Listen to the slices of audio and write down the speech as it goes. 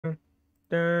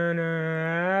Dun,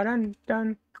 dun,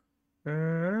 dun,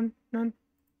 dun, dun,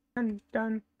 dun,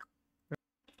 dun.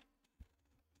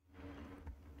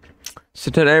 So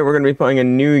today we're gonna be playing a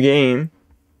new game.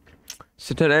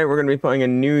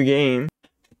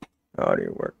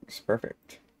 Audio works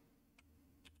perfect.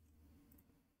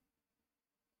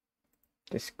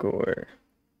 Discord.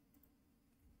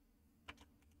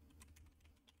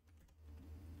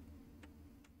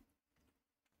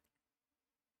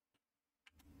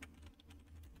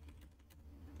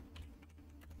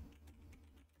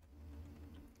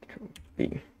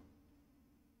 B.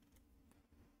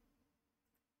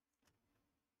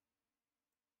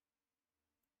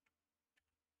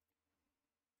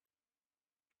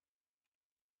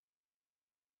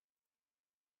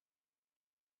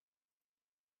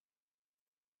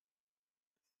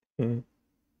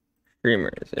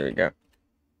 Streamers. There we go.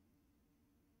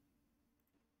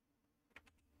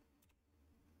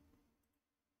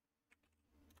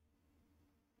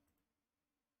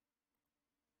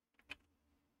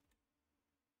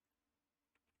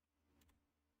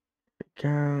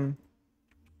 Go.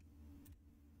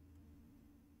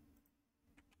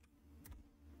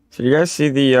 So you guys see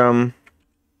the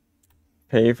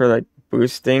pay for like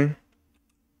boosting?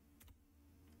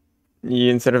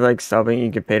 Instead of like subbing,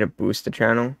 you could pay to boost the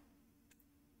channel.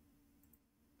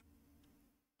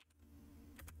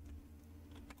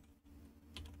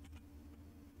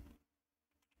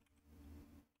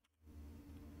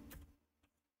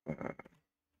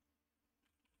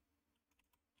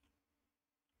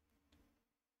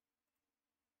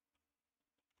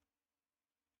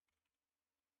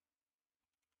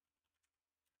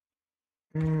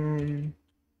 Um,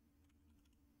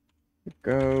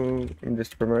 Go. I'm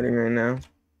just promoting right now.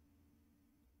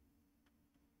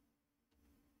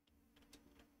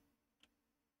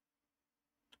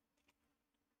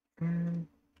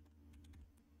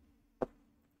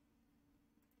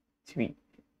 Tweet.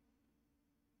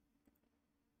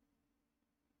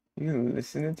 You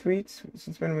listen to tweets?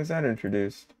 Since when was that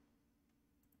introduced?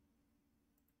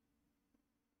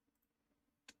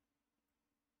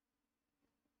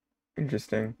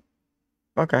 Interesting.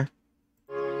 Okay.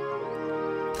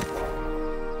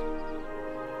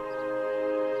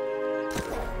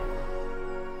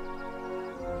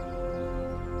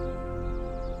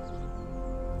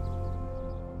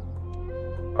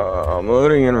 I'm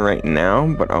loading in right now,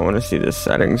 but I want to see the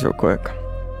settings real quick.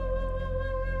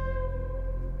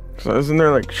 So isn't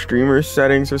there like streamer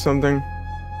settings or something?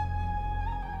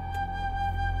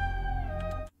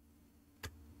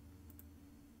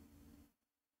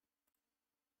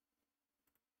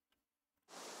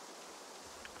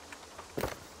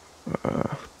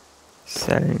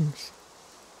 Settings.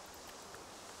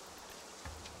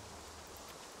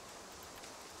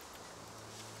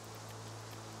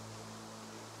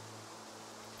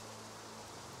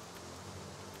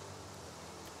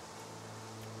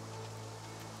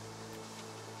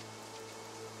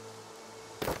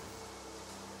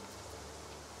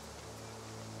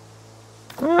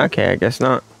 Okay, I guess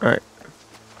not. Alright.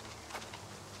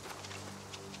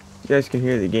 You guys can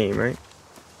hear the game, right?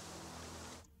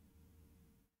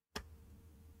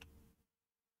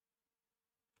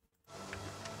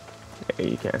 Yeah,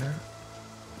 you can.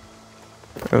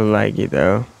 I like it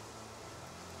though.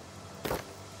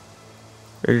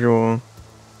 Visual.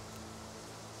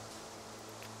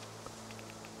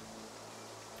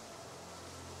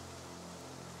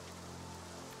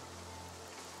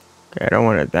 Okay, I don't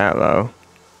want it that low.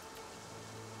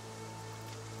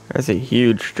 That's a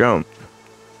huge jump.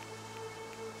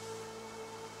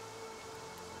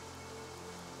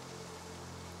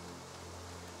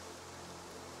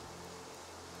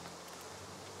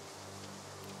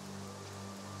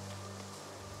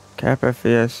 Cap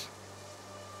FPS.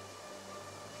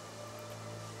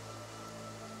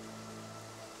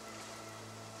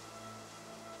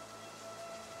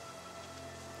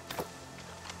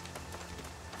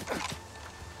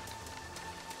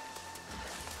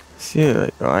 See it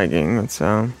like lagging, that's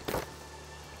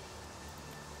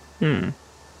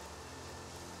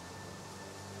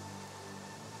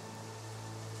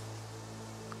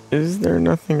Is there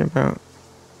nothing about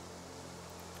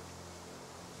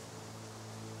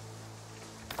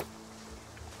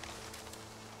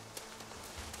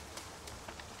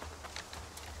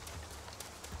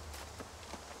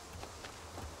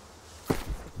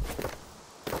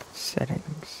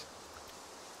settings?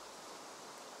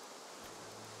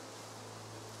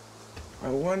 I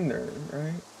wonder,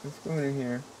 right? Let's go in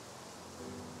here.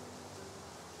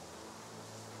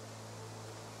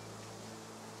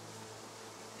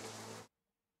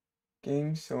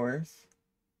 Game source.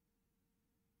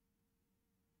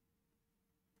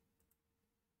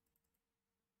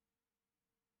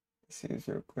 see this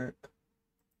real quick.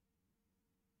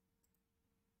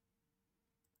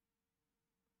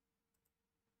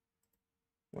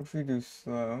 What if we do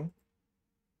slow?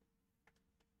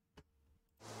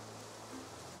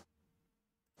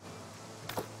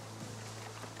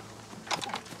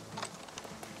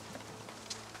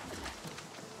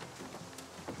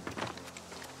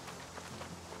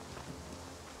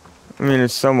 I mean,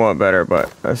 it's somewhat better,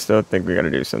 but I still think we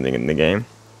gotta do something in the game.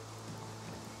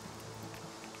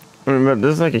 I mean, but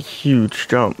this is like a huge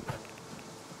jump.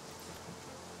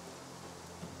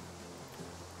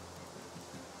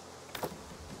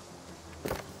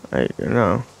 I don't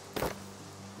know.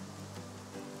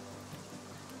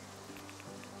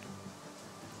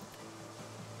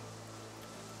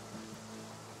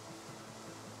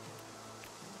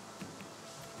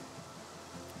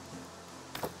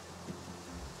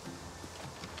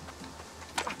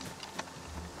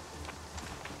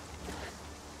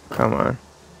 Come on.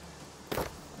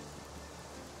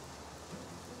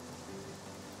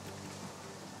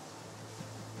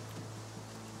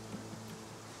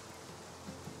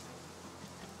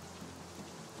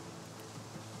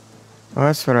 Oh,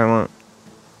 that's what I want.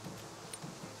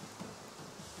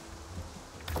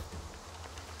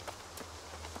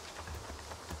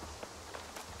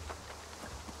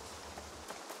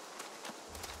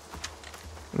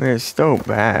 I mean, it's still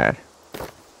bad.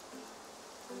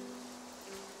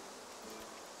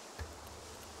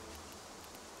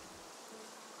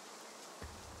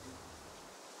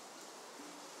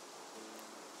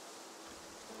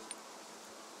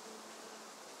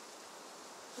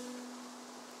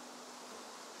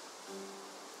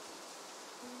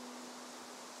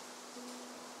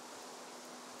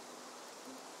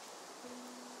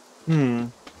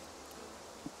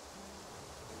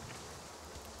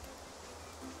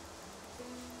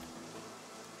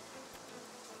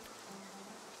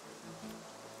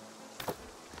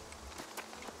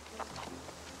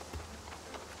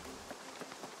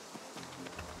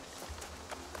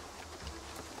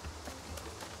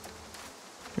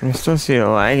 I still see it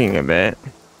lagging a bit.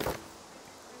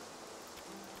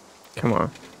 Come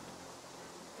on.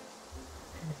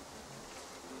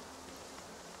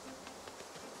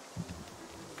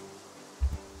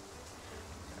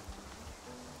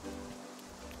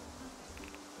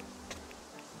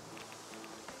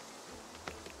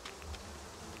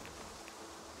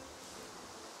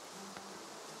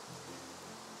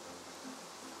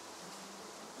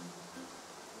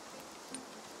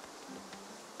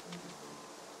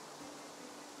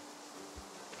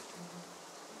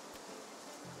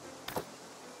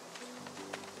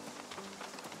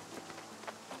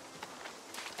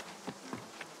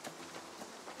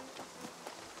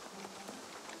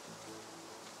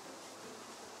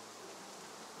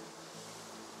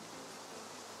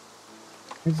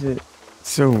 Is it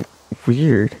so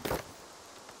weird?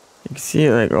 You can see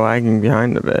it like lagging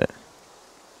behind a bit.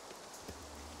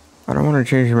 I don't want to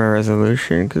change my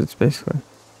resolution because it's basically.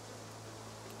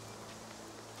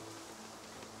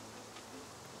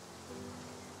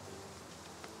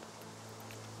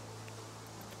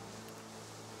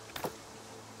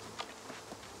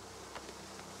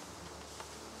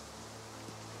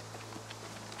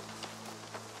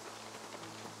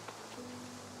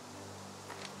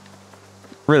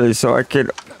 Really, so I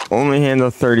could only handle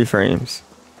 30 frames.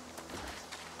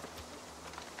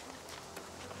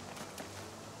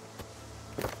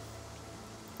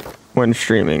 When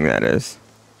streaming, that is.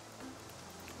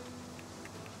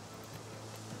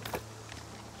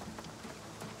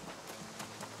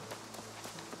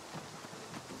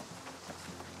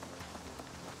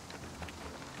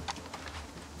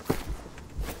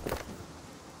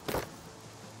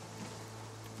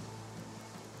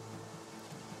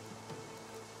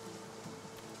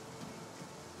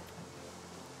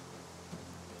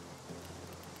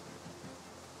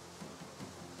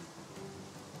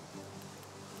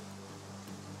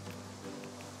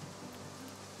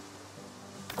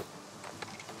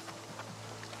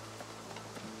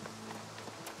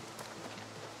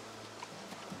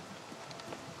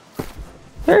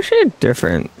 There's actually a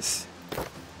difference.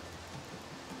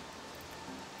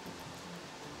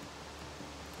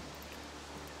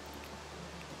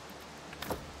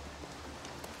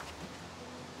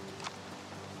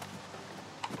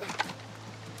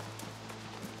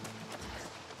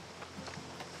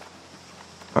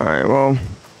 Alright, well.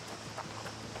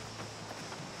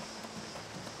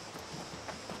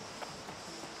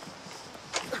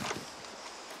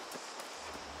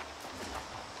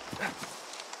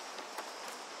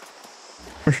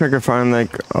 Wish I could find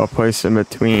like a place in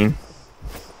between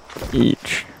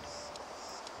each.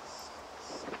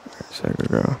 So I could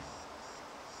go.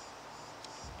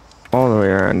 All the way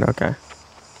around, okay.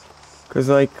 Cause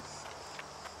like,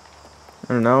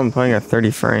 I don't know, I'm playing at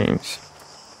 30 frames.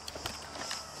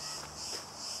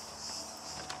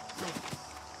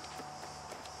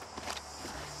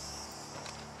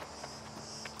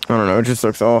 I don't know, it just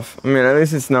looks off. I mean, at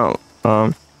least it's not,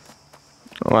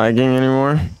 lagging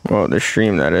anymore. Well, the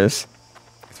stream, that is.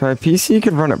 So my PC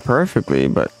could run it perfectly,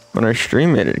 but when I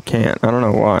stream it, it can't. I don't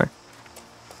know why.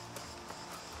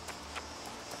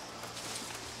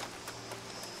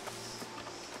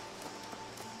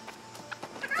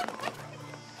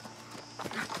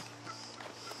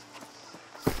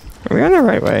 Are we on the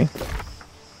right way?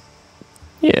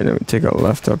 Yeah, then we take a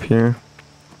left up here.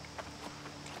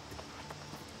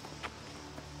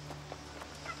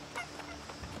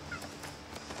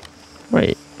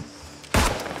 Wait.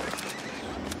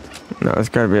 No, it's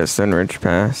gotta be a Sunridge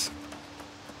Pass.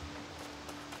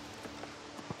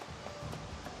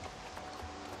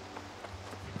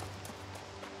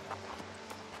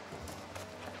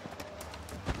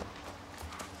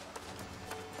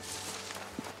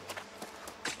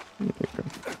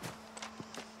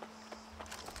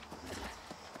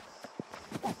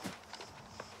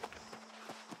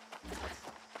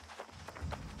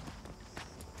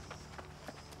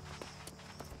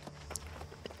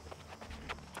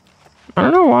 I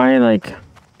don't know why, like,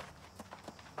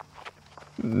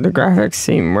 the graphics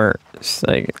seem worse.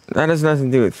 Like, that has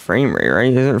nothing to do with frame rate,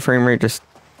 right? Isn't frame rate just,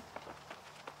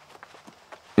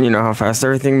 you know, how fast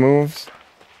everything moves?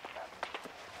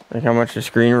 Like, how much the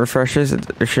screen refreshes?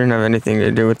 It shouldn't have anything to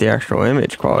do with the actual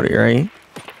image quality, right?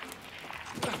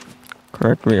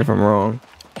 Correct me if I'm wrong.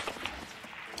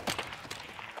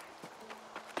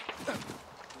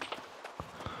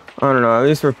 I don't know, at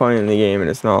least we're playing the game and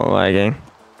it's not lagging.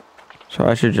 So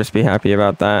I should just be happy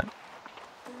about that.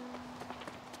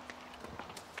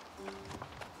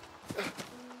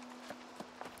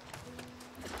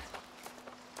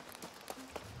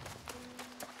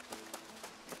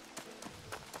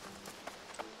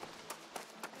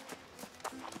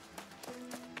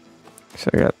 So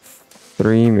I got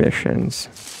 3 missions.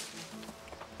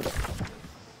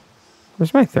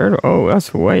 Where's my third one? Oh,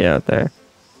 that's way out there.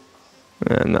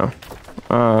 No.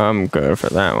 I'm good for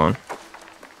that one.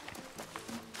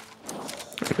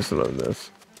 I just love this.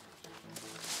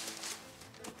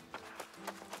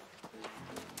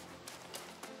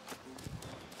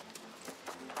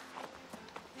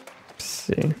 Let's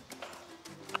see.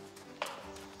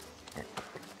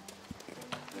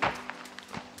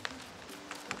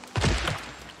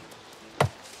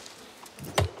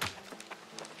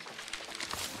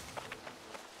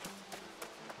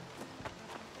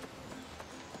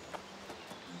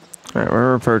 Alright,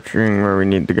 we're approaching where we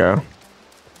need to go.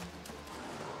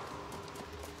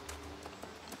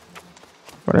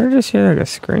 What did I just hear, like a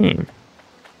scream?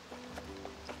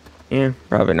 Yeah,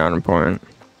 probably not important.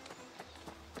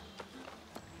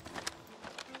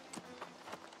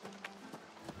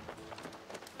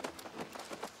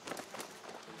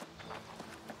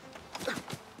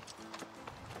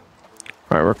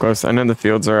 Alright, we're close. I know the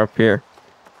fields are up here.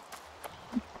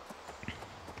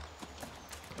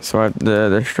 So I have to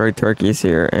destroy turkeys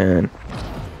here and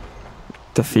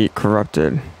defeat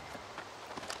corrupted.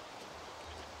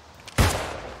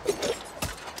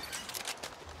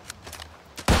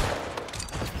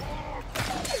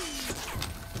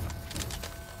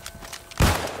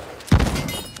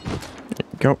 There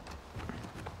you go.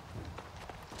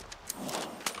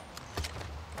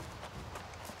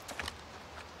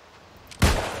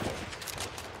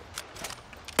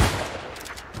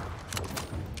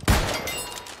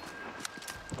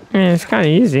 Yeah, it's kind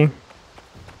of easy.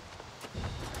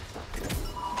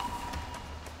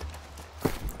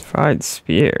 Fried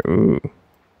spear, ooh.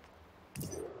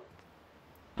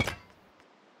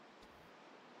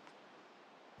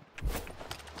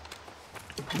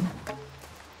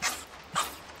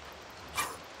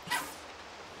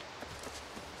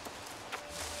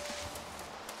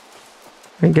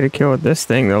 I can get a kill with this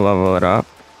thing to level it up.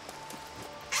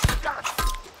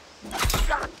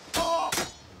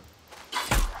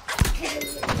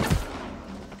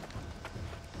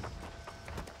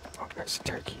 There's a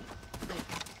turkey.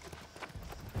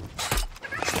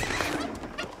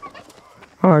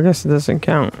 Oh, I guess it doesn't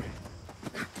count.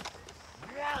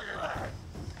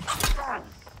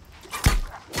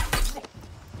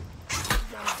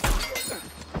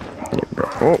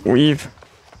 Oh, weave.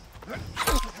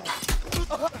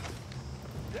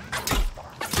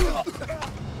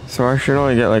 So I should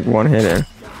only get like 1 hit in.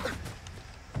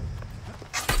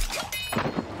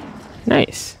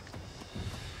 Nice.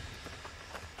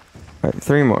 Alright,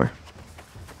 3 more.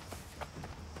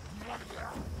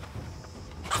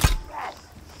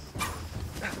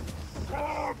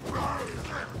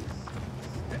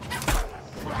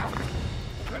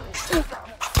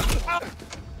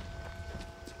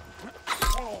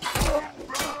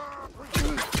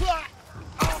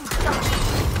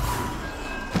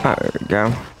 Ah, there we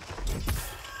go.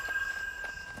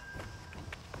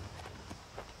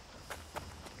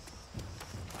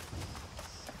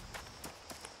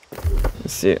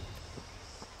 Let's see it.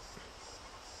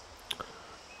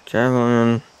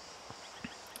 Javelin.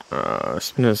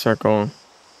 Spin a circle.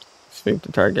 Sweep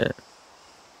the target.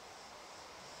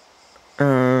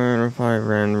 Reply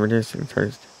ran. Reduce the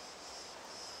target.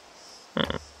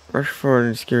 Rush forward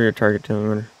and secure your target to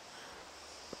limiter.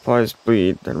 Applies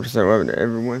bleed. 10% weapon to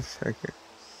every 1 second.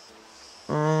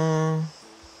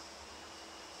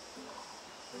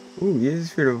 Ooh, use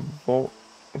this for to vault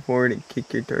forward and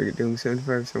kick your target, doing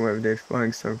 75% weapon dash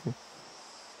flying circle.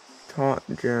 Taunt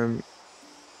gem.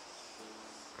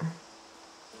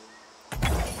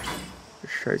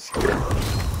 Let's try skill.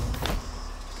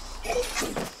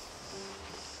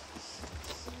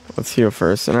 Let's heal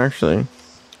first, and actually,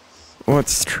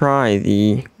 let's try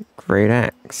the Great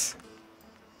Axe.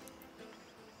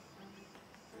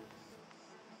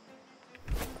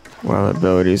 While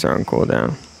abilities are on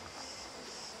cooldown.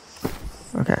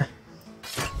 Okay.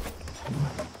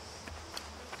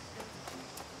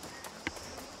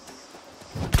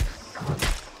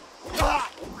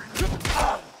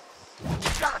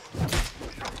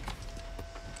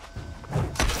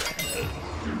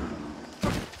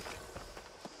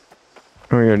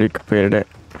 Oh, we already completed it.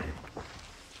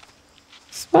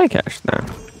 Spy cache now.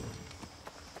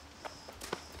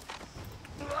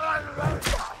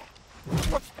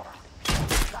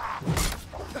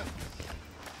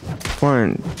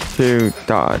 One, two,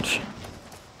 dodge.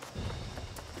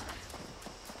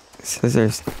 It says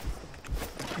there's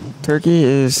turkey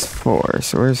is 4,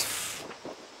 so where's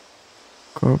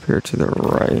go up here to the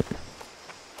right,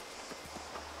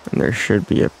 and there should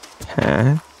be a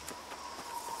path.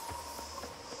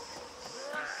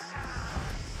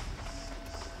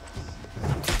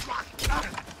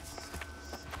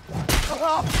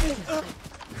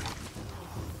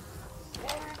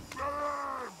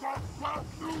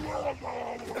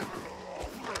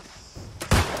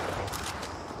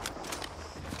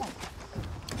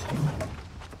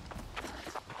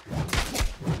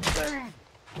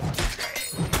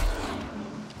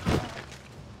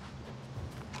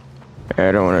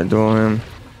 I don't want to duel him.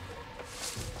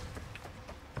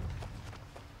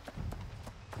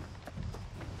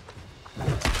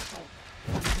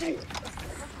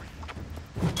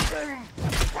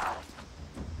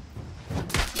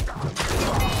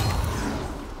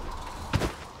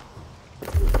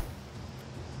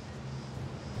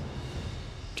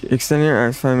 Extend your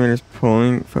axe 5 meters,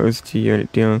 pulling foes to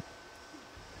unit dealing.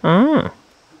 Ah.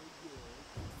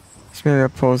 This made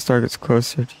that pulls targets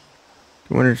closer to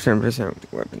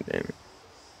 110% weapon damage.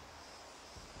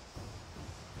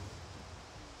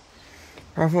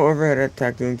 Powerful overhead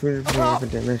attack doing 200% weapon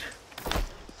damage.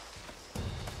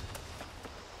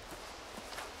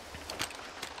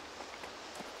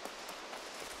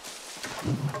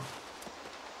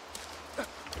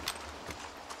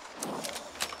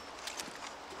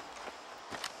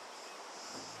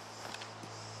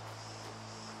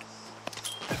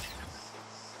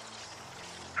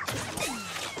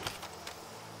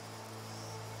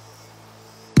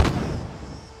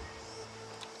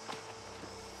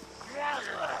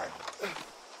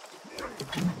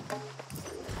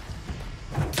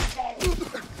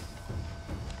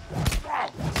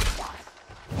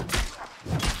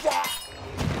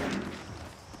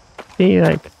 See,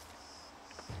 like,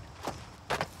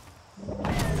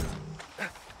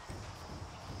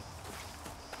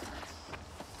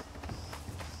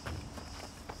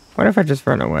 what if I just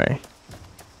run away?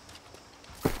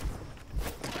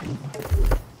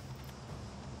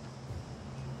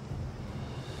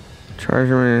 Charge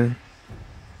him in.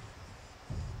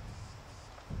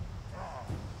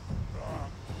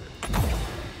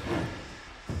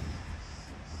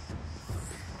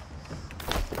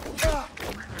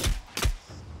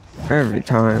 Every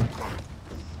time.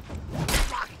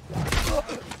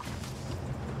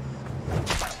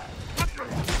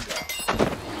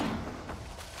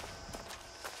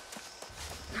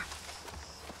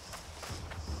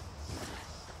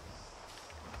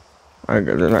 Okay,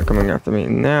 they're not coming after me.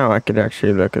 Now I could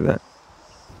actually look at that.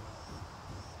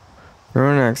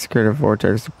 Throw an axe, create a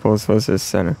vortex to pull close to the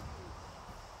center.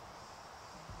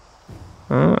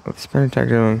 Spin attack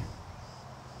dealing.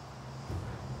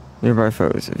 Nearby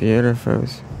foes. If you hit a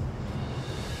foes.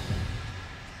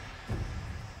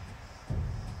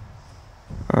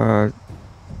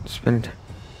 Spin attack.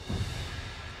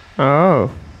 Oh.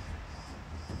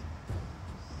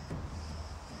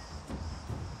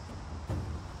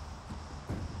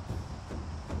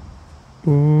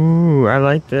 Ooh, I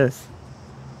like this.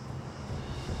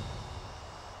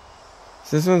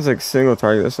 This one's like single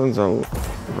target. This one's a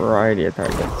variety of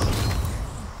targets.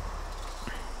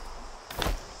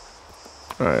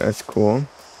 Alright, that's cool.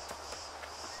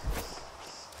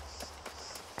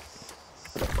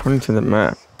 According to the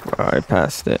map, I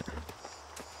passed it.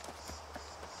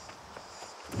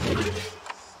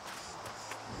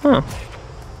 Huh.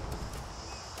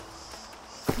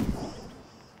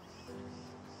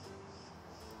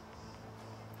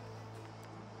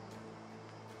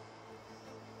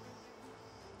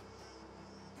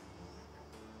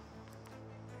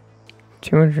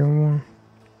 $201.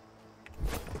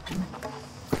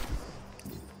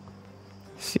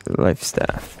 See the life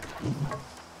staff.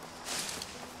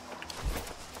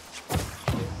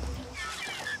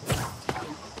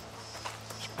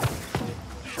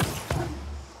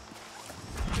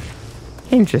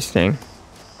 Interesting.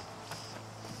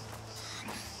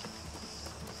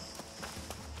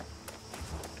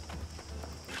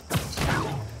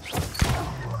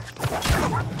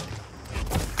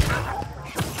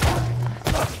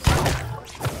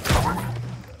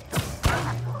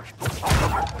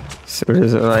 So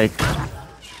is it like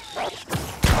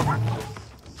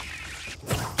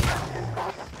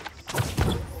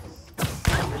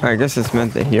I guess it's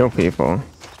meant to heal people.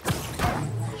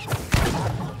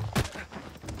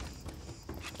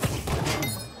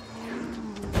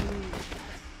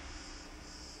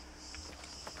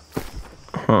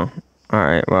 Huh.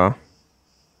 Alright, well.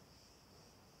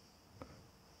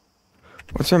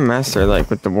 What's our master like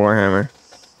with the Warhammer?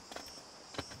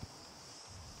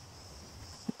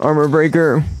 Armor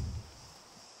breaker.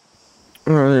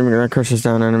 Oh, that crushes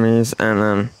down enemies,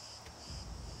 and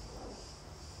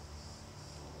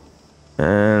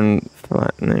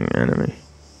flattening enemy.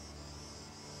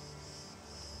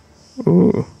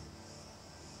 Ooh.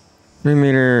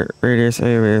 3-meter radius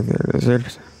area with the lizard.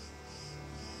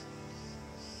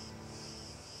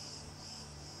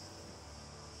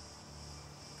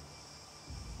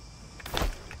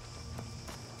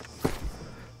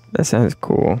 That sounds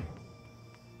cool.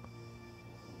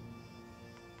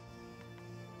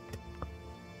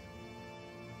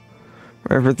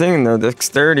 Everything though,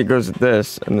 dexterity goes with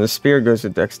this, and the spear goes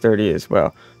with dexterity as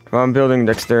well. If I'm building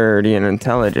dexterity and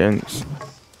intelligence.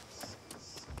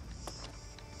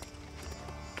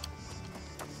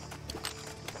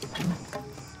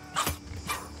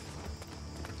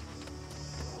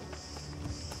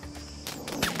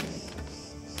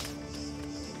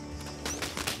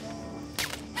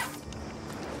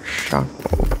 Shock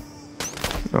bolt.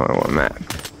 No, I want map.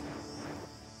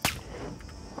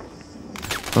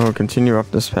 I'll continue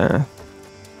up this path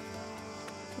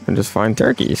and just find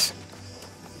turkeys.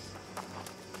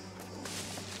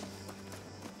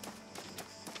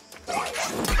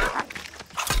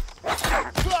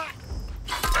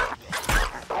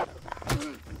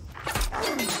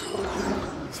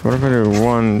 So what if I do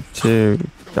 1, 2,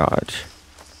 dodge?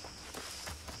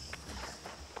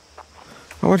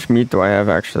 How much meat do I have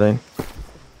actually?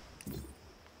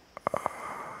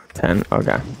 10,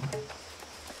 okay.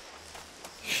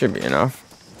 Should be enough.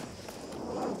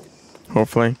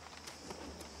 Hopefully.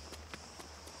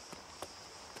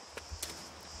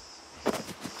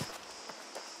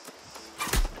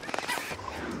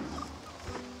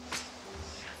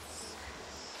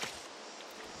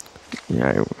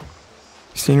 Yeah.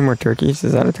 See any more turkeys?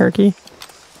 Is that a turkey?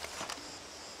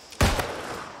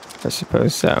 I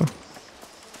suppose so.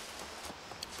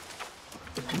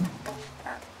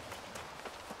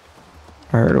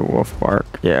 I heard a wolf bark.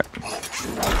 Yeah.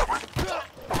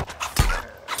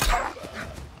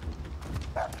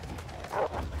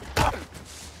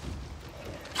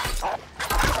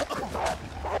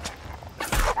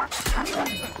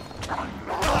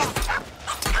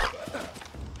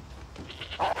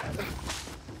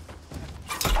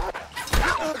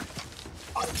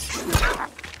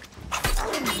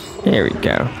 Here we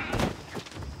go.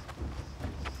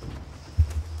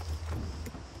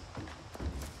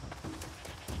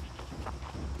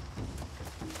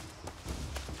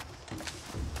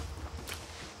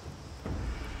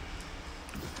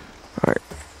 Alright.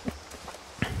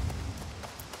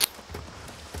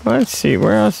 Let's see,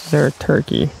 where else is there a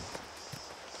turkey?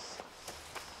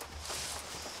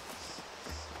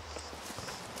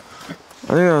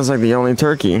 I think that was like the only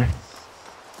turkey.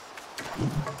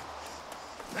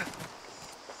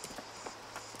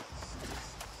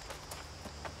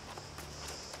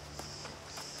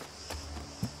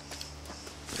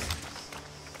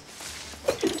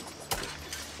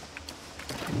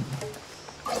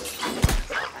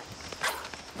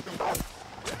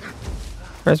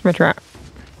 Where's my trap?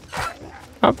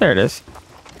 Oh, there it is.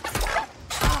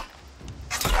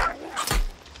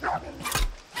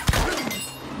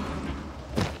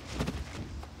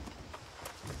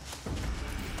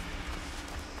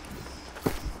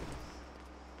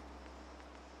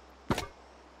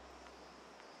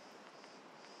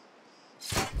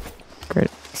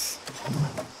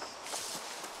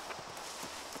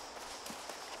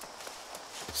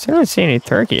 I don't see any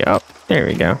turkey. Oh, there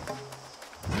we go.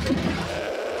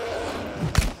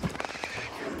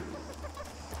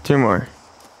 Two more.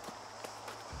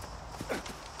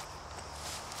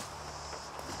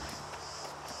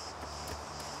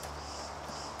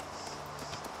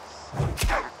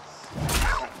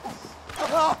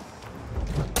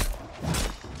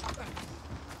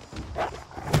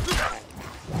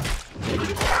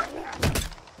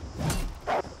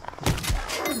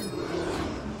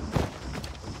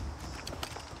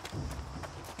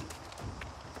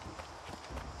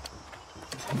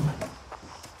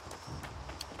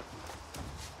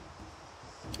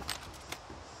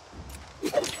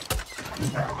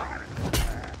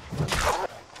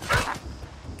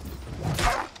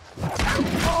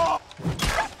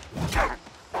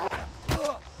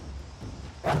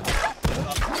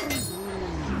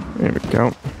 There we go.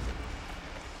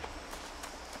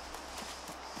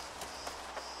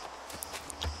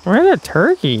 Where are the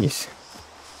turkeys?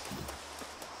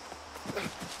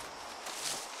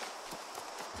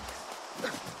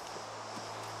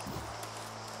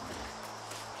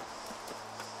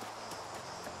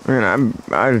 I mean,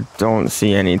 I don't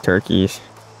see any turkeys.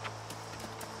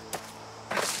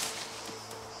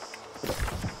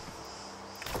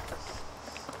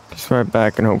 Just right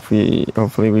back and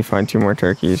hopefully we find 2 more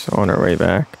turkeys on our way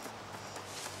back.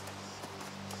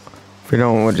 If we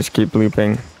don't, we'll just keep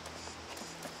looping.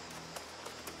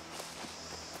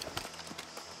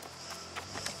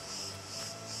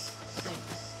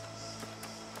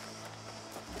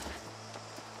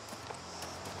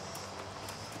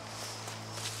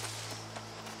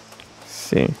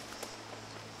 See.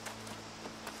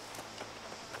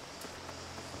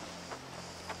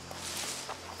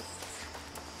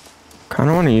 Kind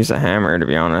of want to use a hammer, to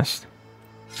be honest.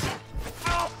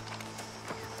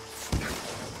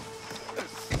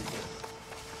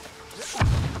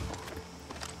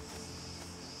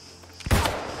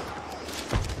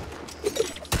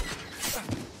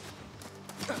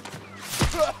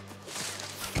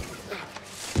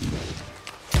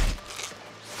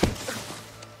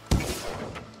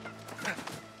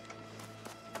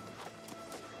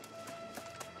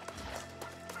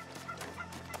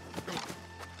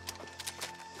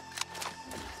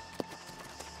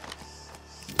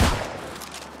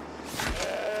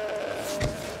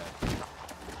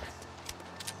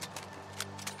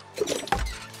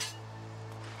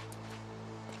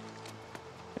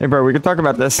 Hey bro, we can talk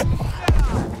about this.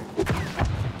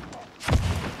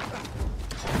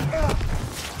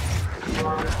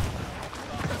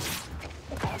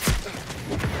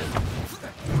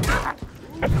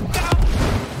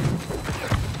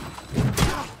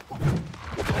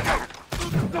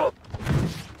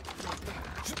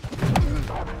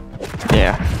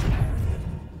 Yeah.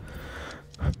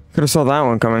 Could have saw that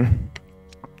one coming.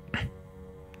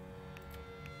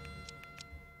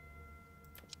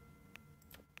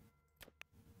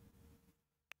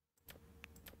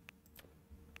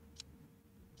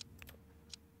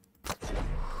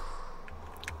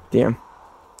 Damn.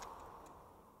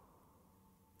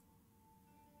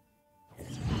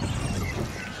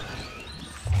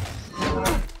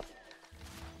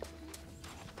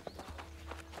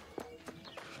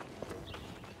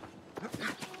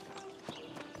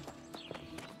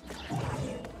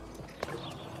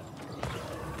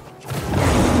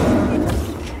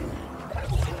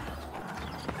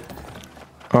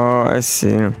 Oh, I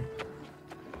see.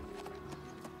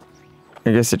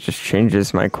 I guess it just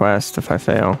changes my quest if I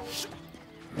fail.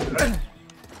 I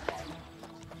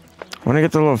want to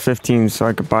get to level 15 so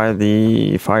I could buy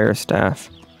the fire staff.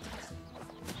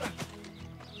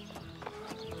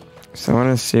 So I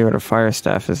want to see what a fire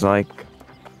staff is like.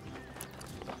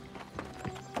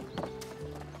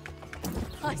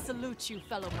 I salute you,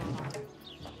 fellow Marauder.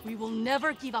 We will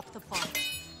never give up the fight.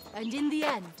 And in the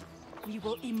end, we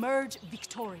will emerge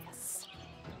victorious.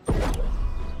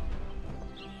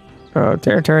 Oh,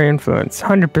 territory influence,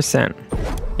 100%.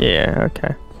 Yeah,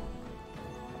 okay.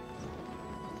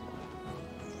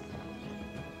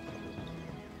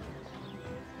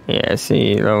 Yeah,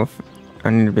 see, I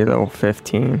need to be level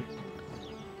 15.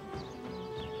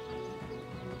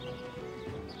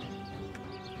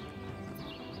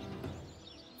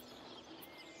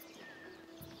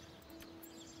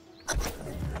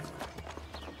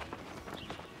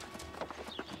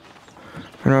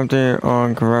 An update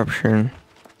on corruption.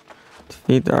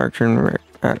 Defeat the Archer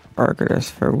at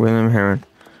Arcadus for William Heron.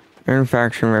 Earn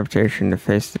faction reputation to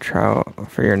face the trial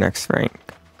for your next rank.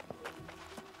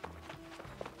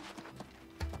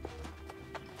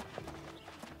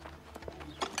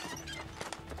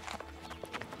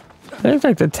 It looks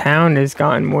like the town has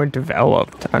gotten more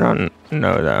developed. I don't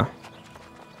know though.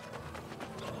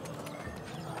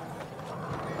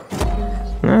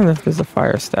 wonder if there's a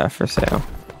fire staff for sale.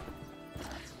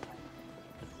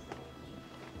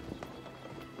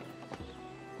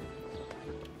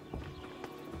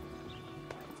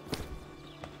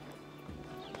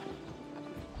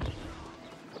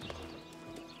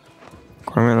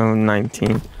 Requirement level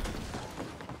 19.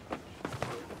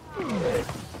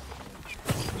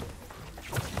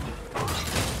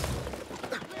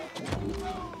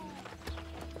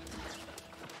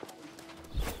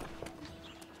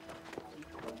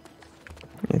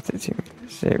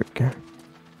 There we go.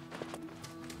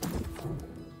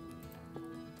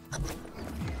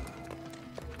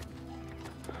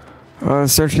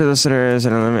 Search for those areas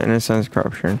and eliminate innocence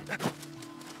corruption.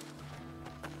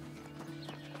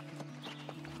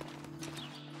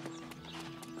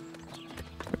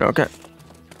 Okay.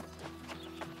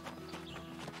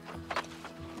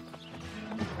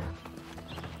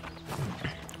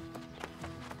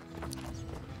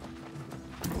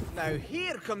 Now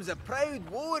here comes a proud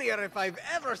warrior if I've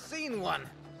ever seen one.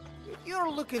 If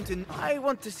you're looking to... I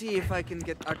want to see if I can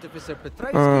get Artificer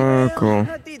Petrowski. Oh, cool.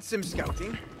 I did some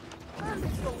scouting. And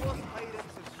it's the lost pirates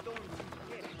of Stone's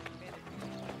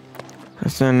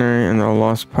Mercenary and the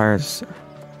Lost Pirates.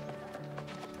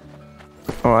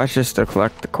 Oh, that's just to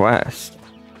collect the quest.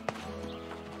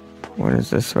 What is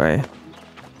this way?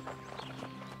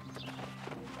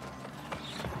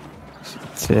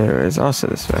 2 is also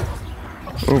this way.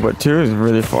 Oh, but 2 is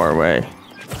really far away.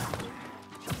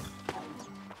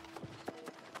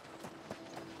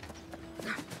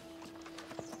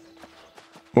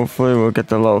 Hopefully we'll get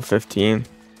to level 15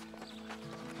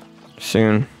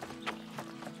 soon.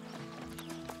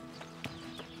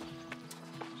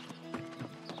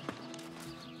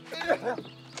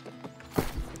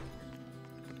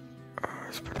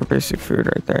 Let's put our basic food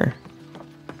right there.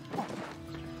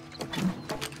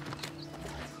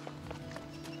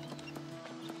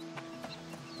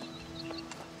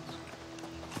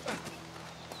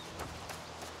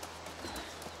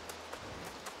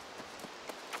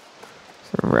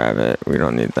 Rabbit, we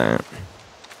don't need that.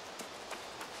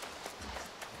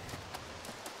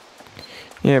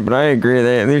 Yeah, but I agree,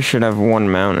 they at least should have one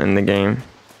mount in the game.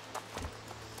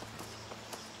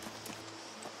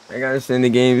 I gotta say the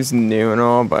game is new and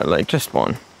all, but like just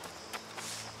one.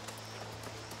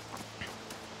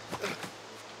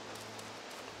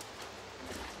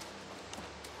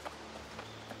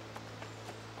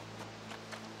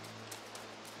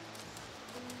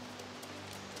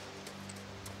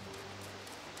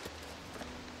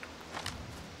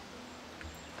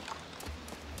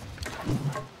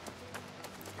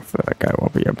 So that guy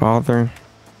won't be a bother.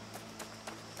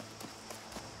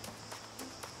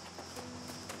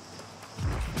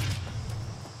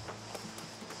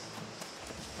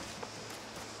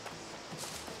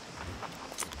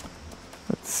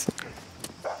 Let's see.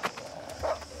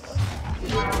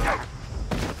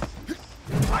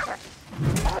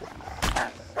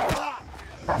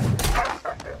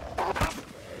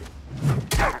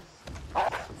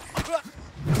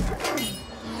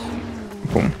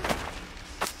 Boom.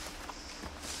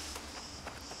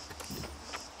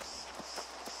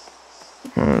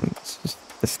 It's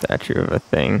just the statue of a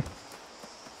thing.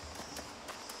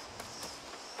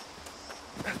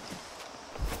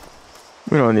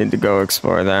 We don't need to go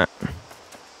explore that.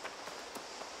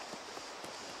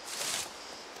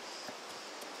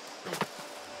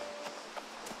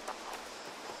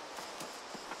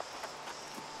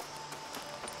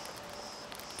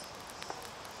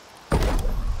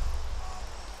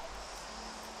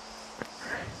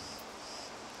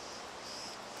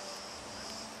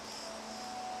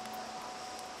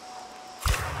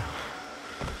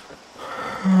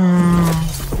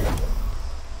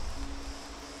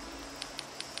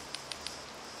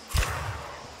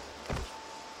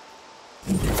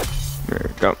 There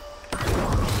we go.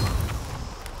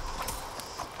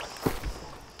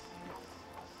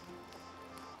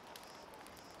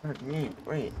 What me?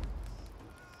 Wait.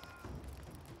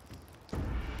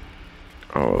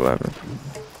 Oh, 11.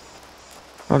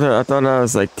 I thought that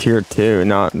was like tier 2,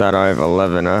 not that I have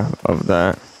 11 of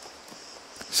that.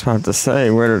 Just about to say,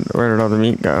 where did all the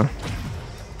meat go?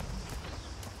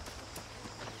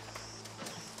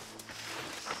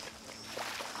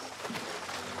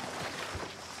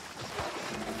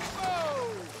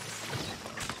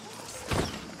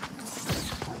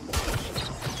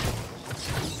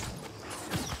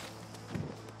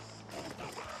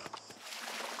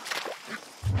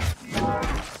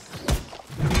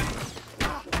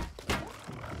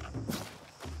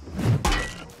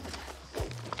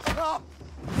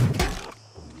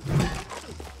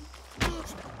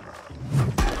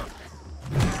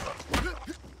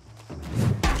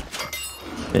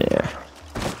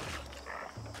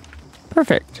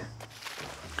 Perfect.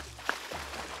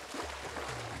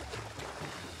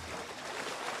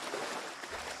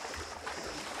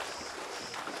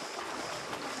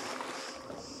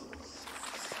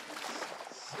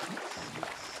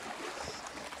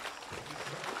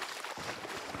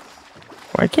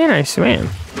 Why can't I swim?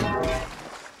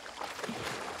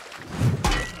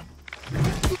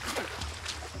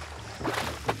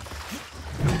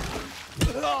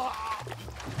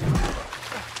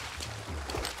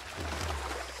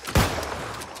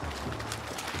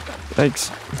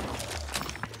 Thanks.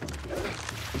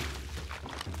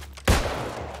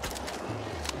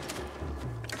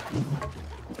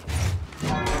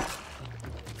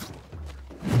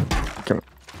 Come on.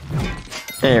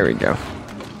 There we go.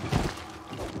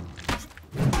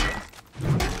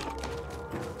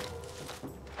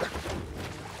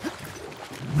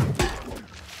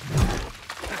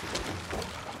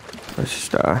 Let's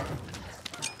just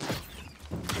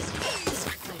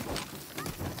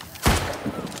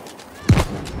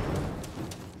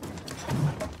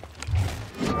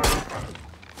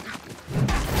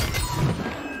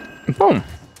boom.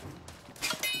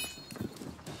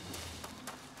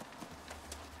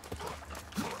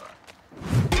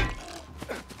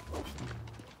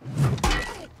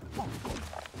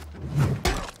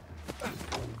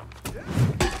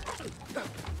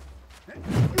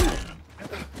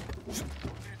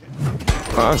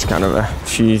 Well, that's kind of a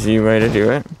cheesy way to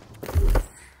do it.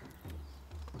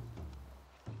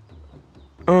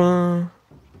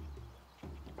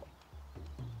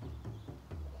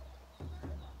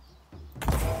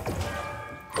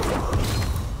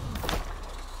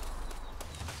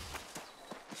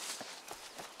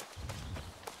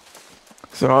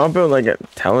 So I'll build like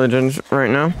intelligence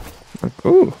right now. Like,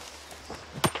 ooh.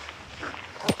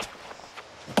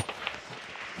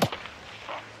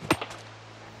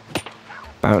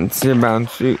 Bouncy,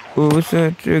 bouncy, ooh,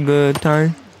 such a good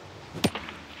time.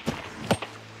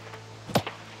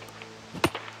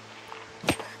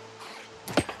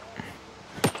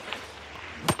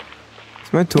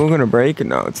 Is my tool gonna break?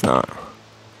 No, it's not.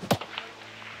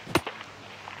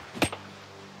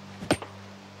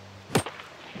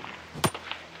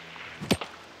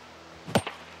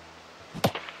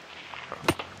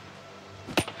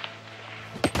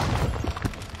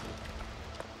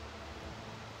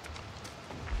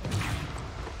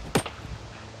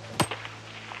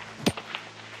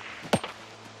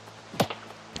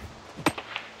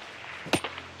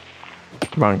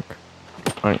 Bunk,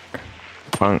 bunk,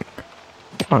 bunk,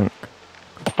 bunk,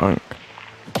 bunk.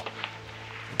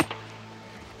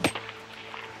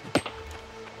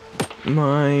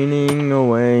 Mining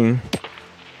away.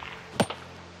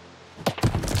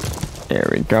 There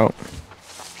we go.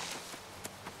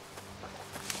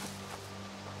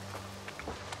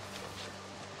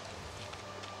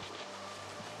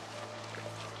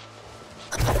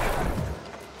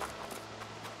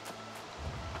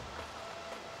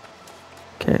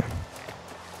 Okay.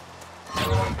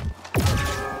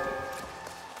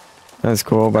 That's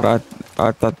cool, but I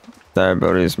thought that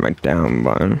ability is my down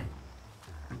button.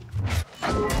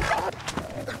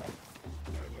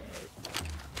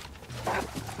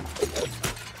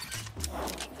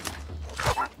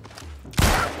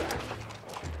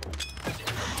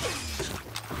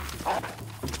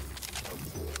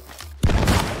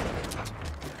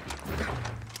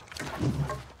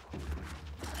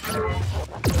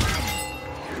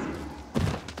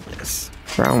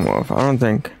 Brown wolf. I don't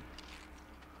think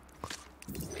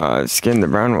skinned the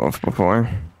brown wolf before.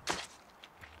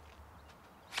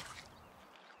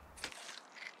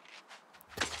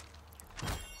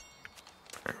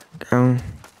 There we go.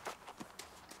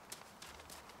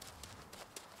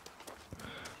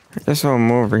 I guess I'll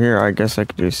move over here. I guess I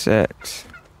could do 6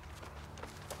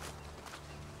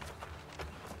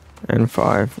 and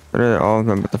 5. What are all of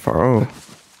them but the 4? Oh,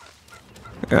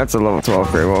 that's a level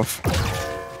 12 gray wolf.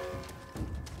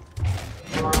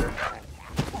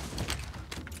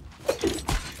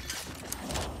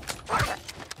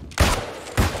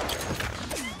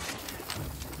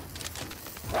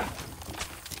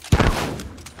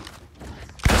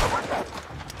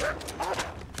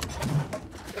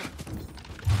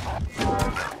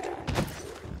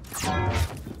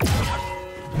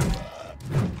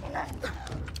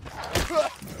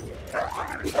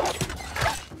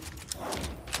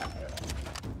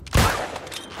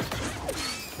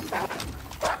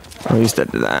 Oh, he's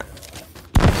dead to that.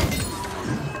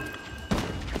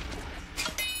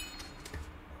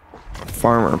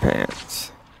 Farmer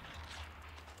pants.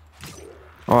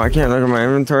 Oh, I can't look at my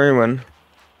inventory when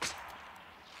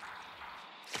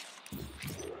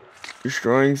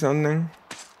destroying something.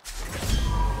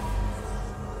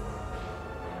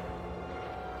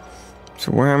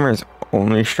 So Warhammer is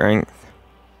only strength.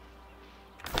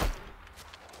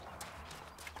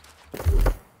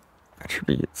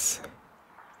 Attributes.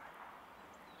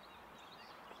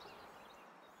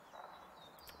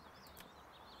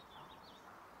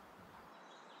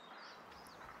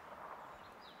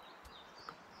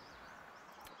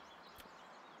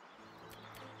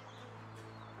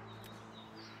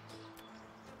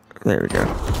 There we go.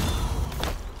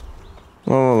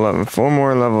 Level 11. 4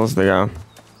 more levels to go.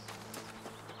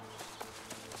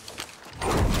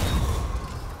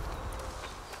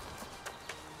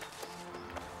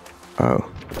 Oh.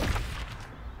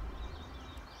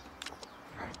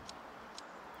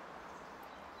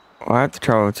 Well, I have to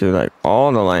travel to like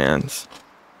all the lands.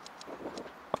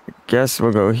 I guess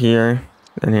we'll go here,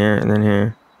 then here, and then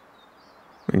here.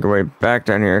 We can go way back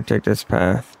down here, take this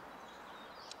path.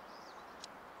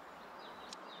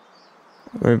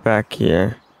 Way back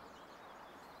here.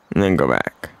 And then go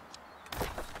back.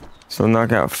 So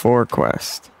knock out 4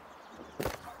 quests.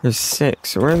 There's 6.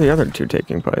 So where are the other 2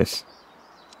 taking place?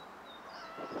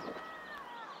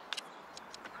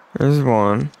 There's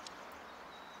 1.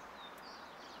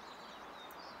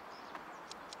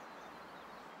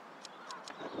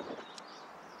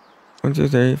 One, 2,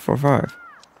 3, 4, 5.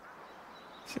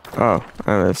 Oh,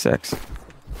 there's 6.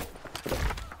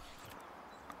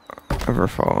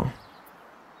 Everfall.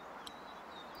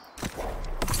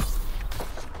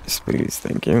 Yes, please,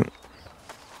 thank you.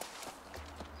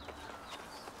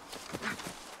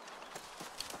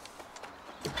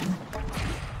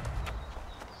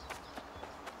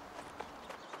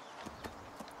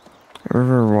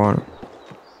 River water.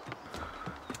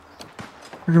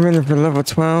 Recommended for level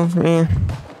 12, man.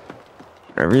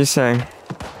 Whatever you say.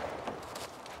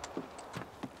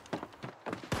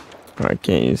 Oh, I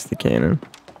can't use the cannon.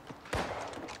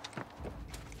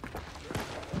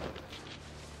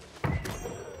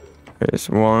 There's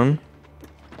 1.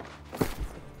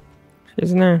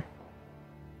 She's in there.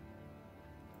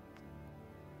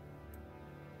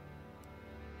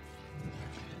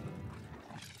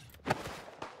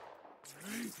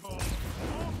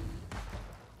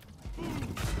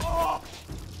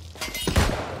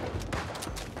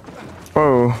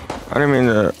 Whoa, I didn't mean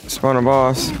to spawn a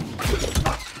boss.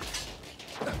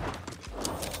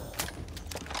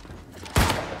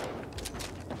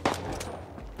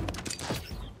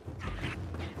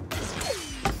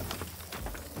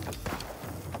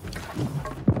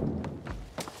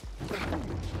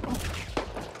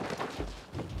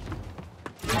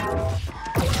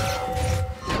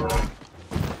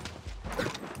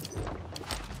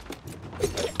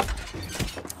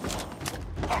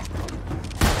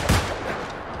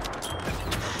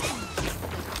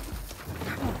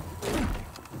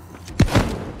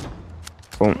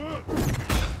 Boom.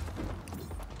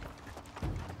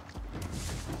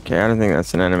 Okay, I don't think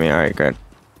that's an enemy. Alright, good.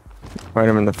 Fight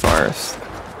him in the forest.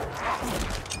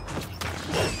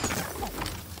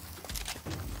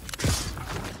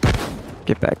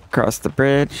 Get back across the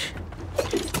bridge.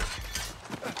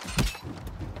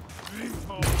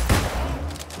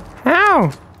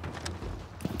 Ow!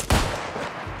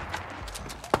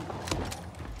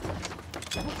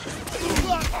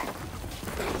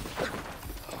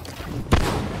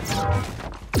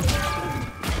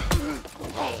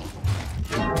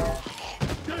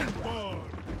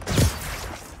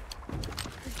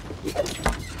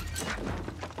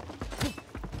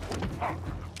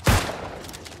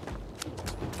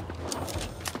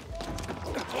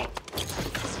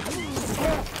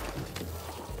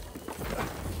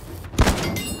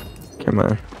 Come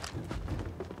on.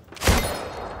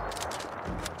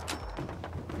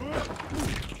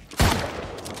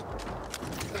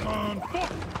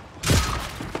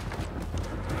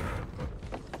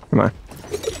 Come on.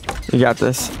 You got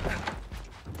this.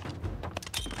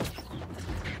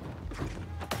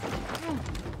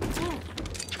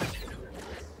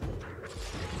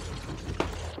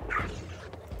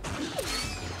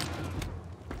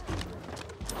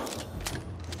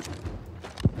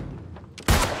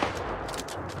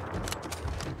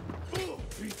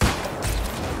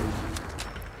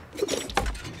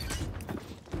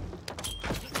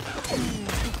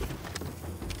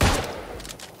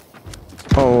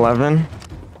 $11.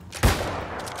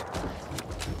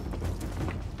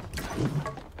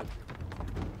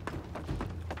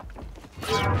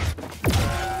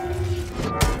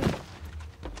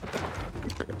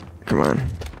 Come on.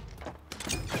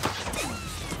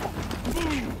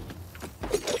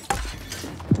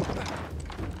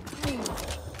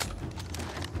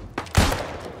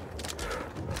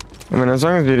 I mean, as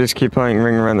long as we just keep playing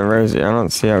Ring Around the Rosie, I don't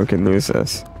see how we could lose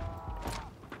this.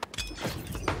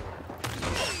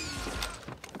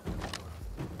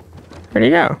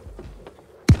 Where'd he go?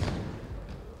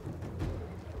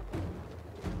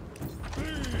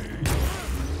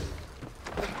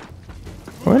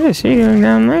 What is he doing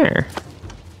down there?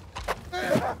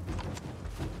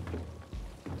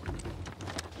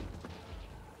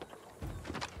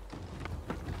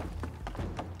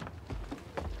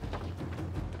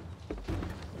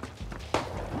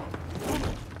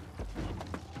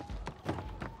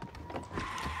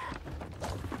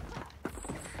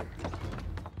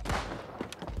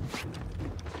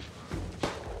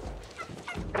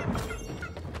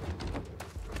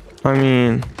 I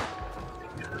mean...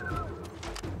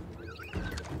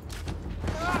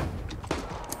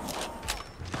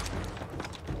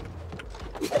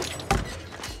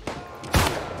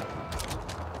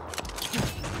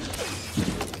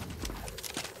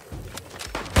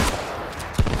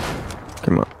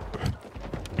 Come on.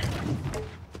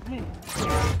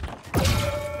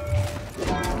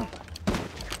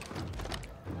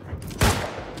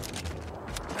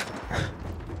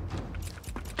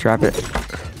 Drop it.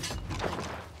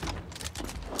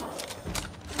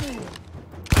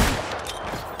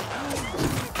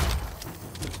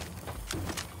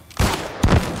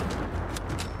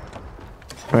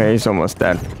 Wait, he's almost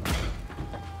dead.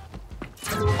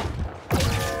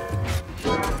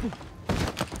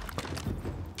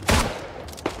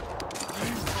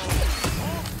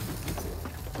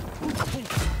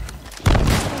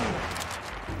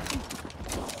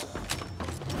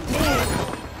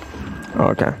 Oh,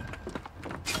 okay.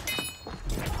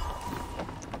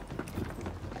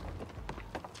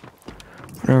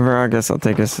 Whatever, I guess I'll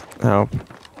take his help.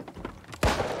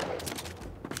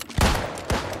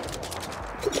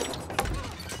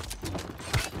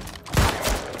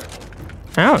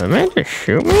 Ow, did man just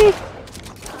shoot me?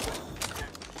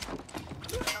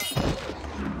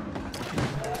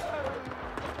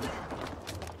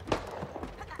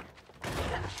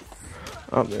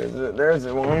 Oh, there's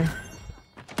the one.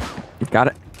 Got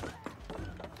it.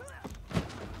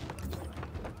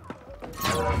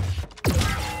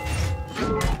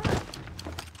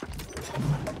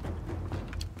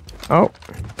 Oh.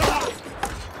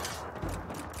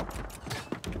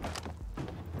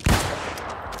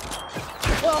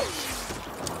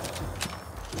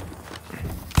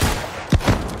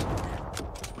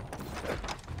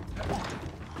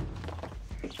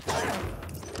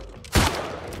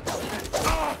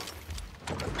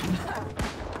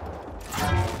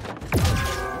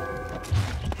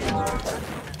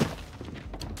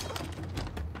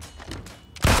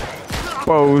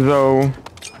 Bozo.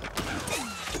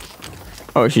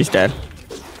 Oh, she's dead.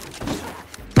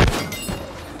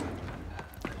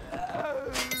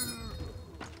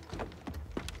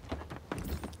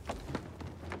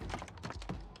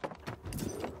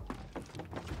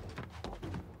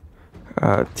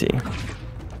 T.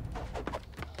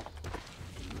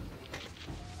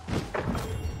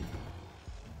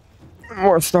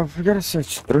 More stuff. We gotta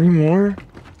search 3 more.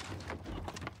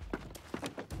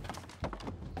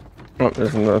 Oh,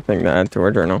 there's another thing to add to our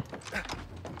journal.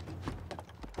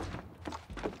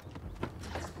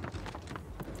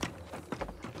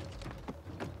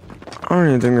 I don't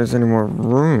even think there's any more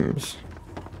rooms.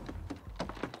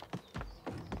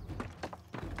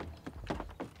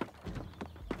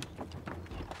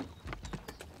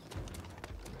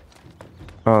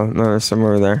 Oh, no, there's some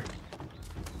over there.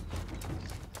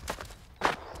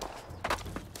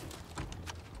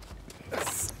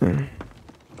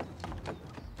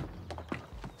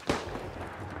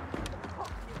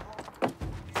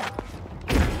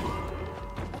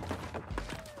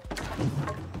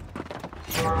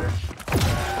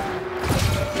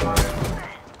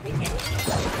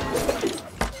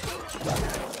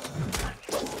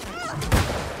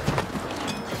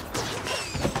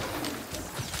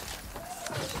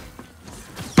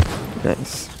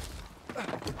 Nice.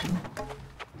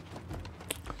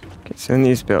 Okay, so in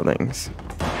these buildings.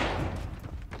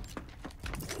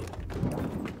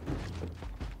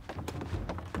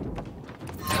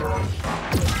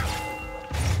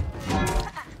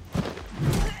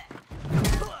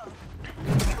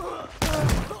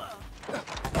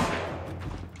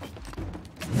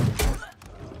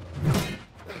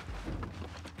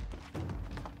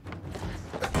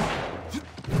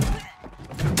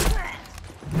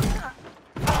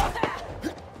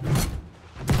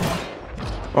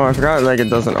 Oh, I forgot, like, it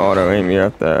doesn't auto-aim. You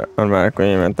have to automatically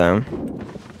aim at them.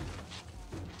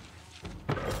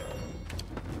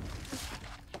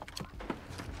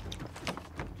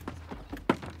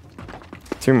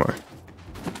 Two more.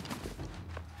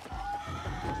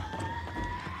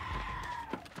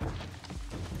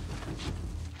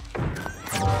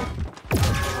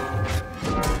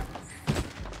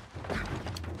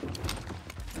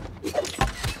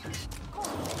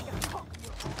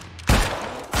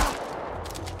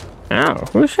 Ow,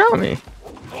 who shot me?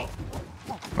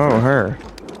 Oh, her.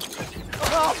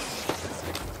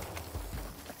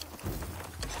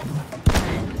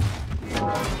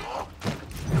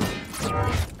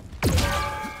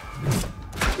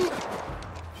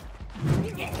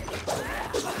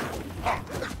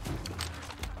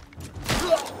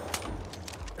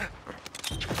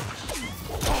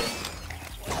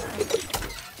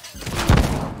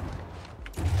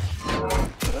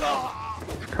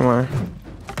 Come on.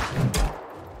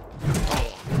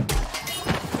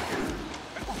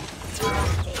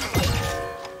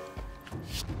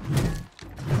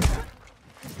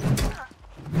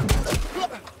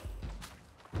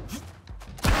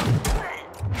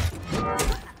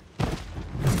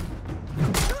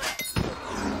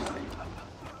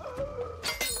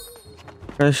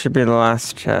 This should be the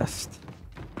last chest.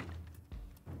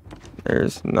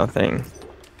 There's nothing.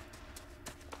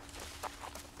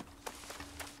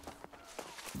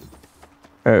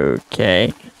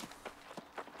 Okay.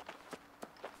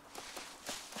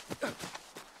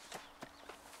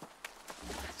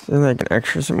 Is there like an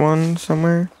extra one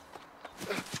somewhere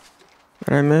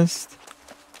that I missed?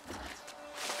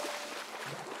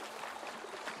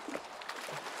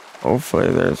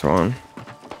 Hopefully there's one.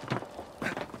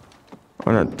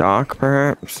 On a dock,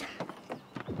 perhaps?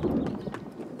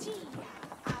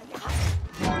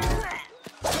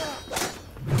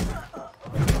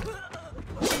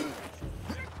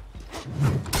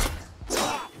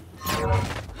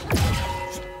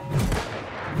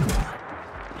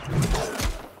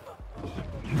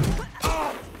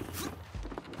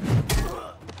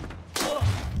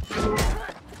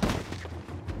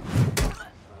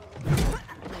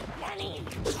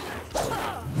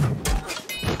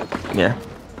 Yeah.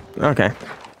 Okay.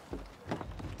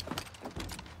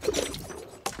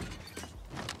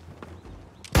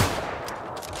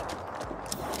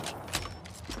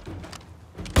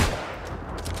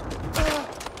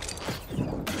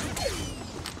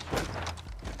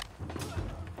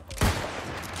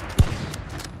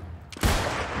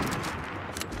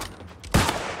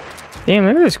 Damn,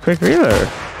 look at this quick reload.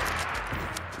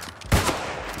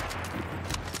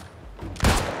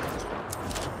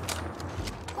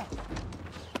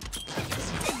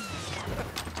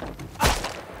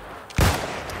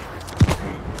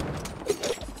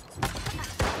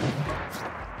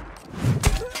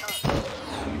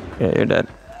 Yeah, you're dead.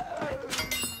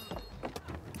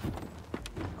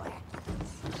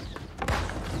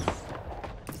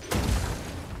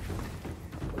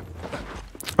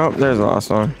 Oh, there's the last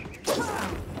one.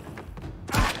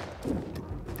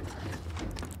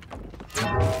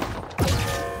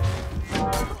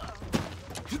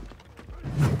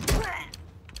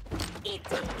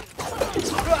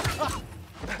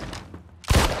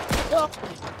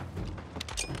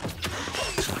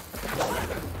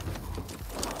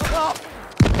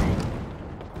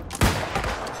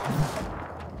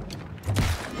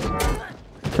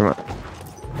 Come on.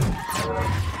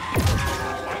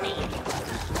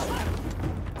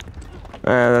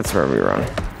 That's where we run.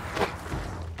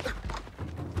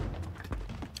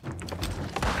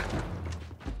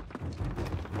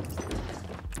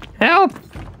 Help!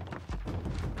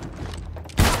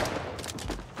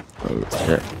 Oh,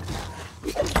 shit.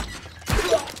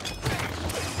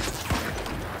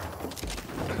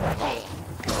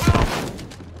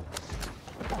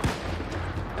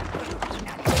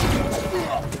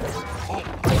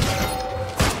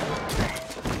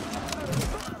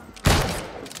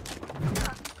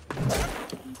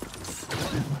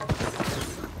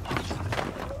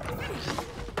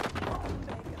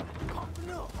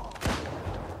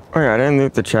 Oh yeah, I didn't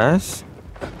loot the chest?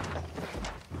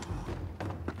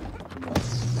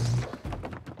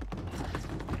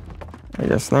 I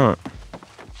guess not.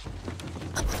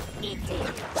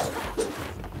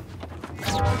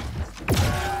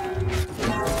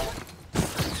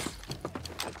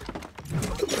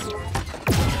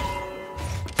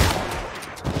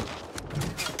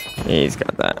 He's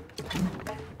got that.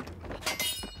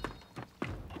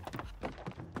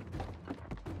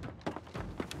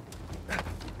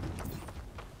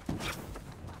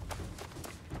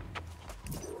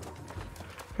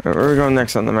 Where are we going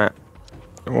next on the map?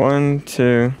 1,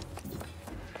 2,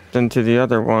 then to the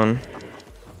other one,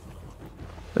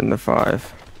 then the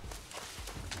 5.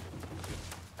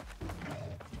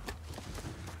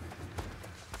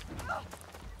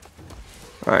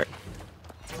 Alright.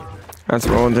 That's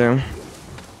what we'll do.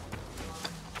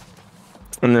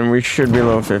 And then we should be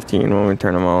level 15 when we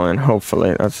turn them all in.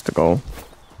 Hopefully, that's the goal.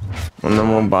 And then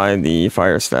we'll buy the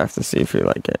fire staff to see if we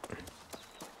like it.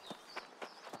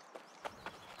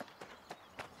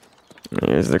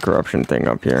 Here's the corruption thing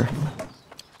up here.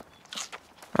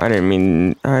 I didn't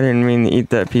mean to eat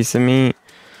that piece of meat.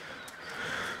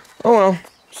 Oh well,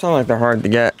 it's not like they're hard to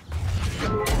get.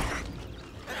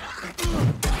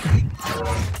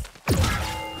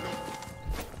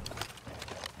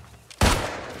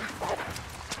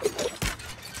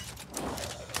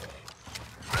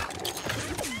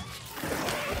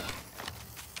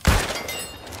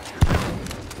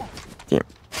 Damn.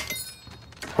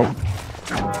 Oh.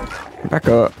 Back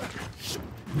up.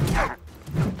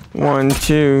 1,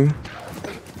 2.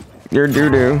 You're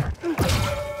doo-doo.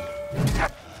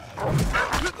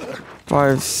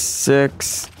 5,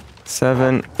 6,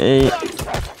 7, 8.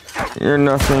 You're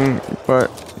nothing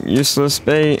but useless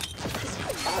bait.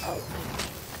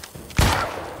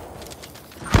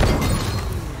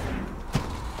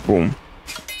 Boom.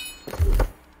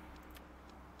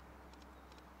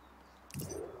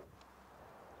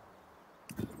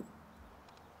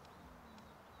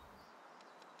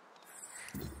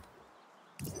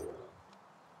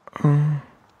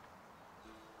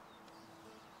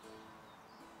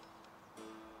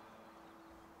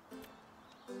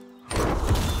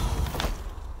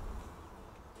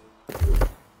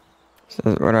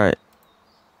 Says what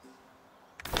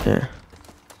yeah.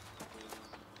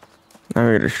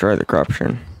 Now we destroy the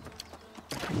corruption.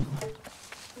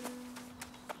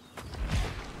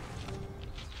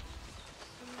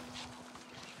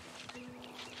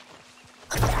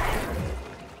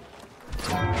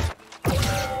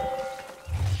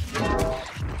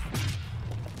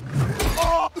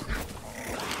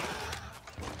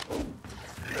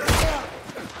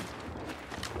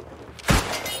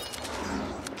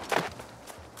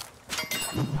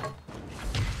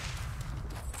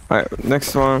 Alright,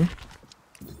 next one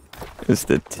is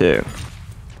the 2.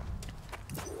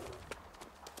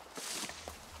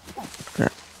 Okay.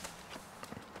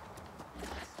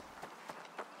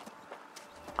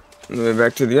 Move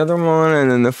back to the other one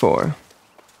and then the 4.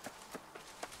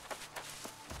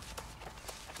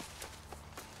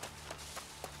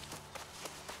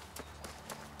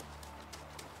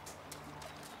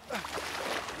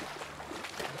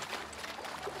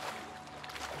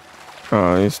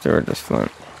 Oh, you still are just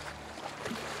flint.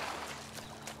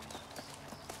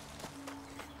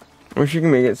 Wish you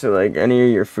can make it so like any of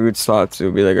your food slots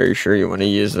would be like, are you sure you want to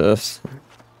use this?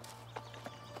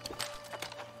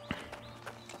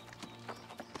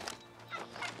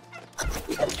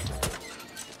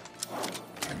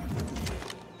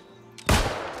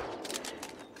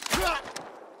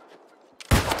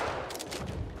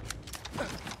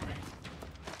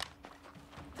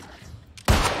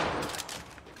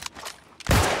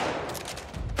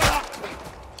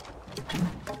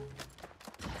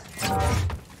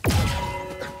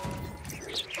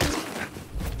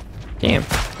 Damn.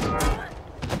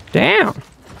 Damn.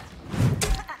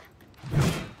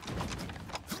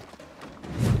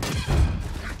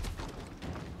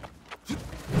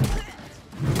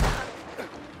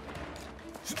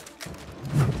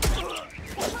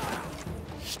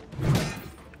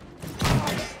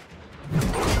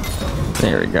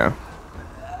 There we go.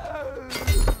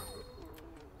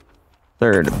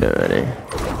 Third ability.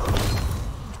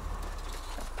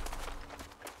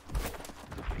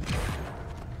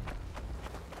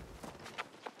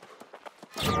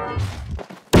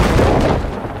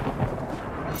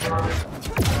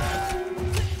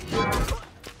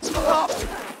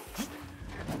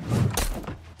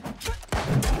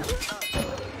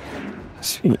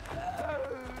 Sweet.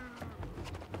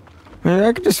 Maybe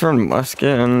I could just run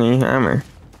musket on the hammer.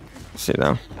 Let's see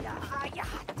though.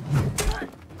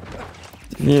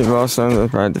 Defeat boss sons of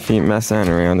pride, defeat mess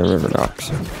enemy on the river docks.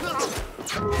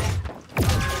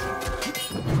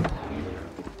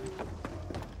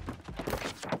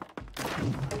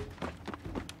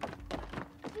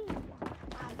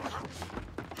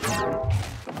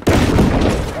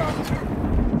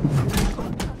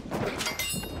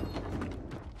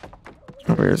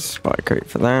 Where's the spot crate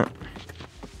for that?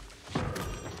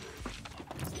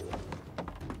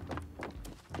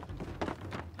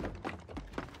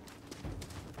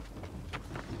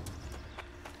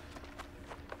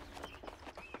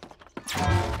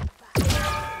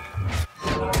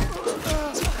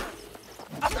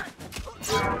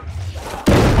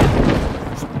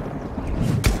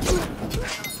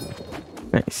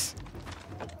 Nice.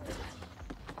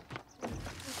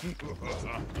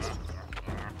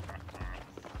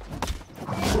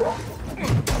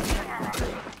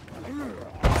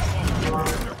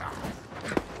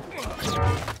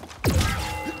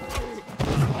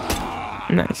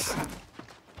 Nice.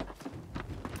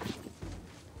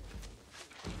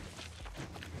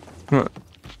 Come on.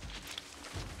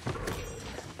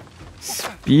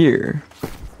 Spear.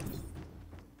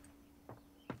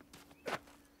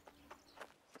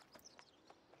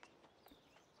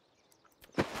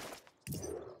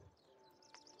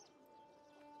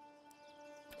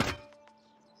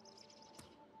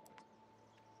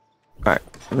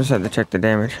 I just had to check the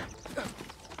damage.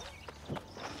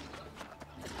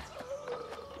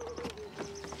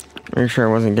 Make sure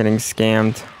I wasn't getting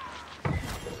scammed.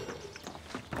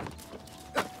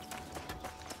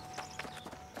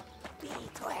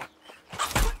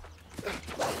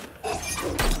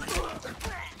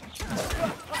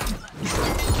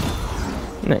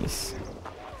 Nice.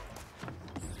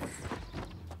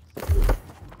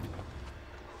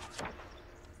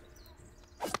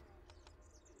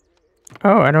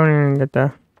 Oh, I don't even get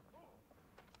the...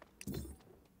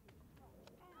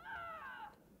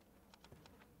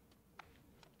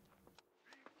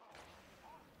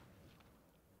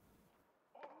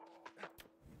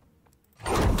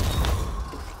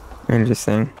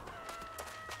 Interesting.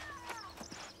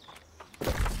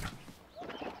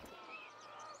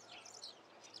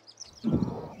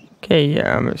 Okay,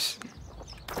 yeah, I'm just...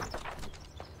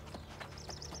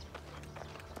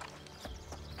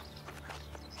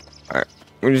 Alright,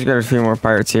 we just got a few more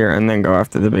pirates here and then go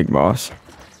after the big boss.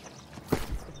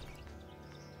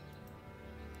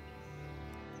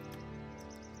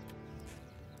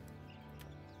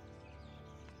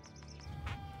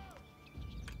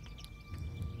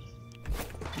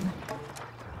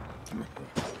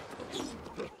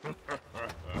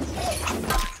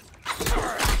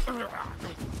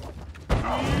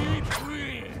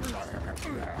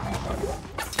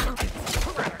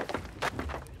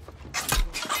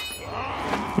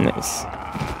 Nice.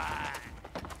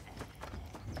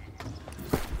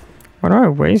 Why do I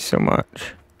weigh so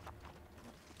much?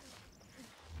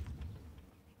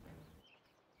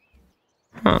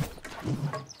 Huh.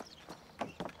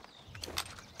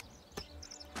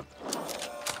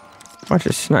 Watch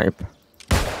a snipe.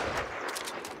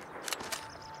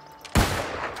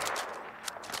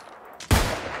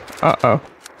 Uh-oh.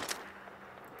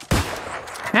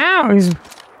 How? He's...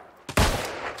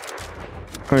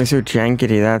 Oh, he's so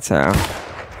jankety, that's how.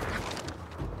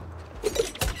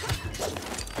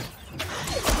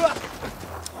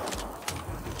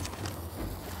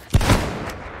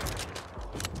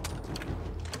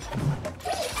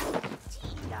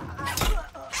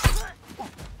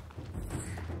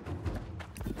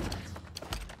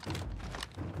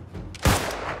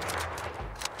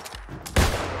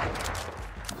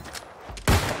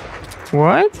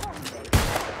 What?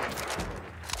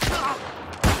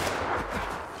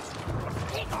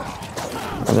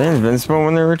 Are they invincible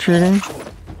when they're retreating?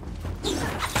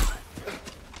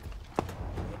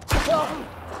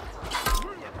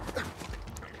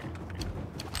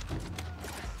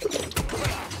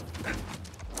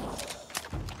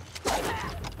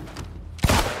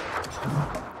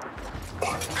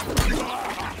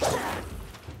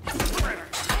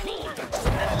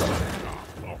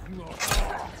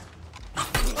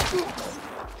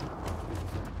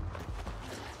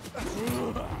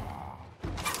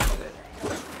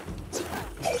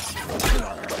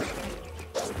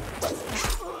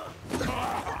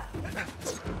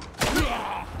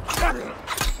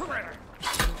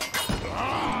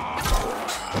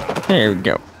 There we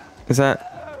go. Is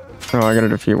that... Oh, I gotta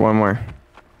defeat one more.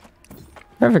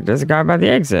 Perfect, there's a guy by the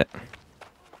exit.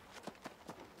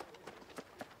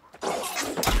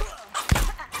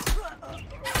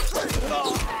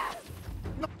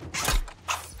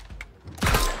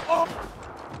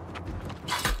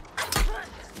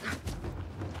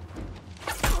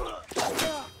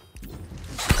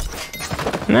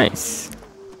 Nice.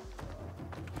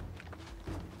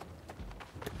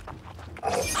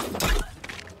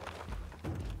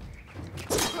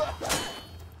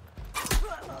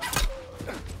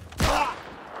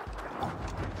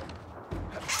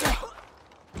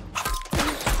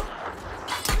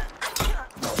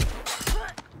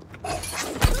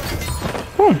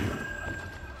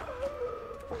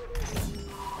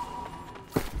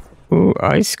 Ooh,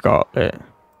 ice gauntlet.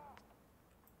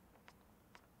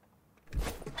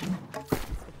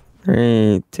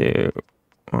 3, 2,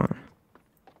 1.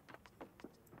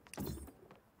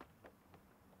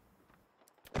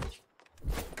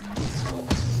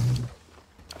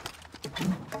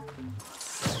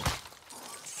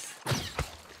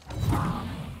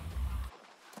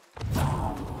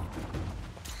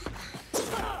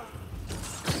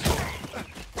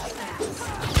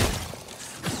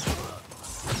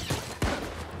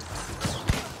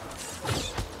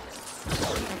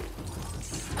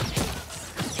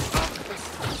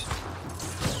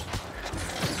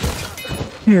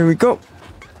 Here we go.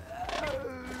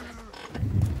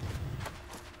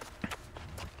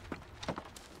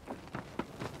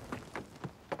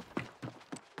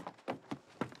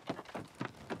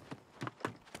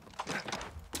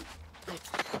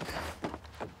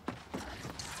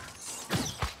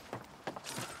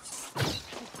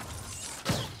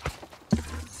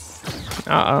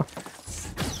 Uh-oh.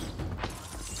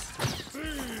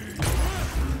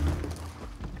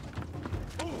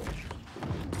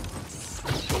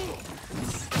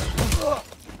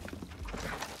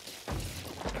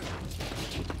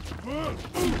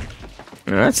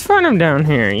 Let's find him down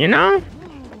here, you know?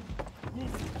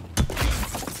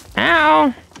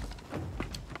 Ow!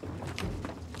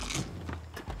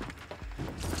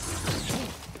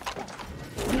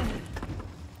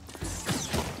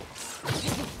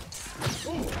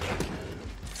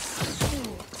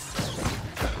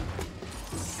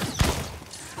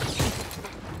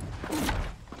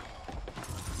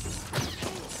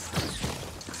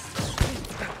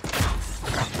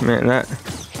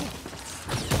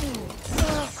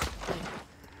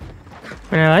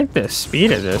 Man, I like the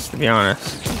speed of this, to be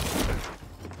honest.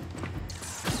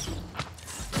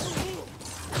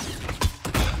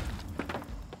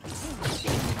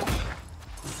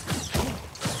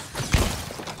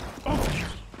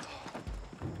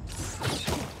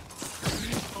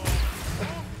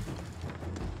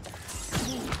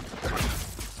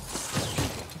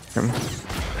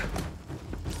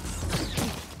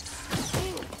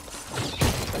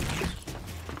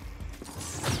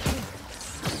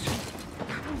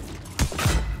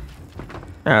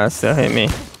 Oh, it still hit me.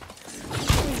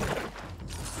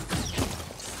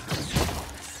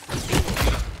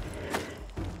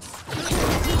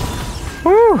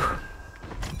 Whew.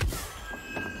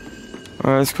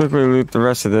 Let's quickly loot the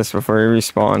rest of this before he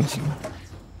respawns.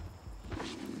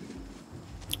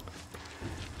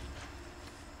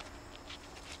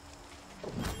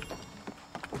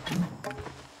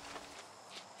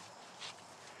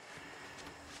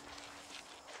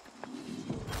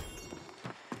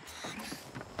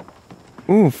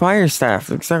 Ooh, fire staff.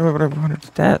 Exactly what I wanted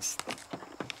to test.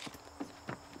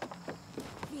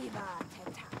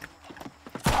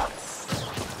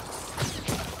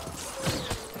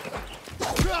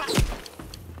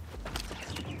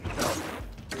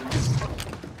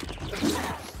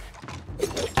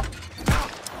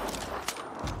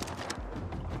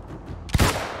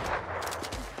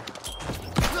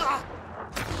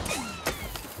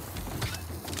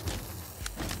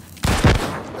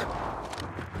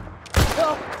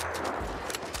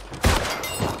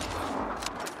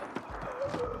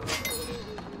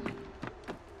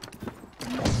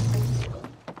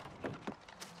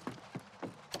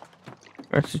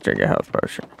 Let's just drink a health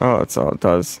potion. Oh, that's all it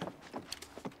does.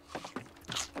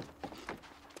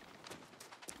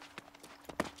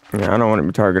 Yeah, I don't want to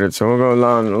be targeted, so we'll go a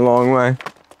long way.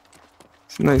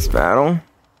 It's a nice battle.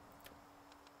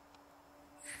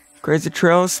 Creates a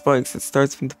trail of spikes that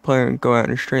starts from the player and go out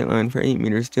in a straight line for 8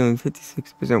 meters, dealing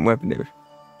 56% weapon damage.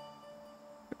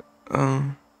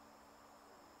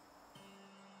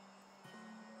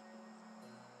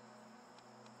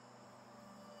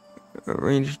 A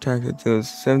ranged attack that deals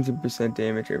 70%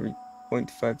 damage every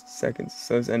 0.5 seconds,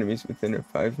 slows enemies within a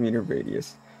 5-meter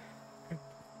radius.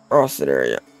 Frosted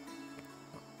area.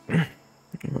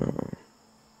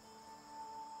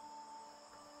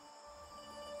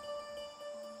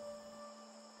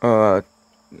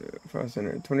 Frosted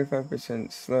area.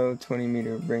 25% slow,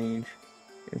 20-meter range,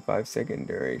 and 5-second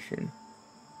duration.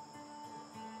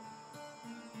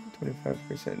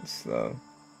 25% slow.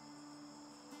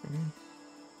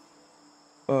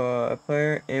 A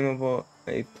player aimable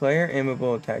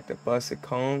attack that blasts a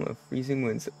column of freezing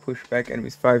winds that push back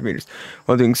enemies 5 meters,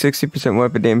 while doing 60%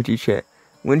 weapon damage each hit.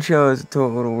 Wind shell has a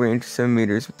total range of 7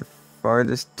 meters, with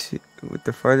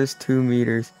the farthest 2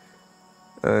 meters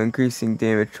increasing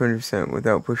damage 20%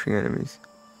 without pushing enemies.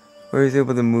 Player is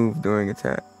able to move during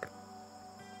attack.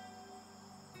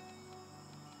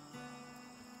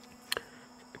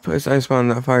 Place ice bomb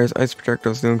that fires ice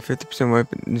projectiles, doing 50%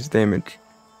 weapons damage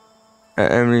at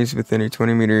enemies within a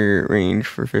 20-meter range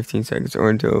for 15 seconds or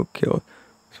until killed.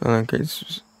 So in that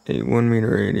case, a 1-meter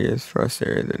radius frost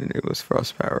area that enables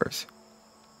frost powers.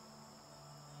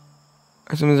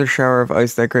 Summons a shower of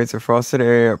ice that creates a frosted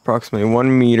area approximately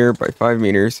 1 meter by 5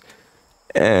 meters.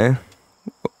 It's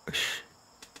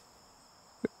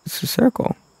a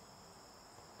circle.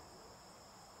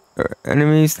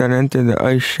 Enemies that enter the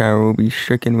ice shower will be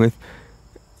stricken with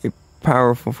a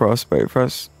powerful frostbite.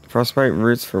 Frostbite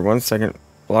roots for 1 second,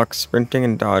 blocks sprinting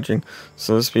and dodging,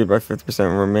 slow speed by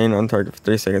 50%, remain on target for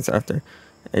 3 seconds after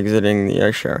exiting the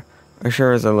ice shower. Ice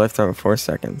shower has a lifetime of 4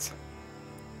 seconds.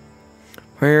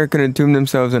 Player can entomb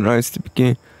themselves in ice to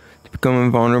become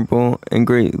invulnerable and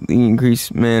greatly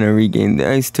increase mana regain. The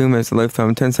ice tomb has a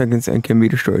lifetime of 10 seconds and can be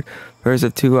destroyed. Players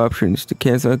have 2 options: to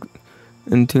cancel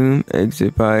entomb,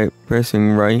 exit by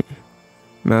pressing right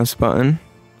mouse button,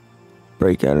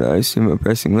 break out of it. I assume by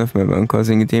pressing left my button,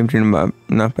 causing a damaging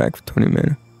knockback for 20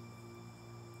 mana.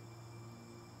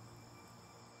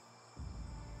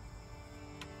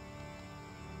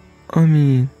 I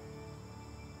mean...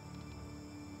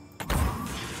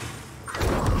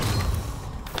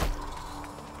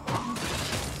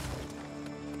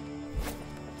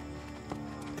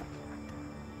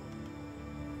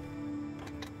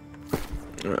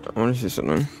 I want to see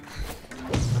something.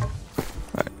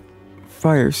 Right.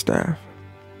 Fire staff.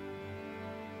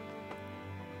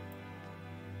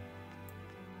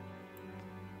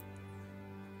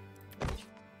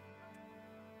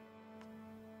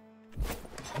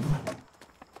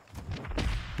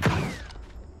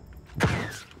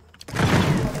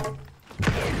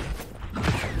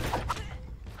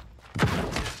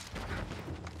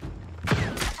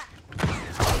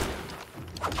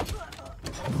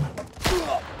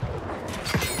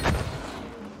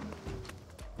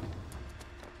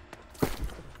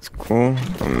 Cool.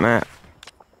 A map.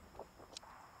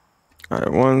 Alright,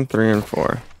 1, 3, and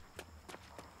 4.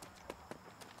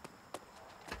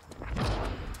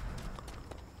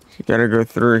 You gotta go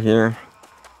through here.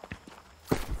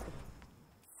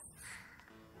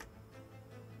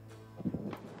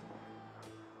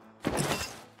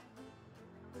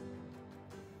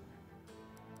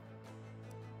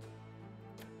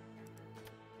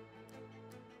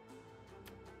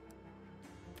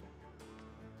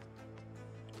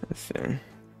 Let's see.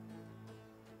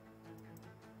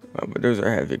 Oh, but those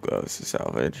are heavy gloves to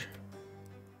salvage.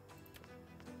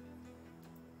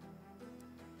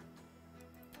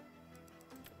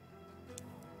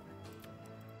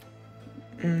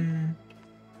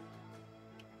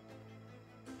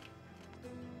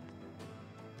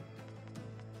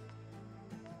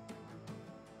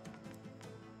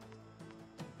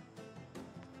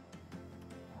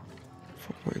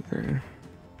 Right there.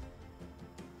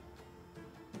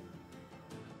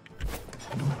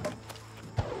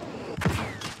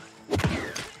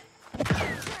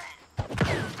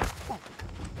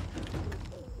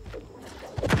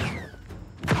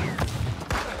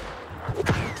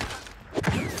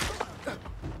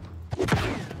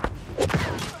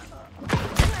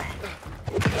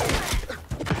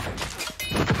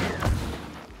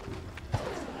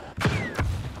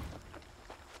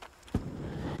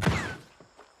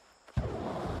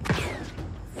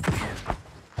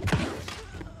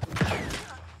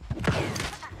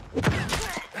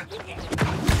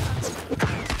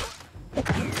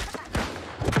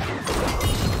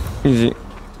 Easy.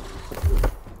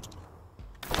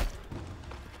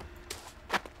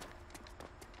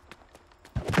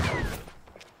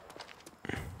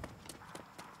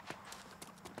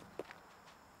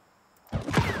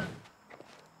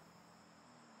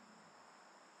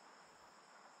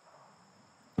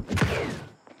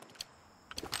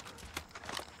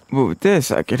 But with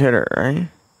this, I could hit her, right?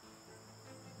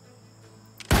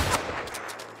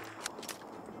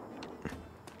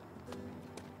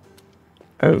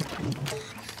 Oh.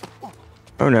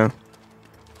 Oh no.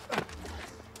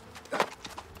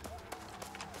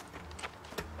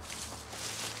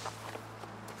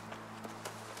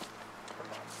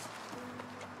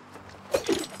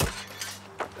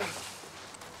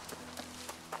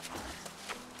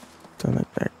 Don't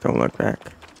look back. Don't look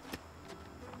back.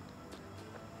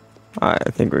 Alright,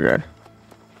 I think we're good.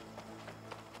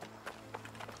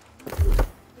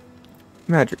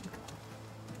 Magic.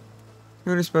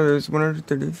 Notice by there's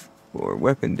 134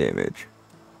 weapon damage.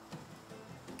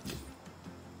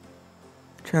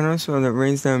 Channel spell that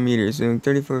rains down meteors, doing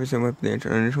 34% weapon damage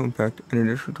on initial impact and an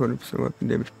additional 20% weapon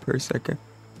damage per second.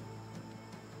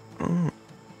 Oh.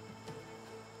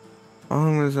 How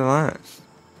long does it last?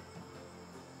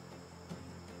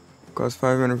 Costs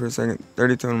 5 mana per second,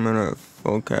 30 total mana of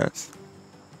full cast.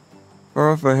 Fire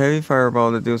off a heavy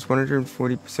fireball that deals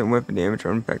 140% weapon damage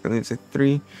on impact and leaves a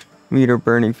 3-meter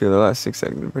burning field. The last 6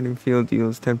 seconds. The burning field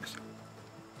deals 10%.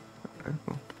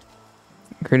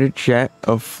 Create a jet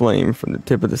of flame from the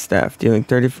tip of the staff, dealing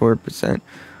 34%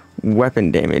 weapon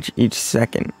damage each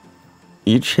second.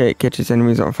 Each hit catches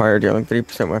enemies on fire, dealing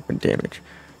 3% weapon damage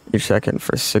each second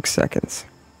for 6 seconds.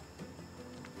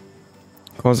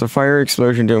 Cause a fire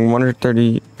explosion, dealing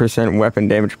 130% weapon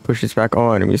damage, pushes back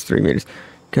all enemies 3 meters.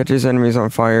 Catches enemies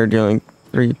on fire, dealing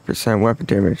 3% weapon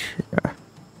damage. Yeah.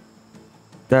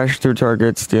 Dash through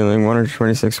targets, dealing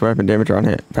 126 weapon damage on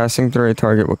hit. Passing through a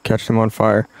target will catch them on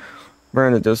fire.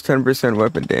 Burn that does 10%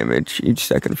 weapon damage each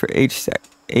second for 8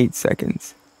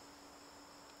 seconds.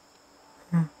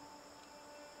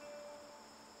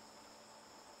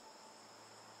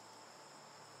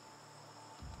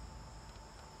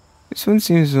 This one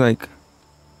seems like...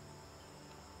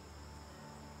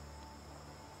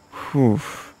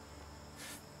 Oof.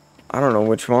 I don't know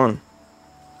which one.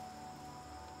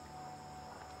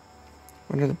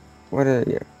 What are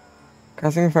you?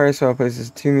 Casting a fire spell places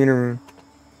a 2-meter room,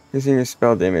 using your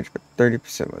spell damage, but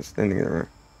 30% less than the room.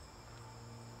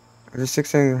 After 6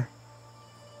 seconds.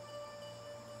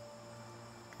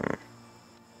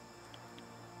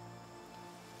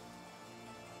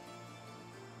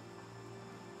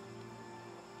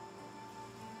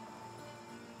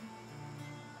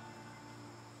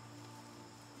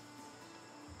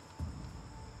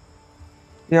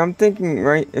 Yeah, I'm thinking,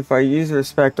 right, if I use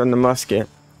respect on the musket,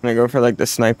 and I go for like the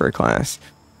sniper class,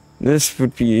 this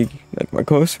would be like my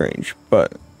close range,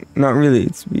 but not really,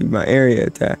 it's be my area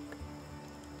attack.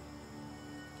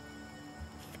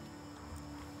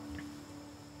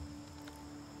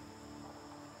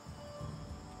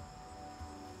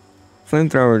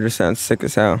 Flamethrower just sounds sick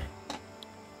as hell.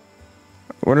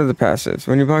 What are the passives?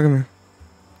 When you block him,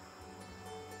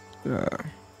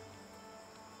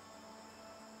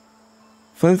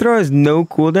 Flamethrower has no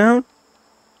cooldown?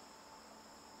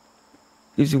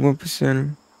 Gives you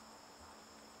 1%.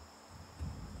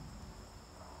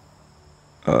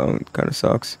 Oh, it kinda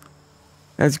sucks.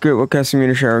 That's Grit will cast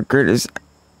Meteor Shower. Grit is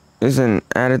an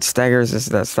added stagger resist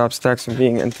that stops attacks from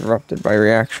being interrupted by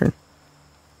reaction.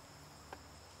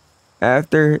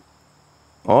 After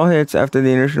all hits after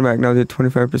the initial attack now do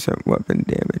 25% weapon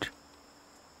damage.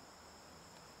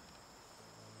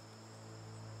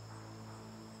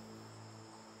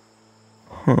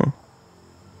 Huh.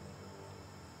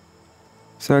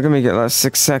 So I can make it last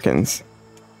 6 seconds.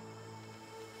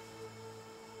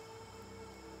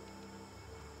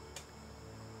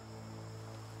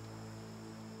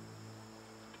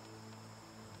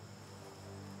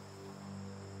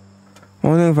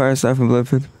 One thing fire staff and blood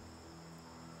food.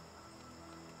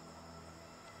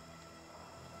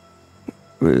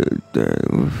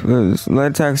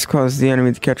 Light attacks cause the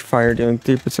enemy to catch fire, dealing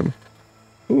 3%.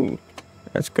 Ooh,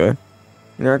 that's good.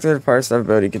 Your activated fire staff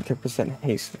ability get 10%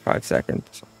 haste for 5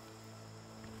 seconds.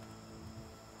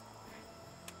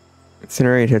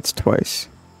 Incinerate hits twice.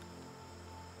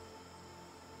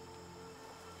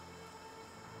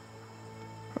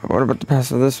 What about the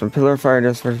passive of this one? Pillar of Fire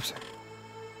does 40%.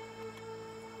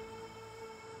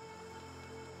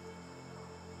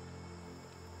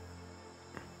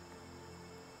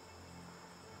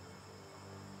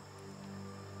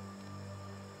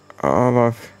 All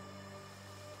off.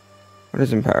 What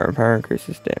is Empower? Empower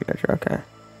increases damage. Okay.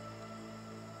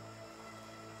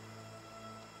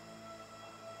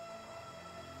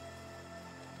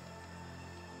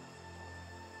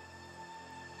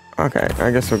 Okay, I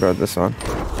guess we'll go with this one.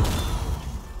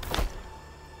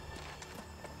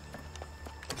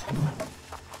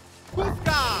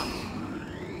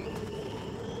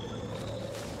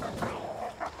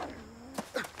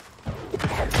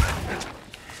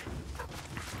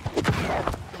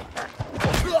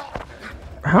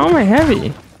 How am I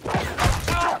heavy?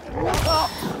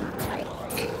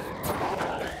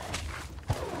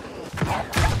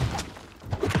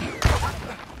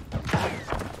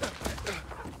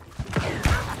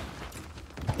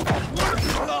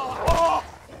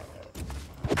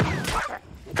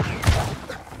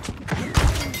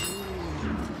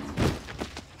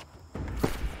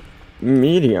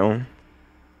 Medium.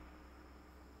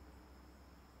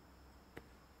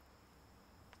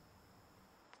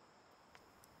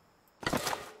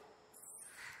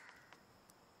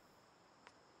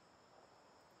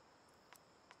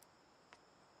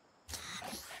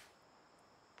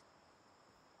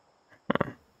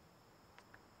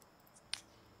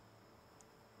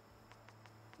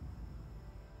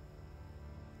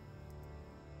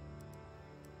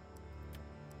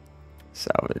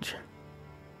 Salvage.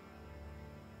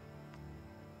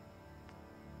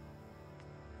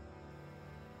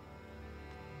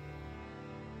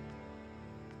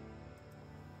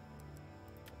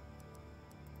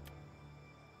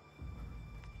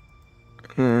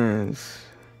 I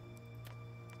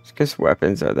guess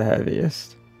weapons are the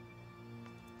heaviest.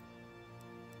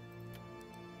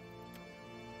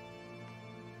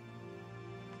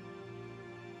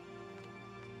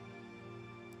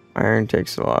 Iron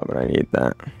takes a lot, but I need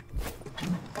that.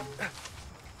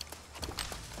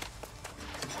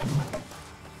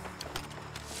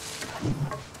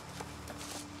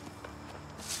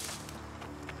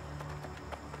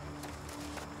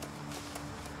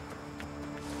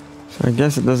 So I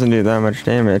guess it doesn't do that much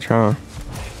damage, huh?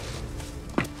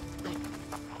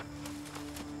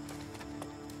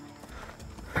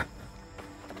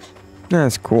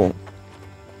 That's cool.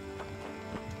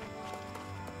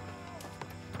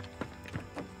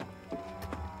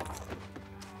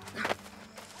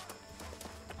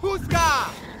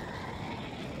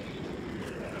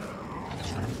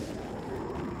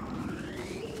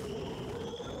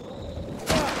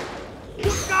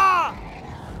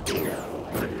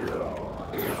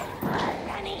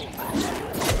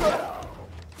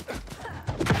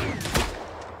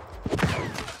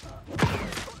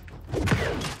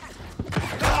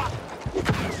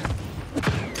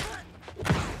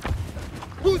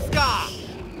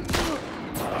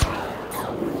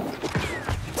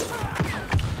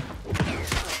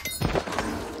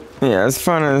 Yeah, as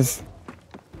fun as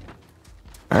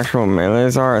actual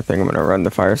melees are, I think I'm gonna run the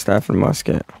fire staff and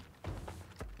musket.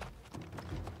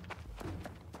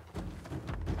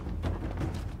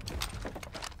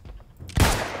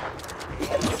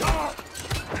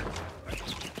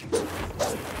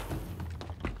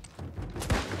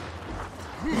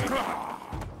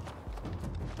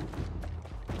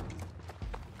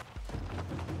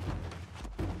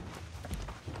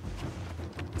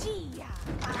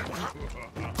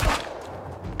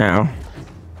 Ow.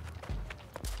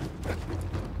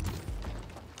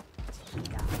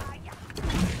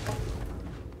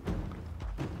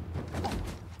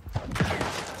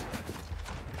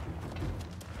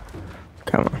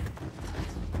 Come on.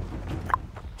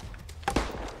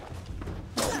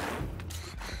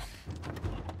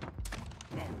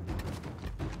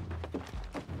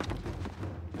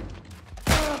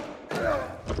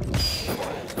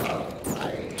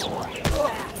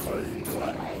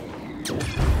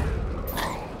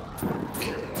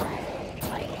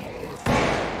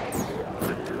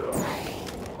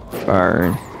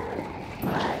 Burn.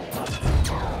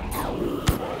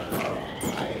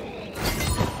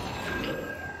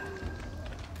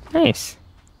 Nice.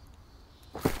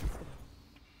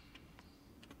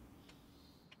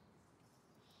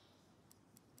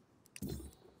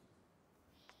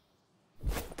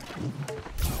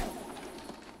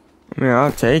 I mean,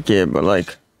 I'll take it, but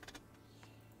like,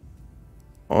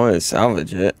 oh,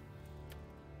 salvage it.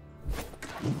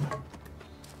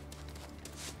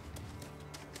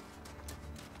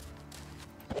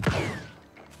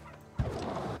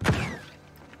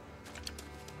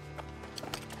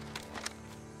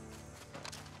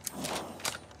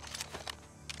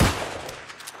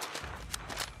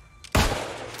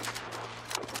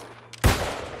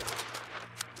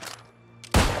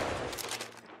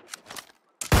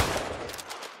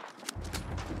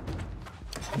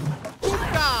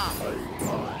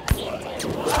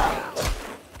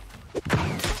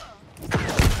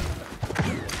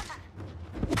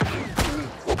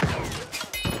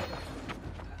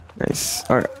 Nice.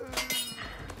 All right.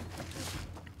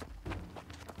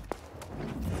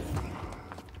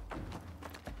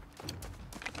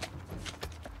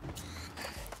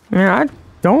 Yeah, I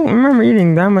don't remember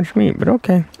eating that much meat, but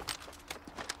okay.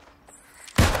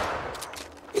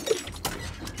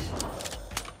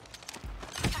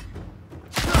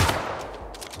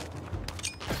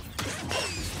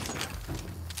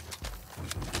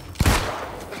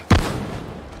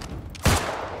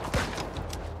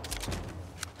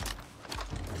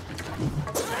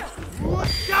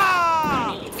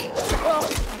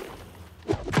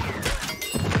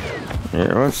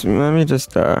 Yeah, let me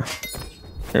just, there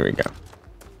we go.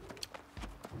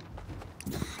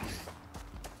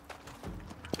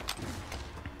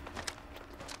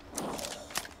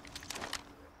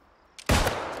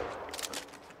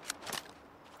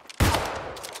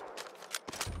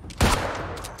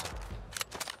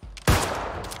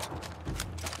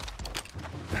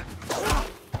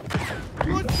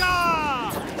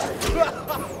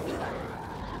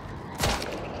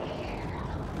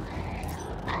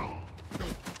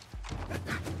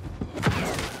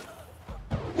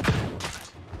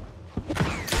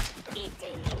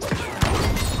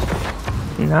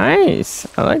 Nice.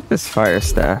 I like this fire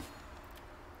staff.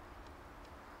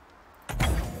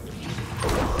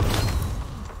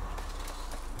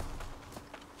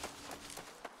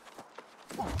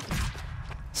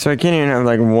 So I can't even have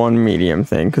like one medium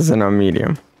thing because then I'm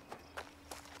medium.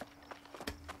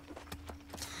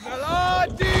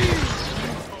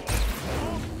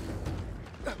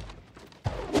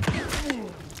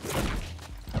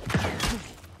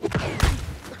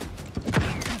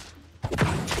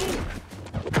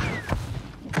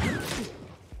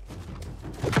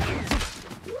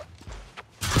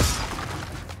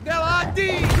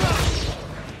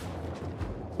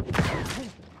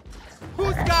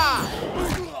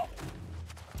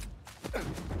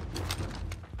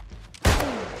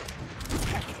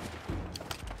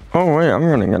 Oh wait, I'm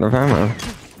running out of ammo.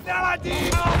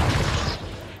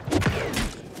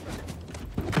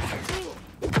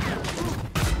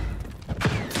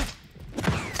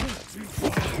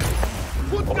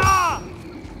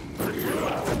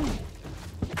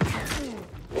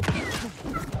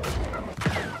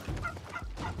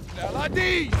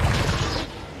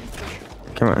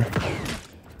 Come on.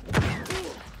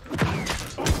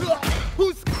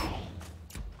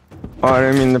 Oh, I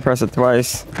didn't mean to press it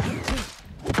twice.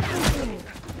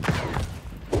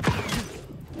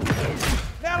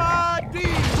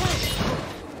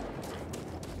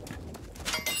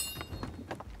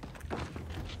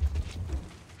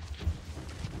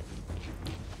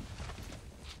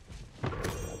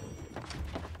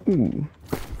 Ooh.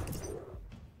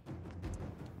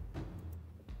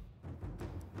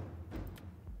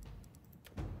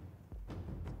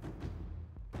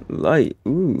 Light.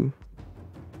 Ooh.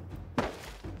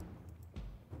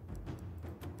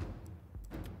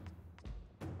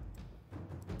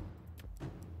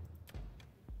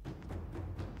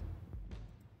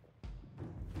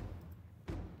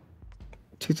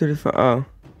 $2.35. Oh.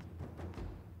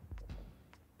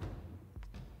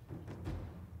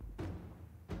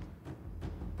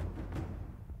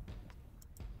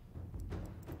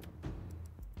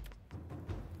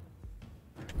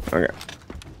 Okay.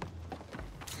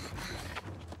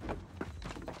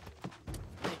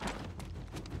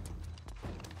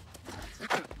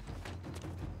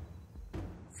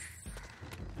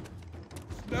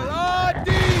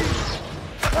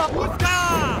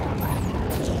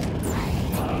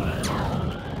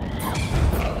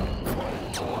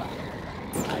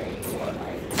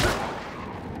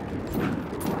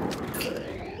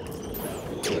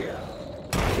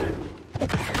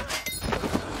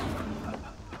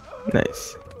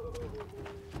 Nice.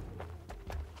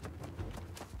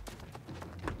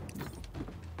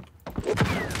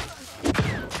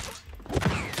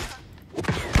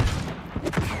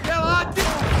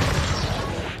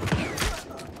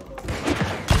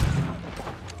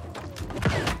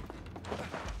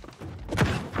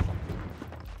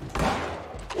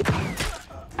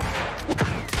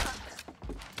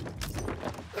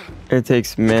 It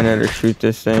takes mana to shoot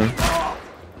this thing.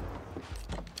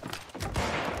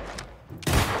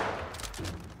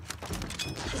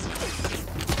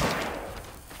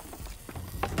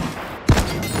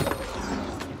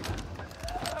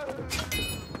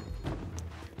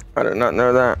 I did not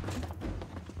know that.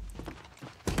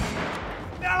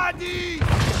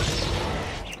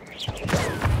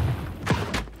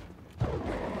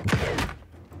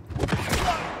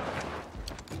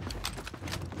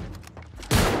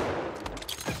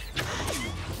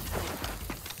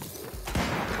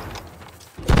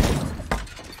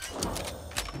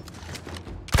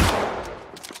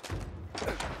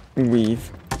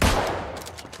 Weave.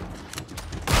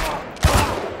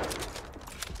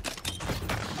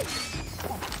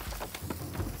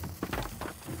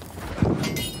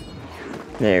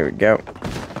 There we go.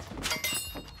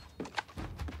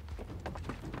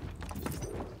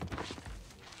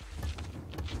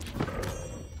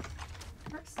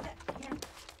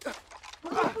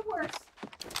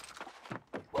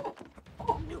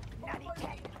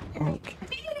 Okay.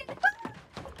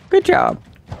 Good job.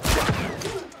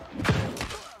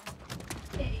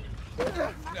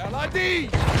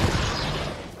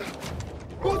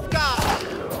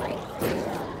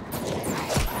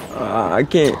 I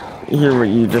can't hear what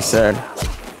you just said.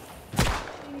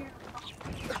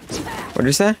 What'd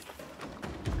you say?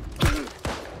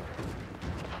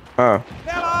 Oh.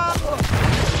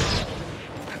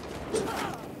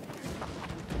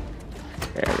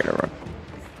 Yeah, I gotta run.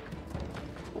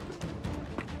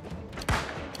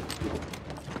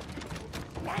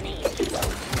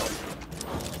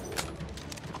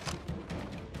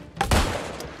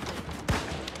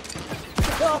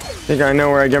 I think I know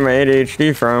where I get my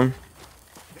ADHD from.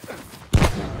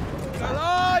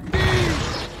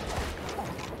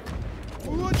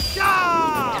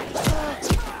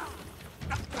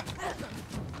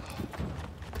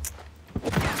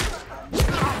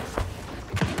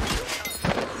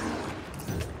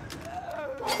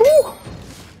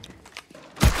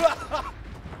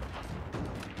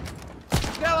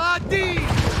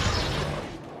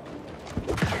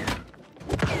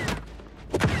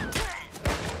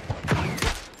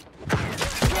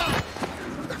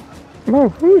 Oh,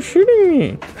 who's shooting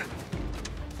me?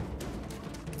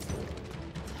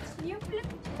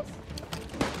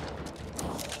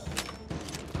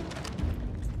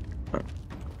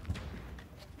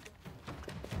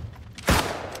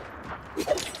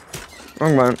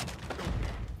 Wrong one.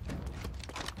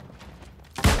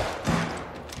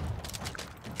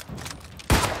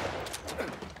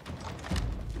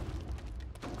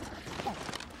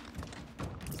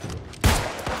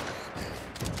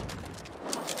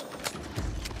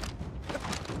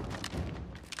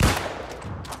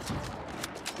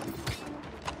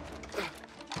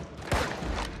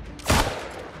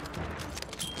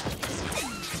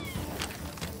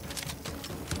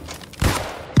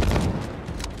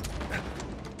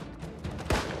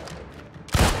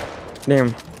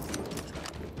 Damn.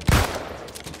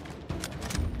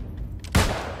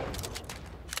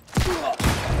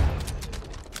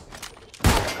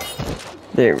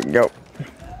 There we go.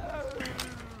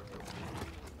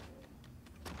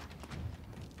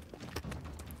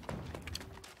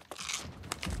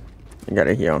 I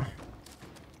gotta heal.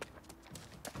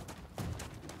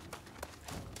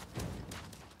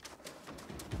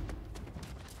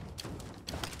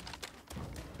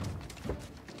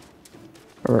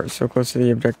 Alright, so close to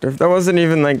the objective. That wasn't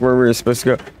even like where we were supposed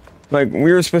to go. Like,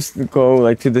 we were supposed to go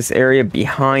like to this area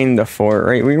behind the fort,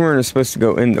 right? We weren't supposed to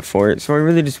go in the fort. So I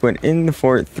really just went in the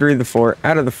fort, through the fort,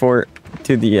 out of the fort,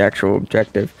 to the actual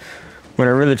objective. When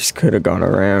I really just could have gone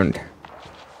around.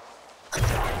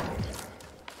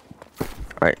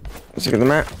 Alright, let's look at the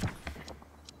map.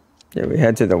 Yeah, we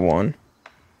head to the one.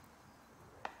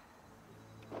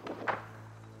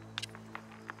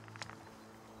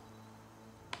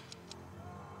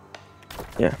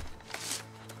 Yeah.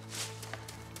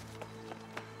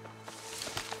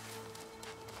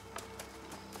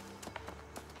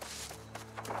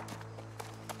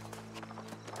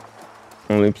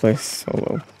 Only play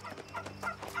solo.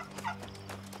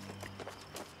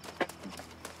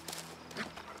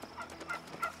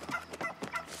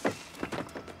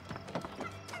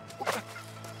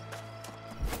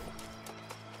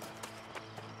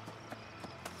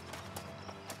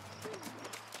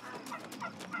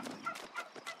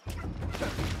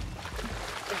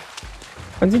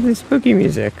 What's in the spooky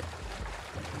music?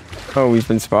 Oh, we've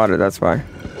been spotted, that's why.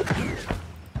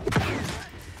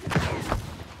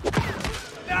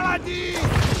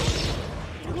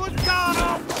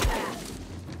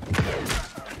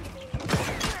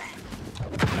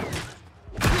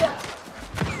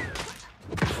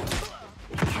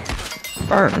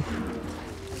 Burn.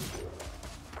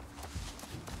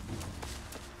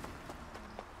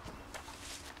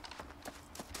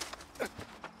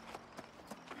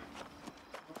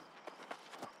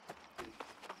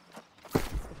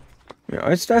 Yeah,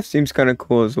 our stuff seems kind of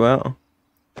cool as well.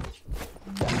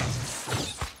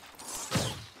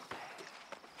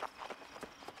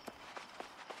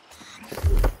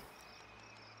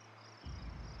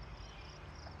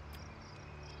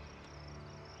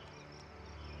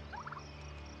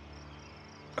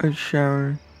 A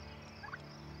shower.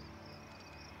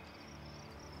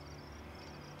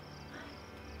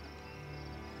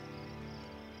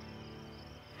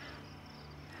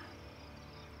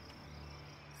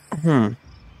 Hmm.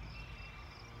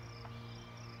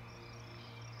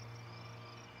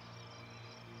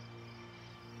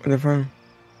 Where the from?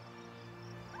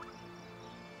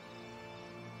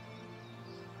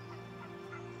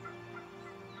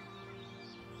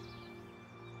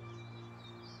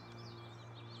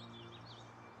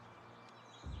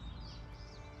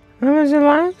 When was it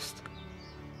last?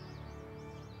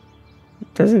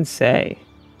 It doesn't say.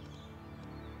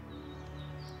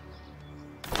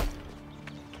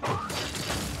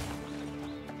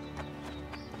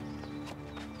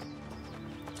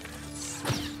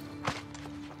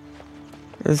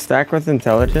 Is it stacked with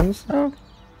intelligence? Oh.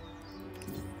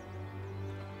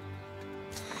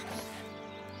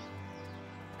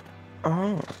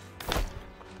 Oh.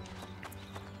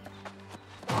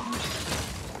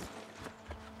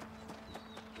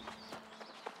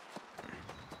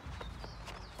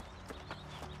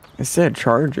 It said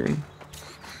charging.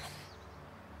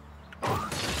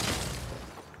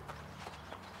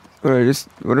 Do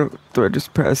I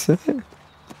just press it?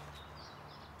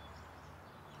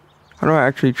 How do I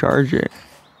actually charge it?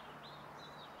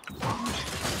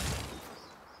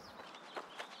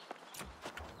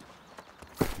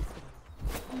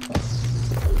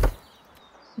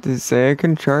 Does it say I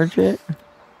can charge it?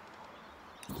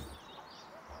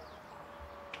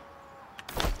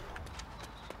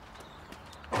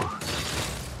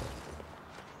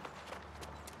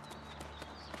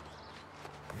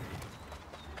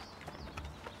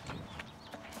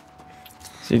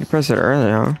 So you can press it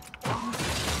early, huh?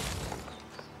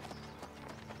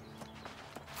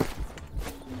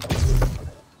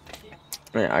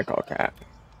 Yeah, I call cat.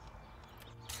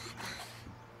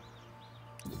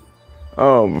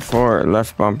 Oh, before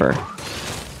left bumper.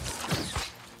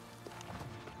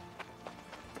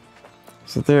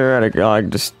 So theoretically, I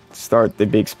can just start the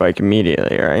big spike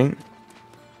immediately, right?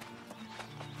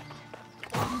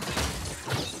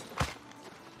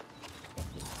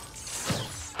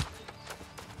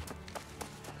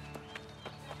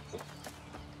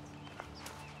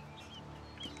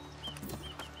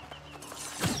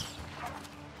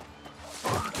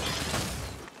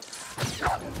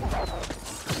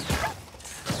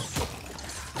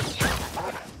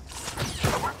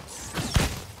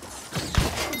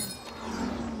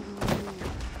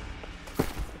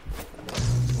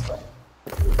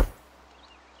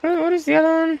 What is the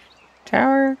other one?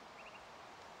 Tower?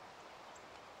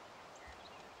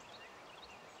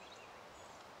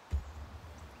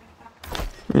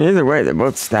 Either way, they're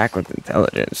both stacked with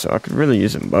intelligence, so I could really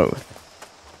use them both.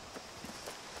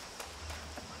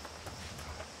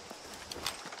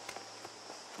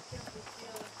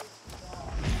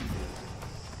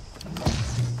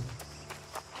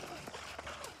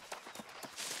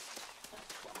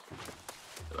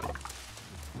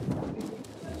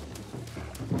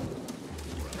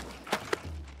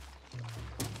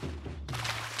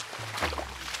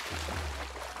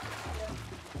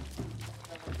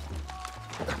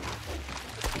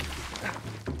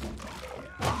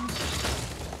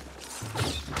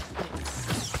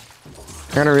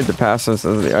 I gotta read the passives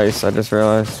of the ice, I just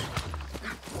realized.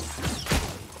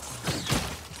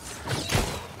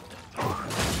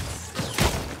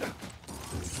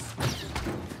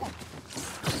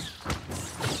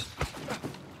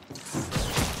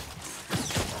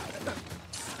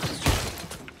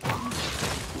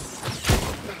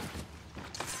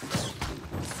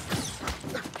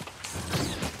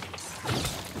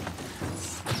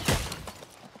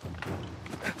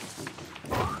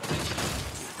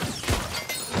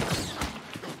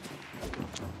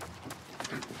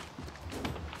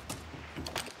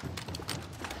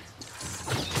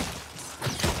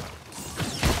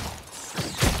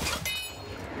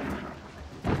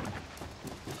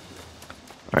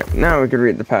 Alright, now we could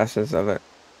read the passages of it.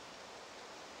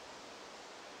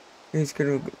 He's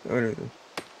gonna go to the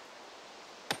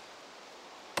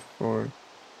forward.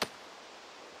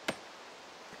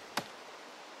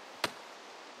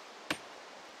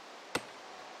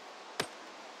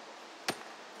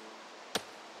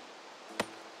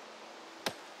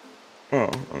 Oh,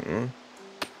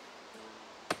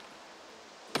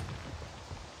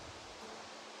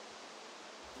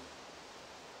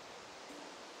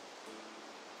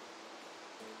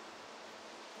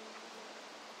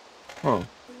 Oh.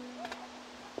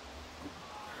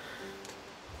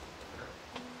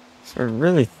 So I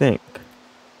really think.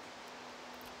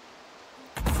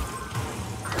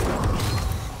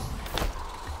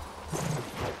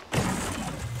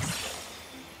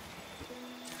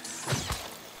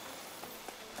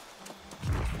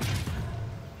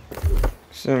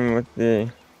 Same with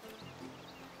the.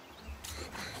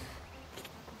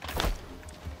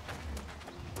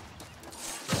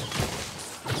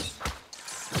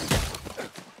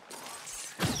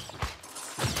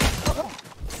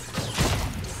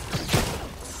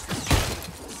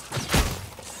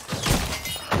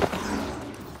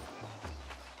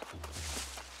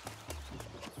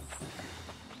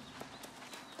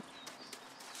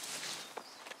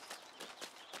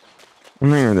 I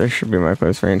mean, this should be my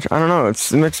close range. I don't know.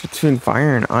 It's a mix between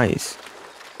fire and ice.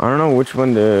 I don't know which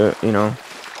one to, you know,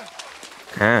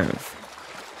 have.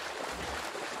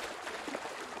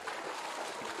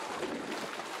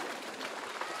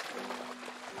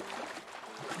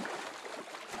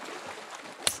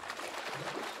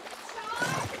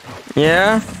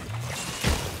 Yeah?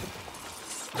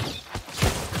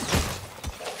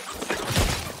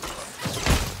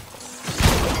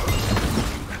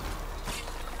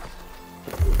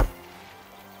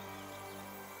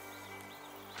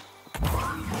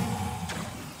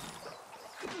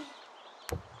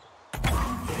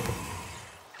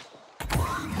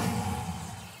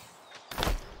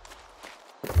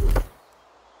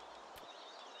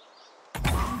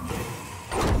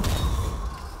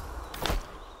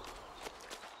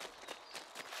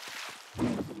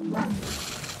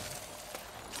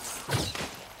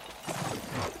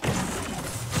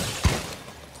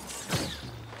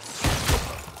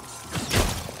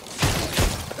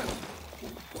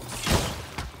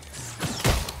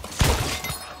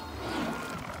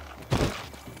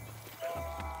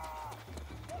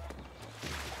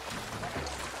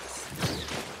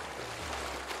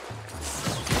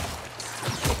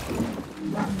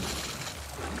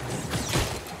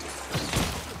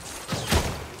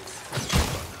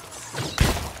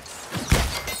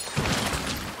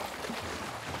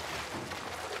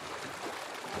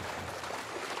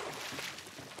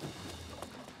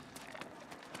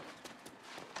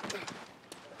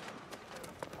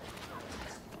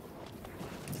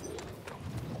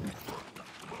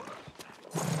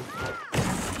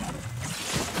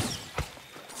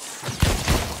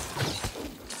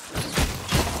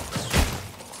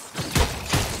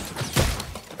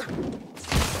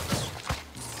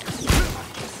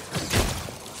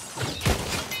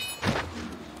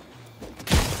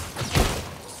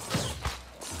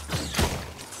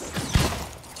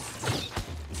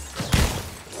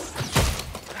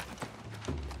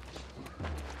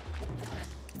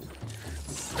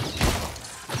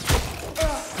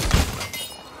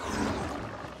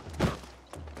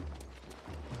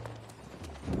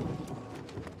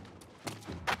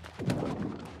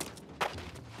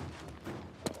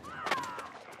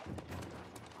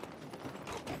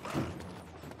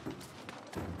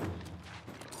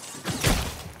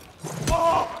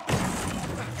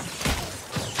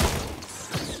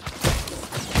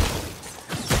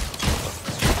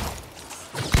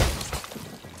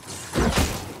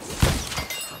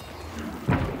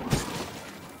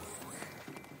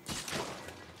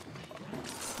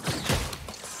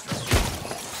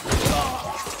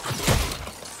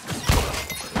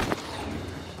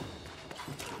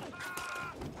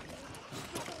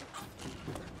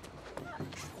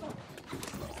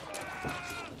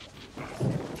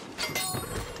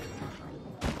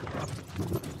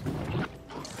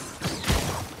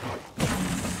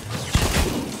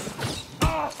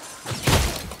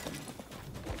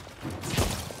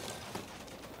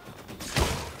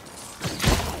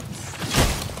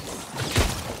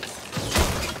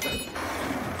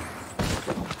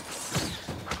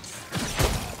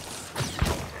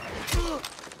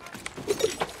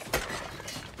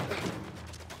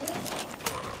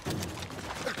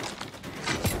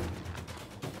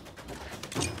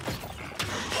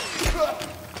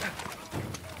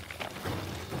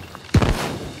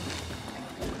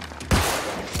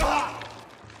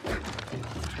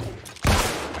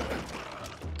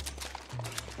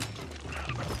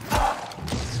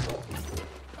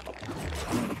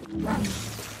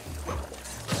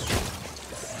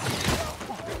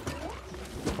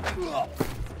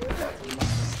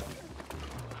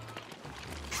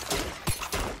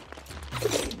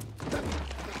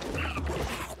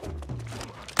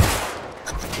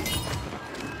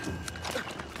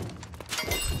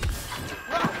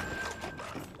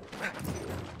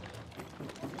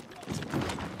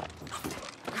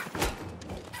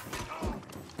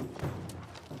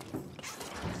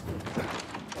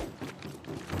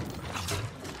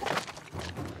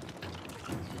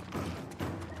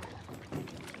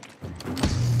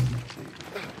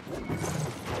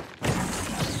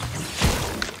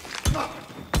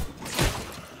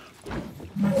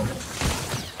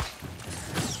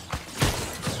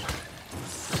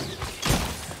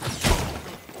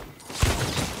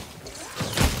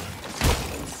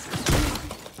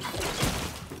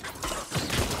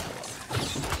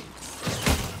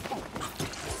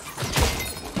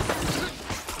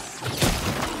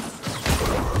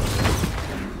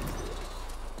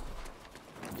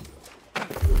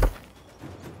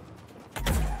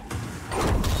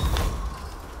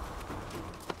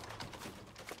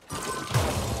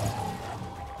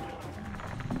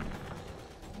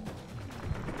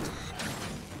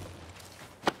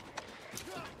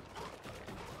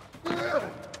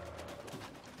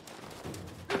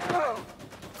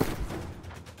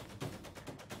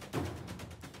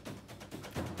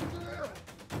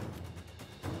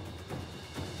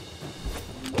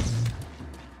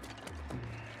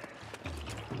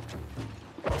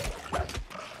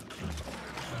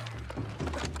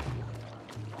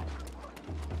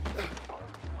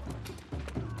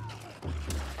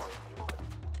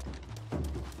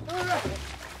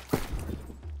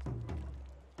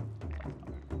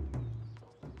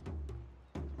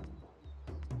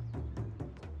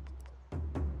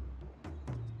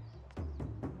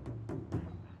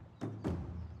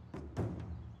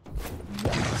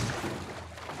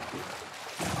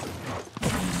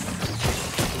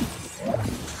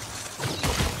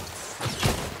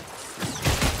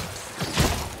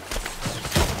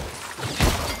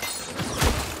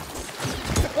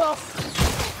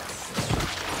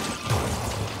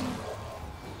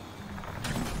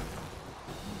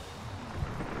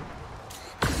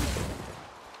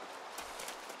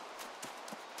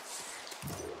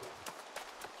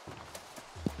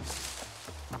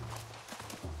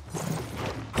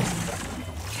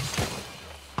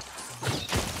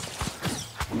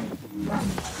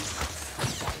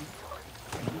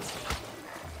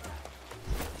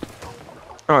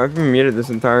 Oh, I've been muted this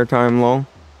entire time, lol.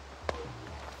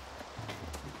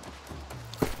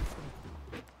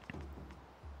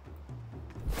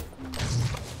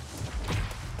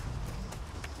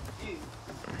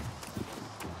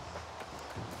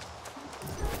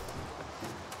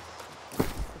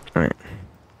 Alright.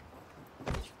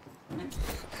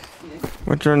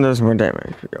 Which one does more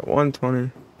damage? We got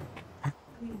 120.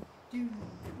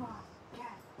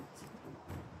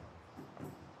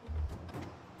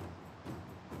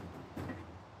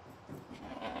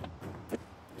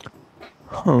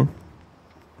 Huh.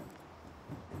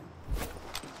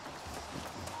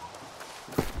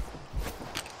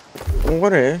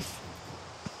 What if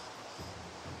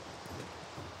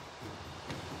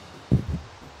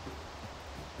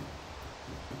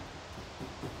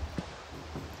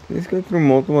these go through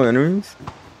multiple enemies?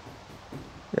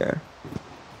 Yeah.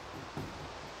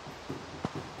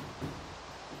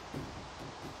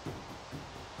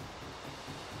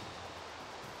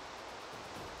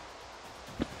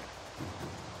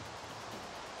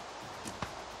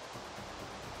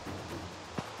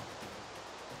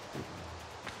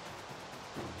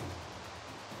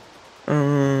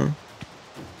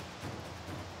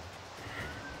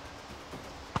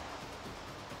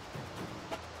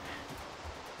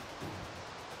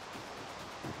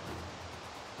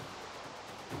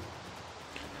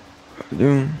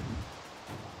 Do.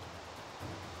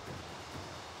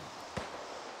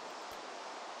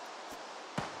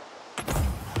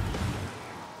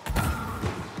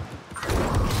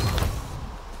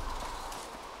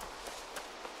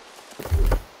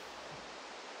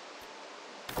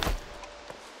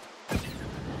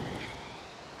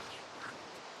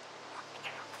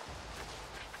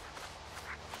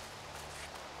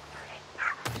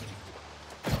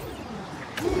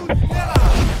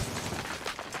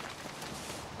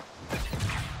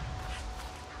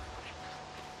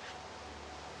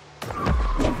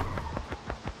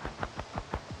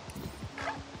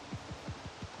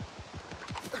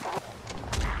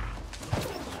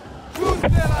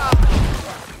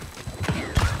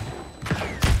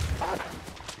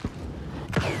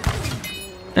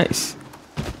 Nice.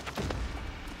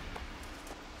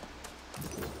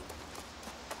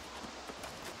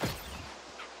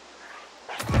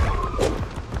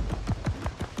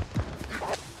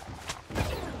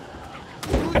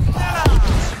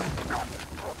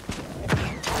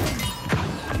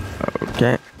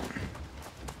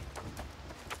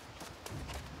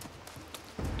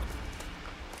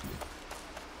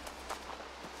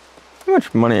 how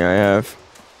much money I have.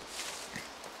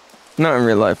 Not in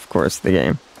real life, of course, the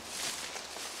game.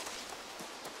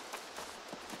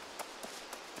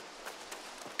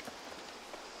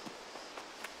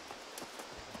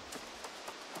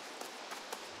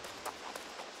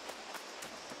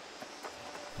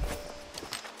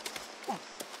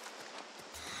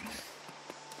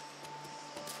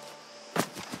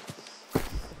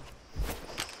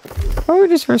 Why would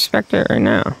we just respect it right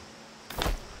now?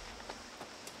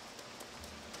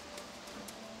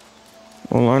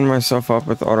 I'll line myself up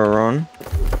with auto run.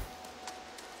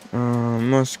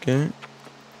 Musket.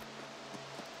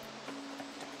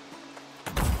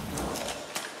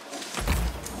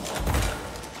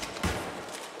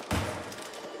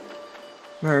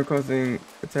 Fire causing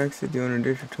attacks that deal an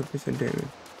additional 2% damage.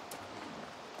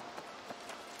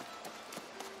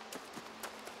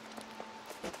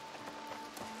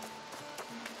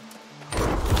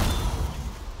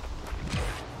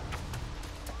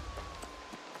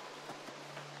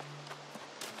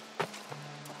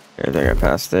 I think I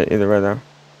passed it either way though.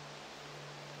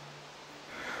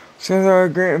 So our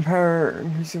great and power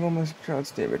increasing almost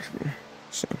shots damage me.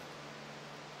 So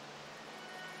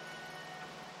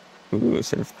ooh,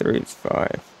 instead of 3 it's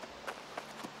 5.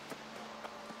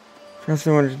 Plus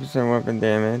 100% weapon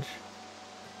damage.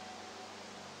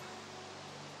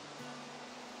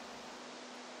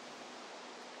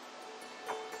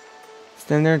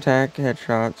 Extend their attack,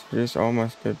 headshots, reduce all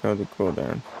musket ability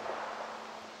cooldown.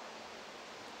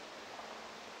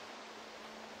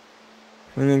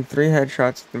 Landing 3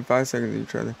 headshots within 5 seconds of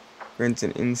each other grants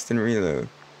an instant reload.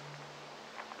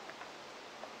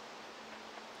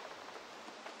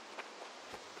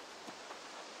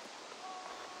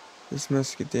 This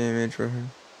musket damage for her.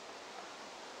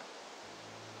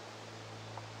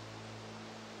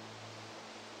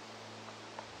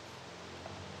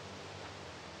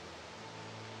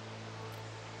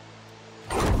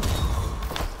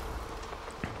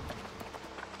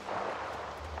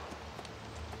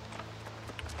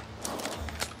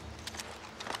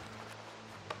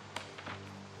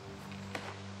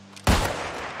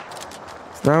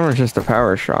 That one's just a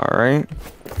power shot, right?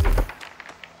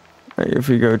 Like if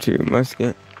we go to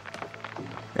musket.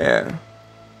 Yeah.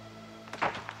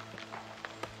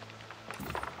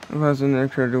 If I was in there,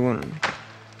 try to do one.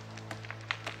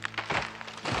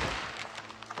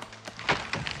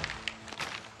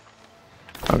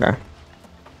 Okay.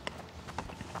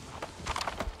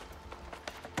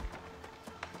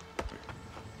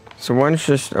 So one's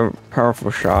just a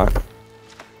powerful shot.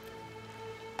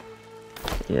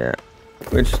 Yeah.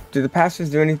 Which, do the passives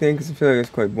do anything? Because I feel like it's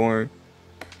quite boring.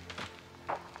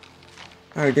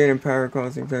 Alright, gaining power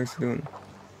causing effects doing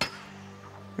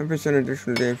 10%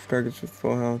 additional damage for targets with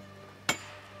full health.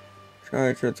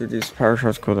 Try to reduce power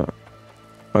shots cooldown.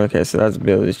 Okay, so that's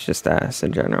abilities just ass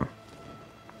in general.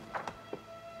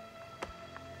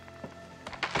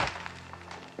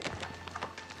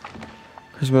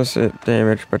 Christmas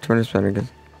damage by 20%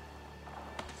 against.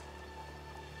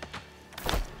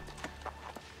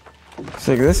 It's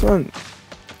like this one.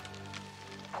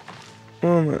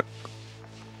 Oh my.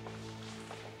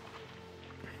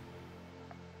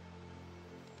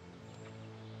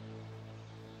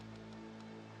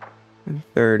 And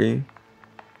 30.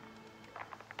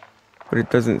 But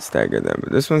it doesn't stagger them.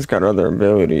 But this one's got other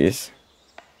abilities.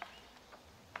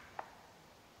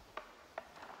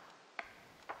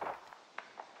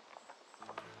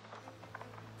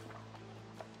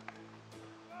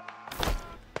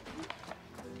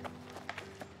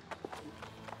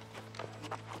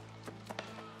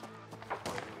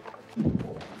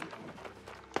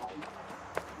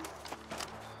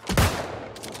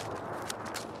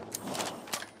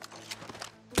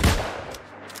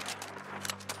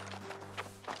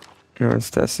 No,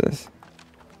 let's test this.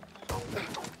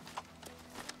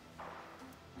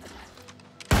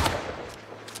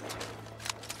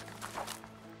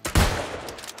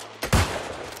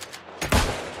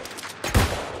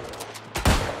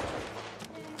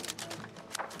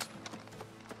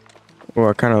 Well,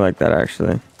 I kind of like that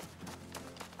actually.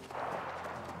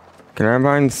 Can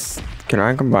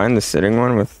I combine the sitting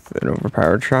one with an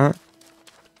overpowered shot?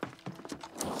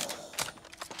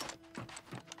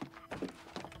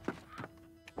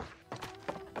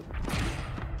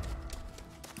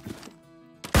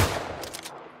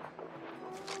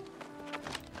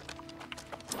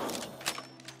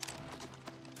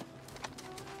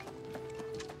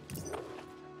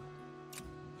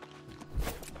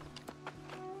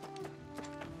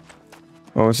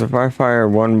 Oh, so if I fire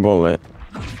one bullet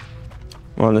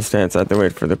on the stance, I have to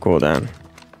wait for the cooldown.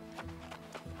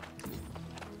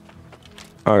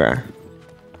 Okay.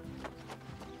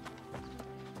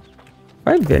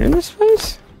 I been in this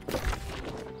place?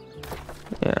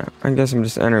 Yeah, I guess I'm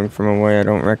just entering from a way I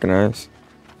don't recognize.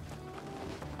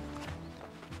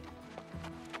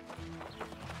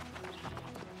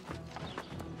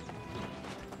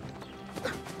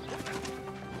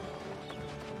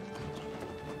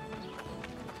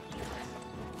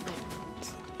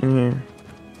 Mm.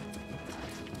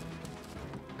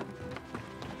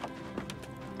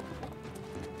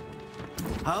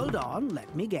 Hold on,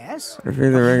 let me guess. If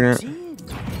you're the regular.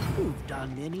 You've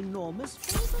done an enormous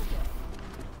favor.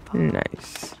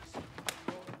 Nice.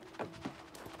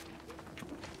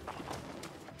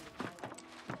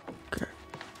 Okay.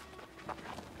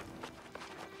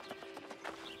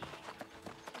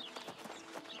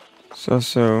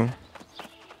 So.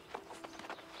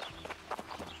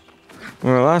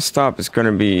 Well, our last stop is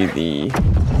gonna be the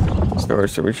store,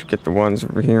 so we should get the ones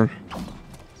over here.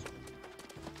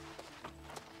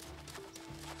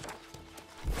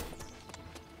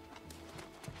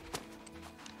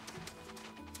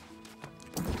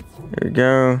 There we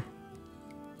go.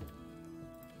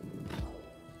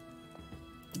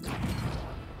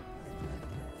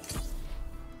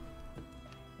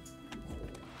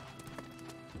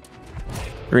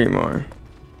 Three more.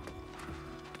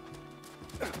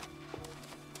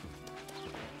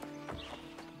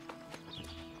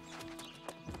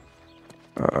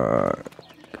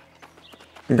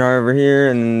 Guy over here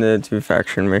and the 2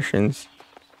 faction missions.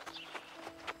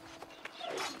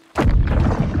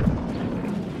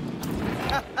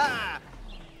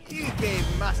 You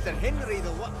gave Master Henry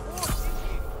the what for,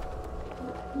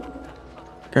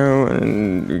 Go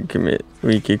and commit.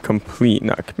 We could complete,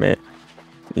 not commit,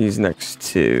 these next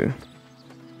 2.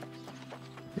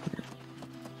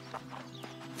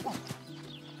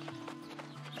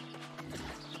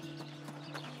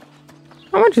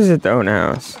 How much is it to own a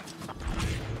house?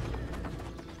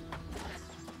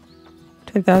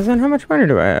 10,000? How much money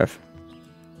do I have?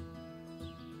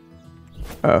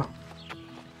 Oh.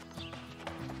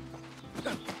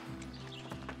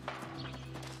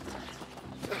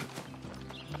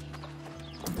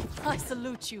 I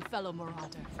salute you, fellow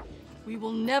marauder. We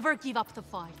will never give up the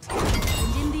fight.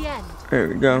 And in the end, There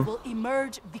we we go. will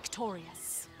emerge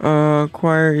victorious.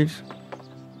 Acquired.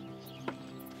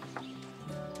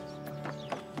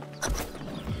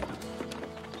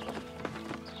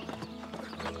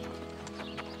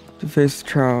 To face the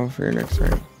trial for your next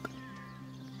rank.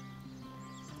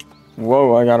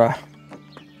 Whoa, I gotta.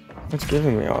 What's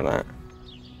giving me all that?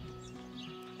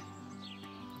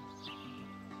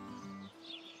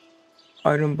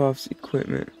 Item buffs,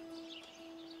 equipment.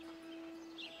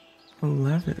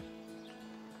 11.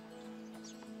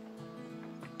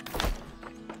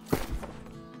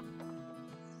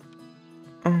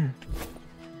 Oh.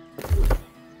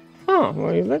 Oh,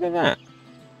 well, you look at that.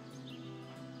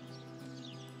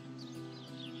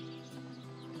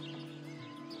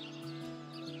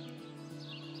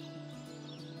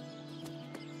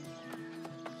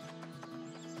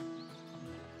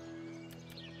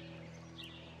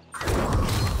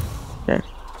 Okay.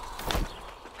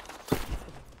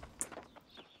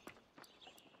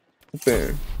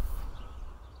 Boom.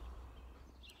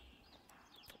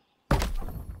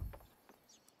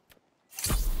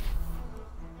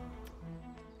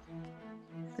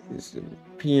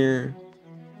 Disappear.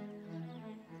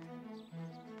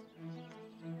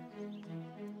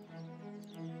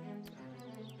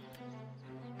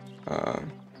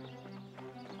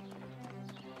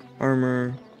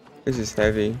 Armor. This is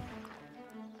heavy.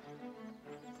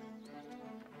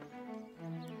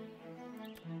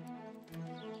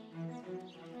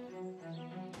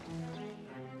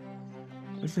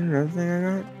 Is there another thing I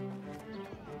got?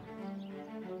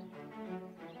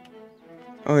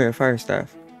 Oh yeah, fire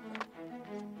staff.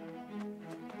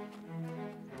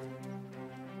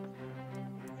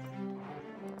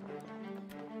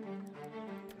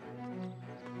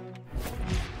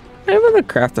 I'm able to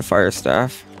craft a fire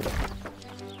staff.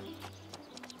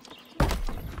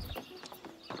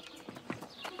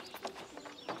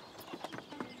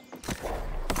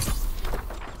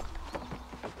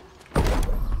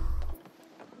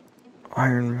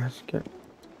 Iron musket.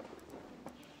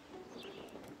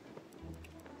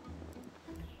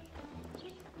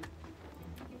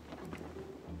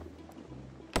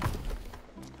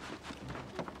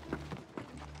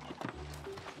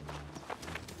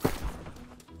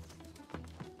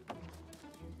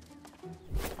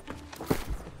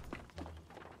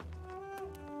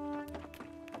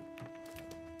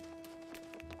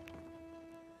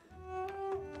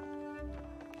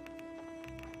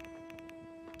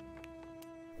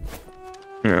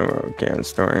 No, we're okay on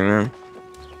storing now.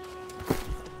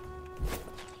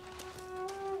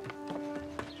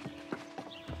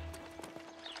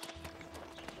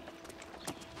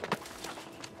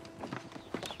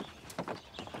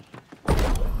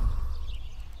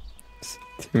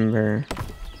 timber.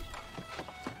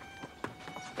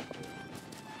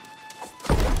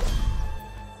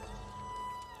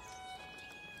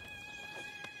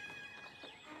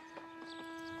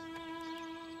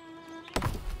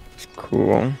 It's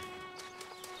cool.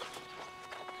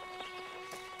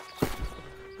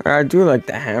 I do like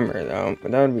the hammer though,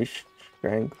 but that would be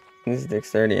strength. This is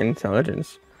dexterity and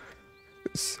intelligence.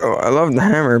 So I love the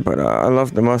hammer, but I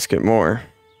love the musket more.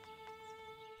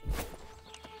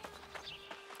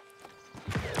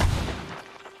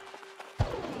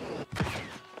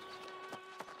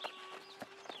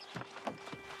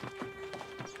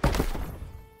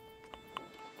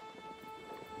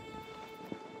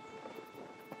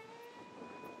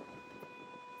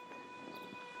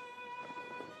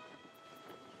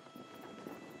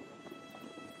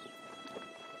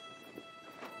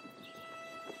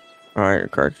 Alright, your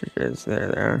cartridges,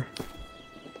 there.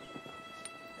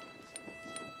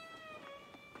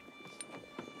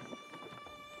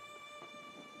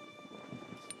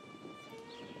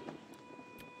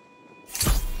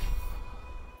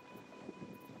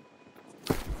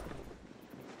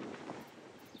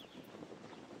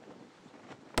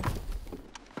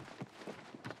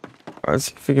 Let's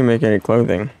see if we can make any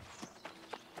clothing.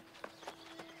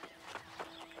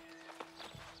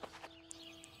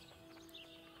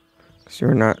 Because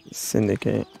we're not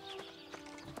syndicate.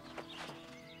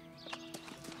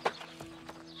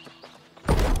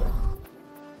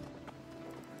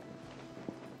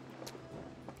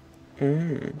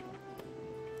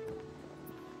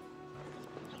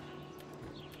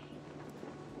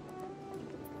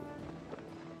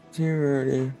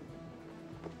 Zero.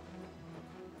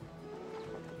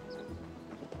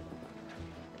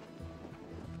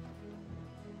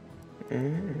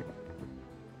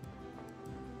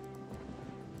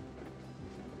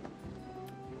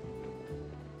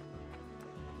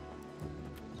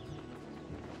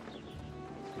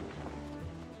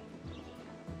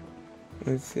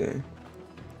 Let's see.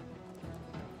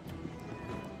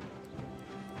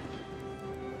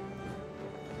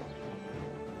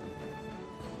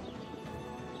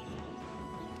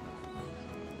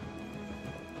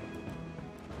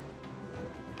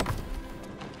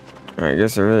 I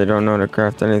guess I really don't know how to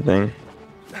craft anything.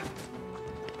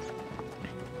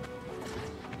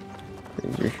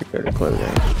 You should go to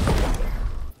clothing.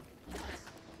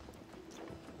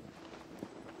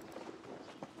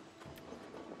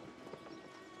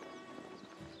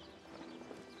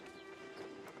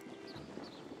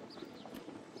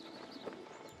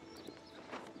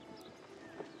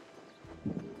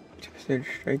 Just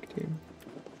strike team.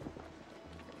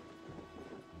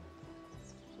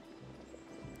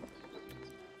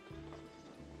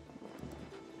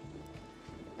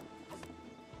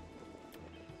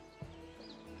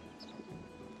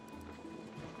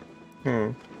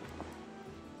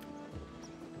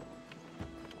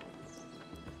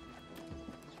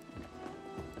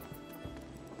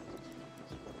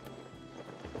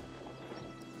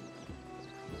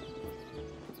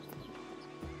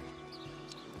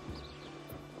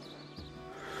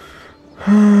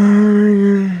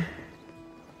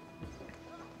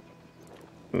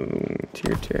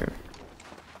 Tier 2.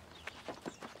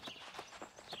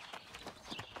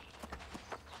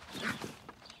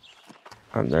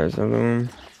 Oh, there's a loom.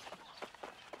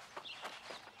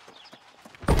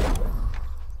 There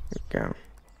we go.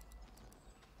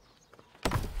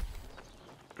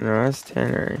 No, that's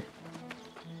tannery.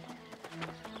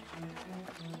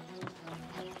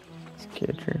 It's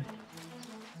kitchen.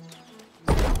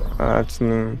 Oh, that's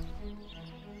loom.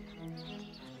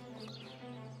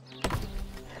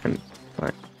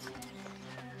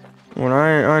 Well,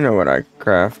 I know what I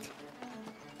craft.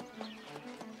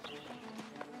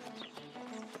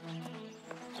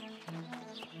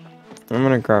 I'm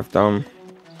gonna craft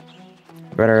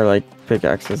better like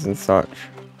pickaxes and such.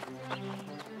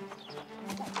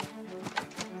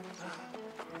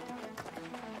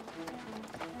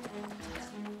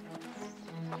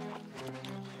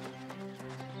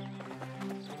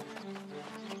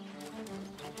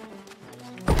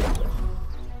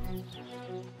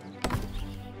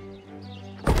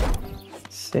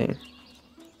 See.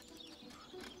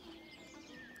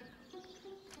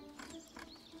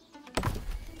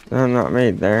 I'm not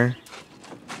made there.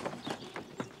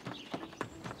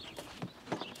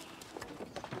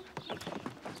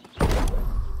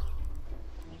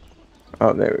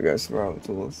 Oh, there we go. Survival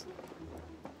tools.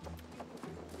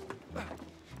 I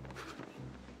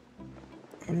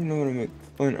don't know what to make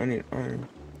flint. I need iron.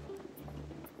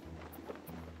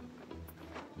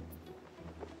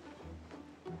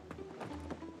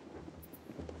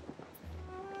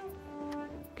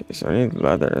 Okay, so I need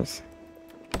leathers.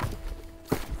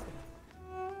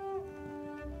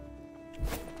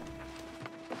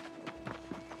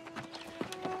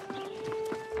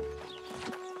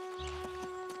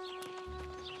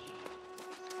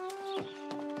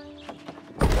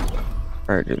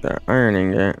 Alright, do that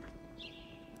ironing it.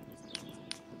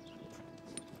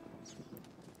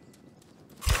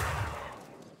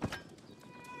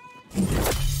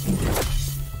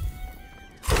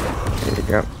 There you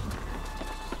go.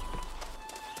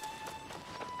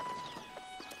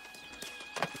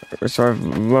 So I've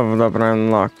leveled up and I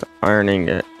unlocked ironing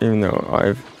it, even though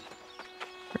I've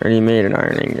already made an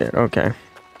ironing it. Okay.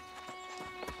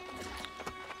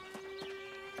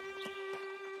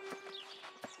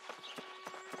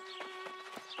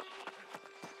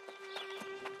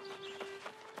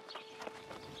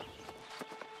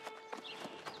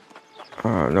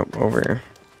 Nope, over here.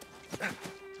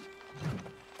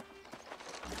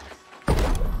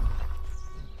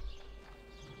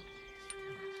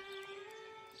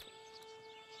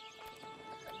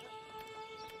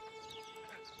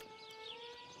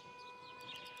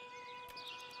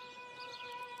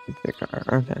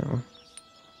 Okay. Well.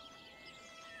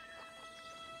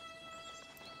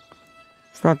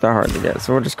 It's not that hard to get,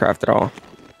 so we'll just craft it all.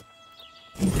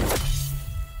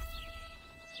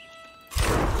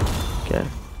 Okay.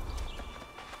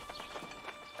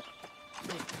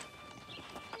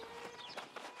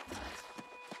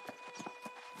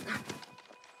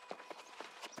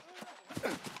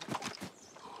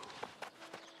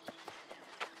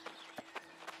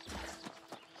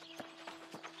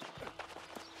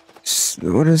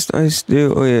 What does ice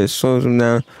do? Oh yeah, it slows them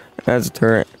down, adds a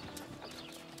turret.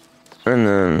 And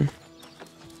then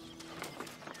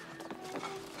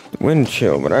wind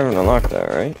chill, but I haven't unlocked that,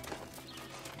 right?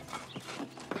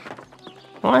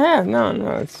 Oh, I have. No,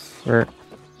 it's for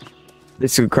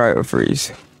basically cryo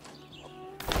freeze.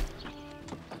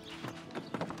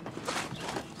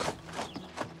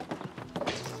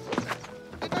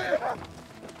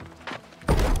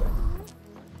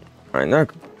 Alright, now.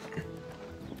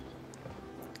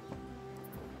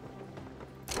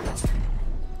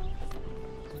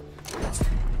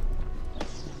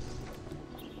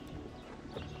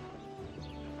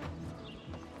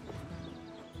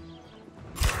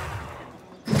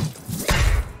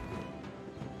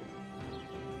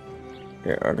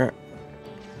 Yeah, okay.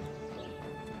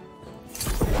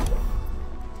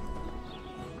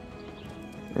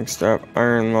 Next up,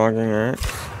 iron logging axe.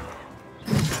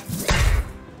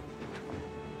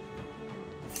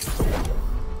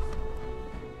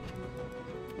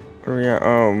 Where we at?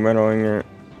 Oh, metalling it.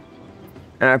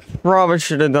 And I probably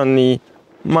should have done the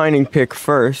mining pick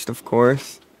first, of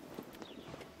course.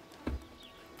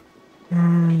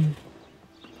 How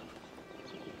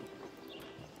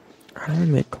do I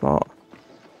make cloth?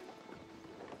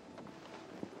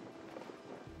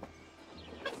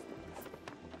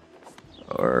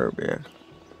 Or yeah.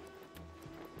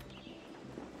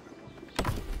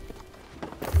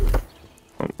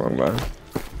 Oh, wrong button.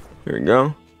 Here we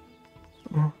go.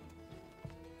 Oh.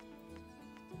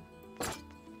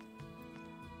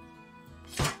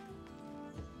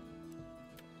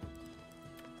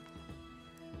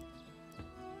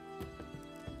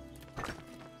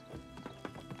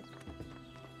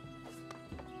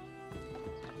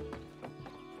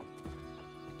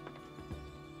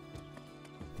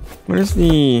 What is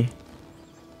the...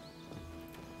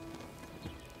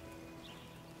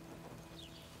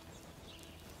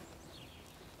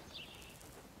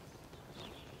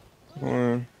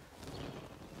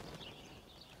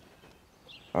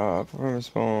 performance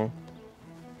ball.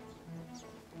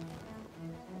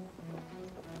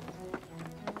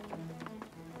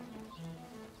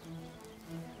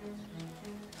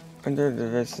 Under the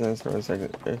resistance for a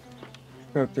second. If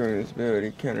struck during this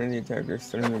ability, counter the attacker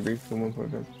suddenly brief for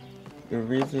 1.5. You're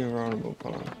briefly vulnerable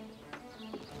upon.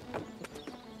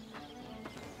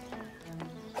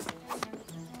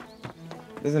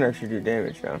 Doesn't actually do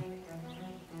damage now.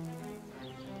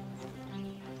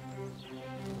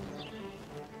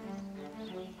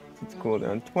 It's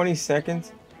cooldown. 20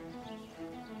 seconds.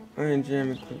 Iron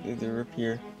jam equipped with the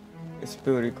rapier. This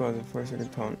ability causes a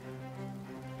 4-second taunt.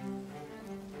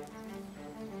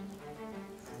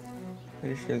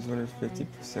 It shows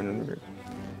 150% of the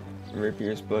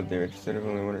rapier's blood damage instead of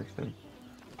only 1%.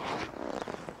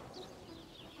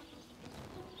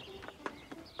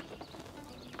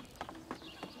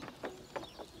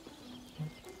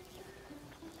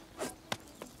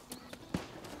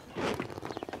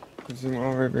 Consume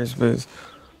all rapier's blood.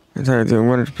 Entirely doing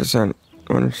 100%,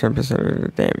 110% of the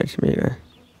damage meter.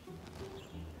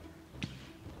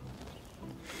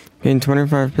 Gain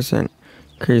 25%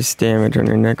 increased damage on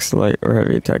your next light or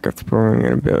heavy attack after performing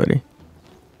an ability.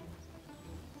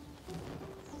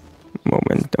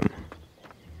 Momentum.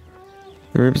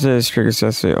 The representative trigger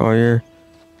successfully. All your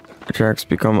attacks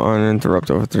become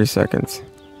uninterrupted for 3 seconds.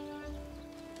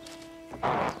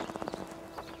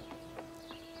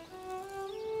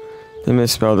 They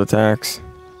misspelled attacks.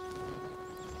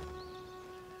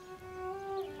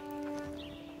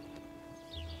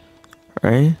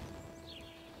 Right?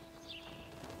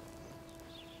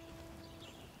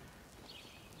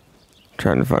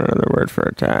 Trying to find another word for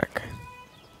attack.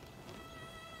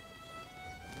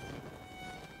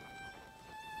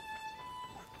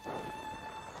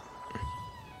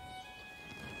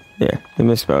 Yeah, they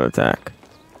misspelled attack.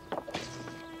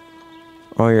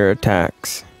 All your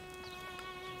attacks.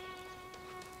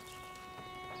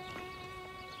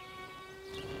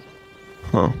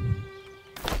 Huh.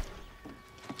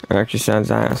 It actually sounds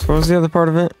nice. What was the other part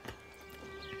of it?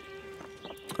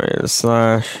 Oh yeah, the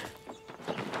slash.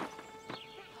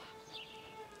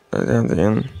 Down the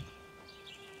end.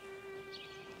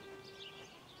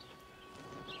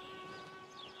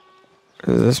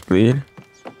 Does this bleed?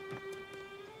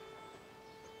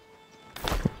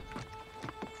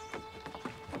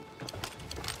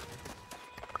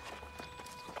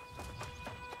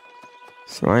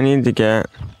 So I need to get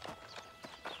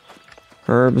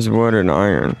herbs, wood, and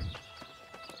iron.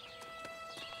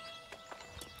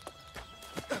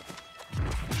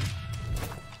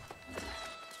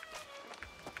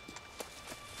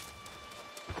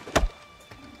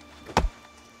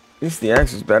 At least the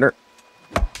axe is better.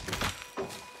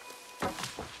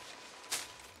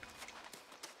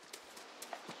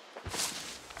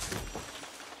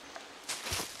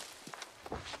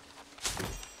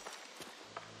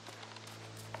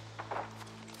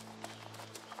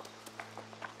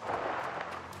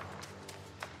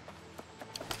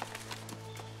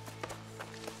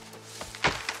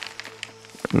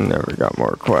 Never got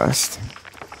more quests.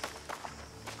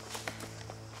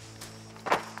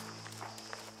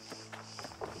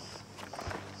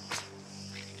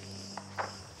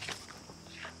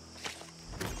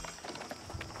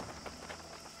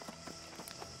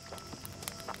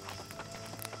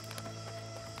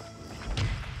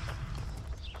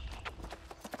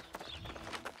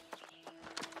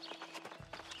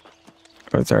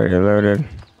 Oh, it's already loaded.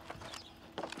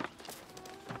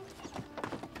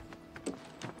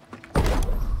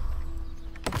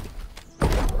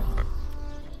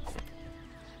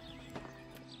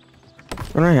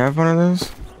 Don't I have one of those?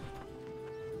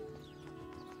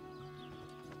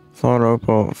 Flawed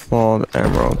opal, flawed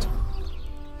emerald.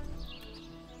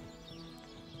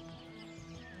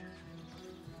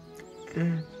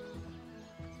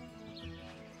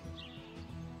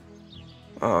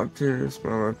 Oh, dude, this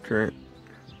smell up great.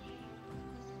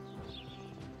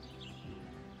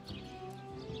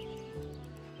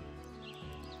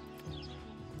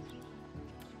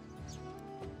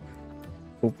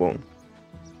 Opal.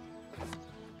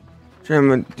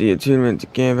 Gem the attunement to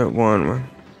Gambit 1.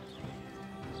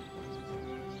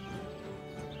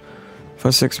 For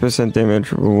 6%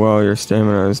 damage while your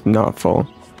stamina is not full.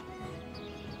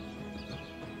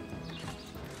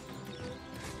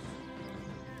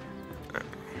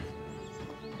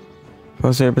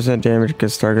 Plus 8% damage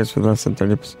against targets with less than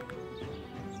 30%.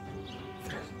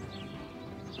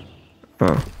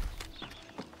 Oh.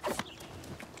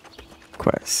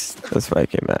 Quest. That's why I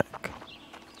came back.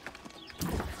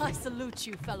 I salute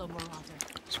you, fellow marauder.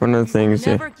 It's one of the things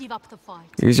Never give up the fight.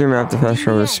 use your map to fast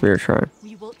travel the Spirit Shrine.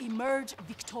 We will emerge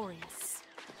victorious.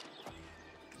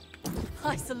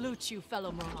 I salute you,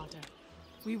 fellow marauder.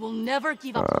 We will never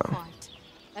give up the fight.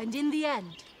 And in the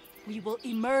end, we will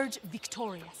emerge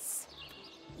victorious.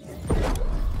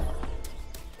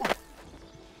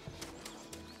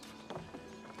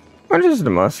 What is the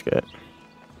musket?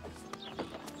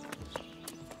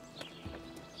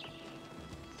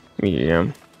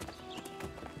 Medium.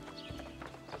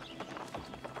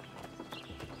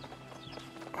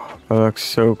 Oh, that looks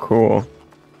so cool.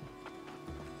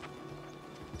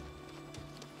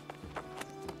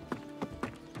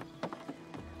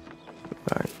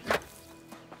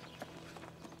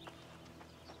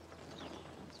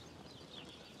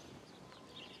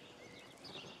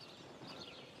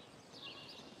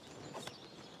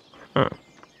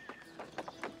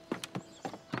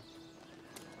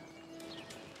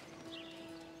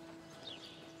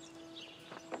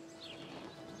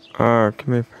 Huh.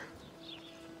 Come here.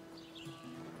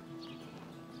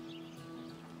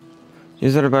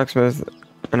 Use it a blacksmith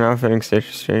and outfitting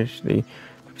station change the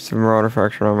marauder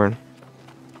faction armor.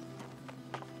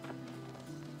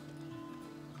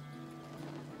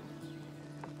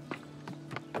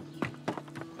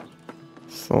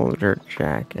 Soldier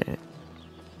jacket.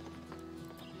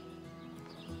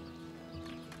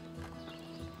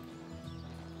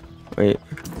 Wait.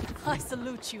 I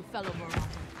salute you, fellow marauder.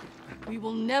 We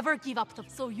will never give up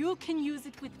so you can use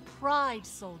it with pride,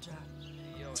 soldier.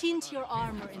 Tint your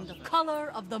armor in the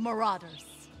color of the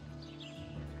marauders.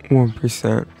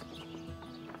 1%.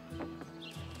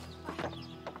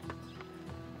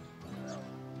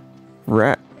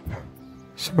 Rep.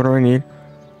 So what do I need?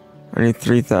 I need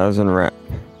 3,000 rep.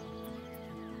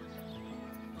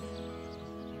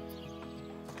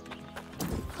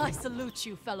 I salute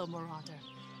you, fellow marauder.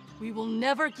 We will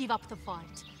never give up the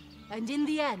fight. And in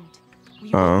the end, we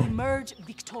will emerge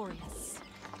victorious.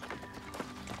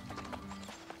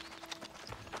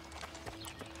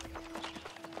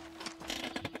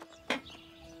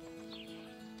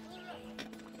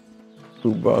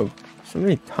 Ooh, bug. So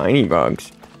many tiny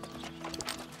bugs.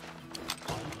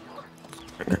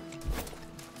 Okay.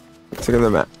 Let's look at the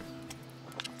map.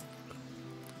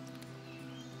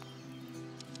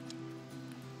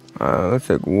 Looks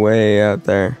like way out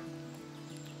there.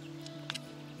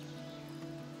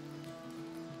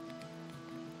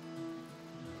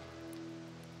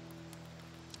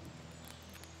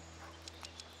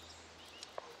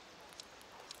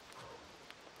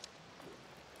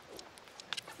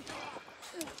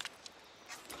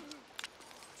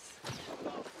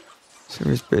 So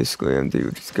it's basically empty,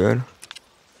 which is good.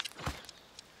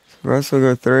 So the rest will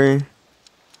go 3,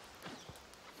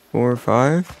 4,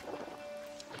 5.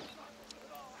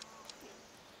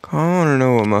 I want to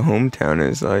know what my hometown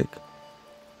is like.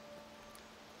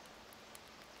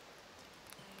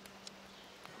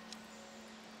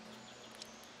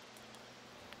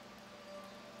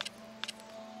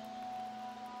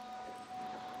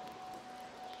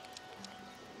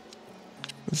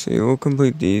 Let's see, we'll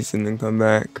complete these and then come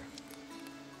back.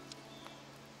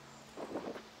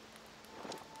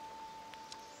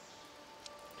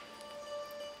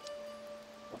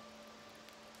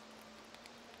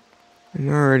 And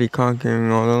they're already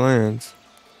conquering all the lands.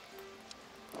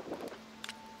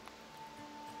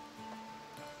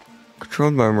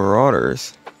 Controlled by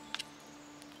marauders.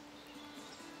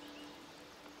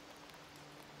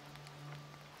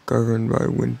 Governed by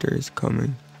winter is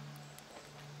coming.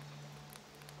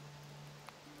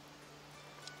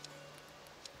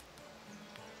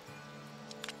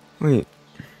 Wait.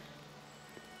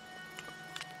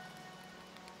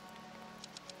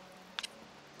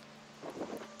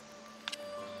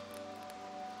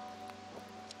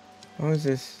 How is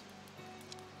this?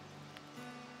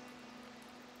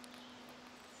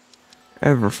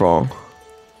 Everfall.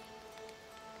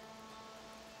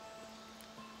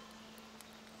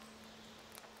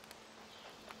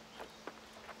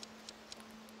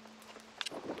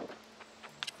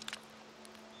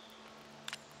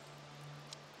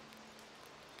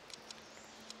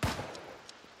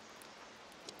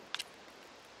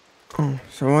 Oh,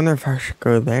 so I wonder if I should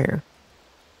go there.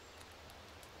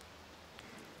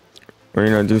 Or, you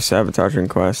know, do sabotaging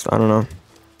quest. I don't know.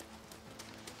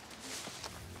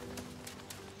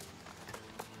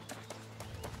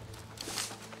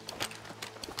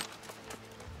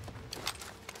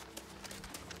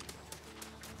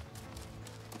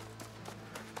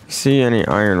 See any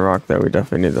iron rock that we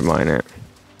definitely need to mine it.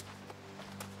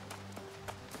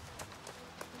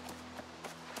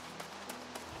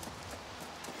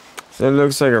 So it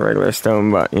looks like a regular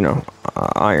stone, but you know,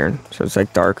 iron. So it's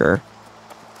like darker.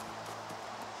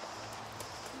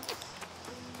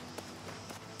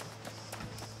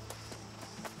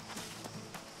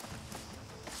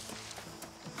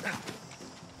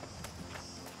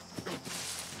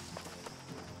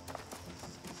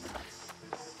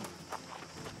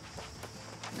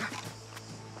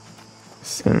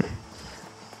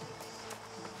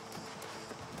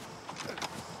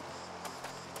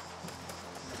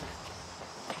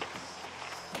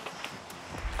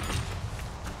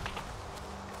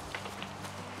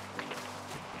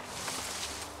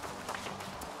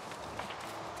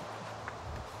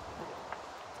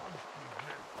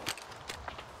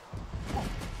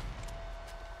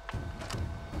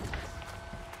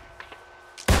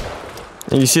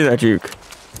 So, you see that juke?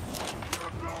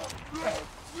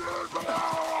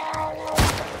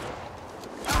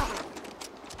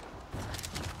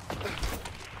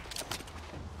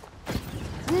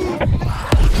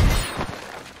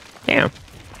 Damn.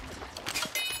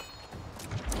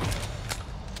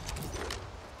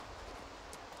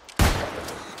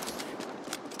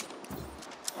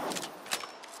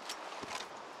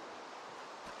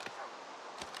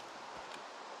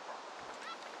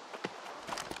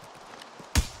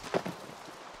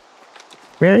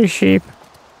 Really, sheep?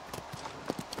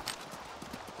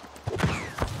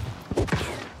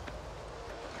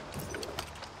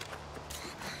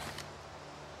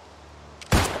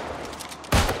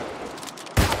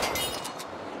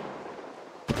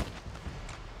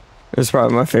 This is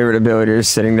probably my favorite ability, is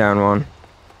sitting down one.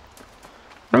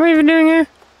 What am I even doing here?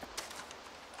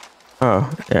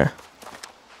 Oh, yeah.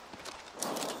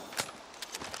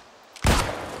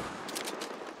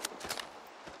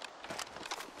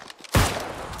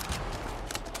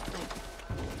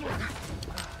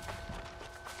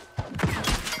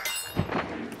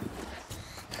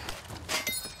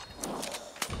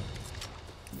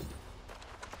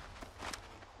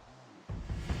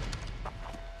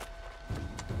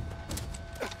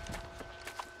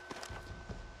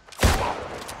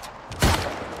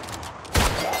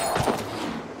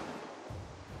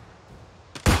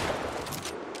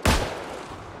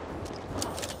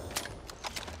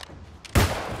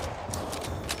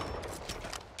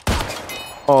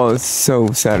 Oh, it's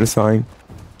so satisfying.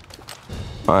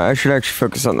 I should actually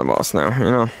focus on the boss now, you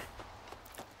know?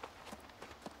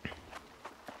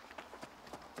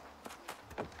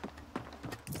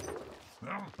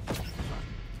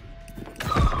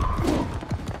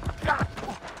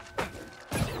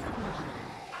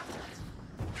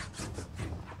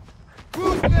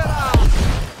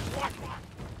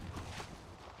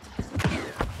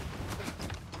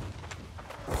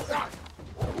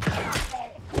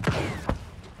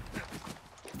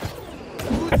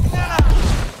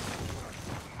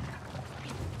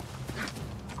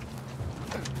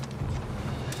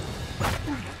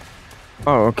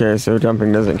 Oh, okay, so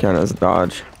jumping doesn't count as a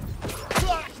dodge.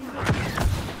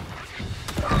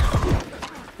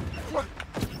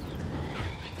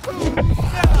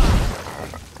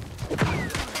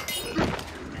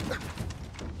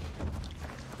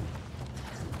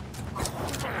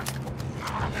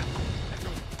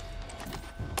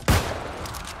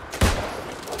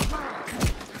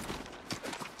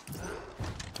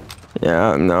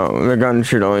 Yeah, no, the gun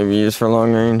should only be used for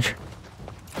long range.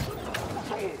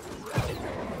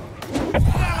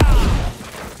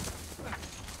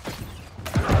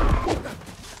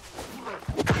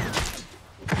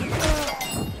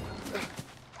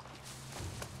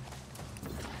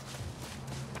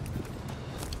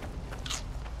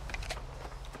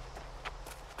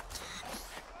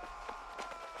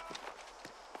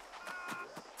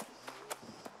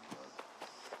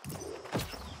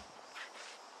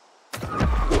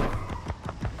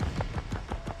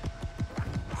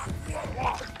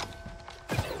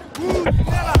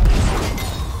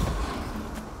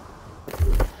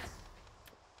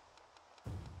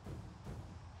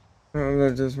 Oh,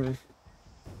 that does me.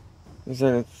 Is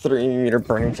that a 3-meter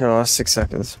burning tail last 6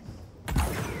 seconds?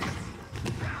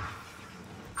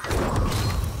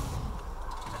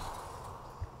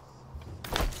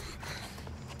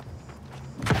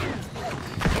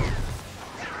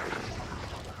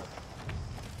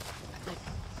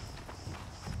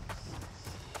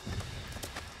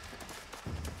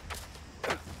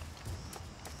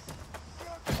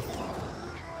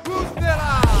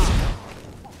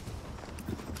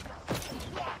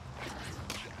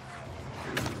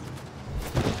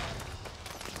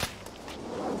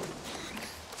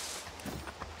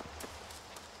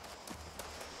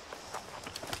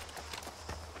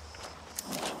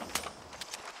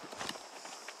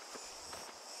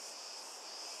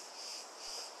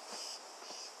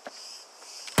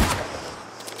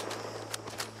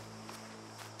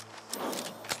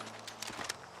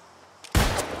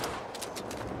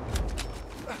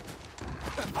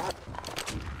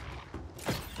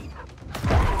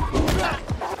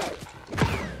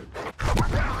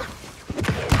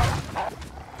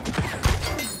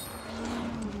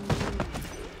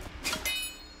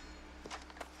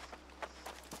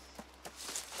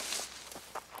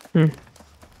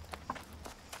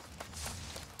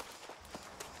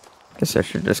 Guess I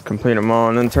should just complete them all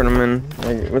and then turn them in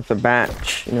like, with the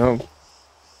batch, you know?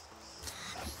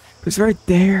 It's right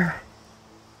there.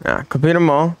 Yeah, complete them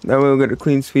all. That way we'll get a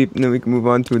clean sweep and then we can move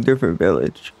on to a different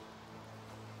village.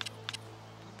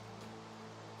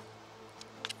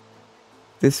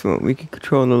 This one, we can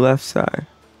control the left side.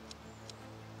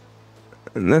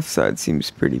 The left side seems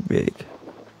pretty big.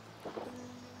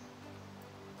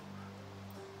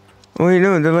 Oh wait,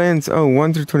 no, the land's,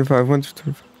 1 through 25, 1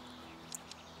 through 25.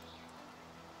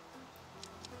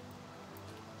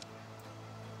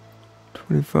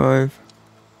 25.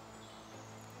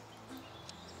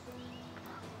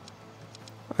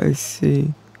 I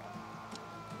see.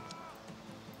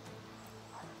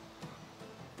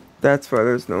 That's why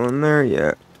there's no one there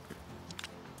yet.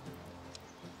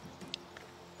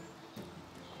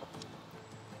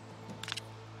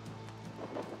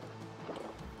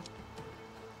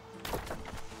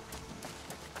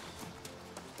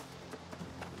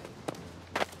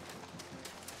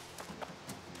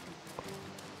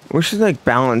 We should like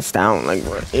balance out like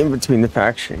we're in between the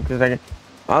faction, because like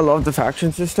I love the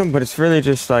faction system, but it's really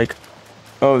just like,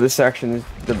 oh, this section is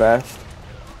the best,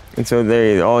 and so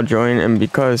they all join, and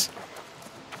because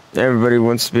everybody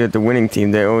wants to be at the winning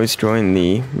team, they always join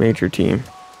the major team.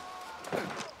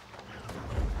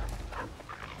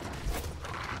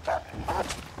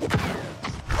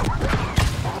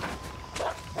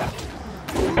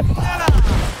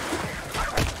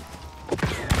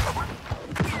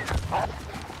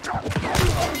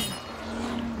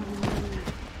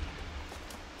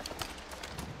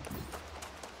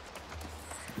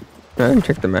 I didn't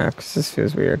check the map because this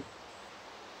feels weird.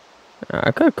 I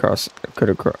can cut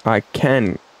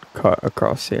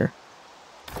across here.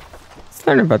 Let's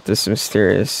learn about this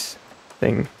mysterious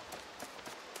thing.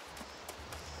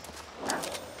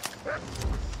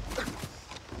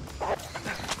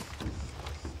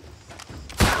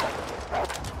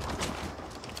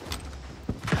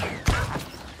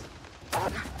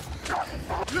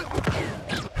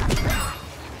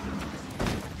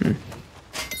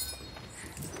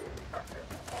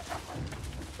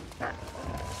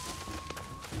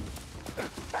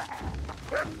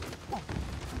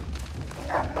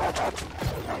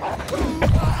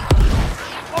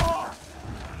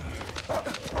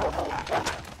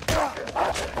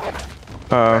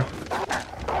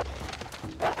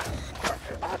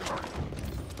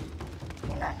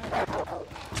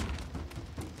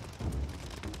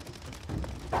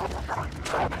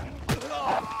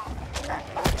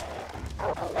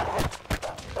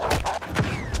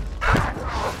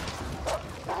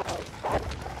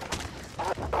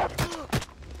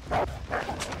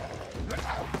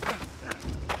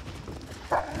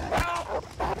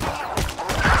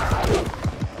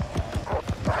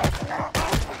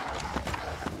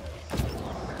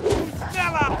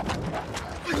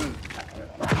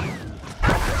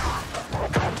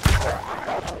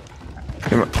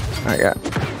 Come on. I got.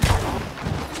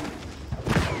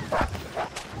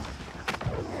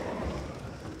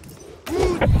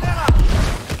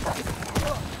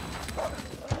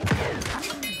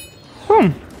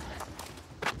 Boom.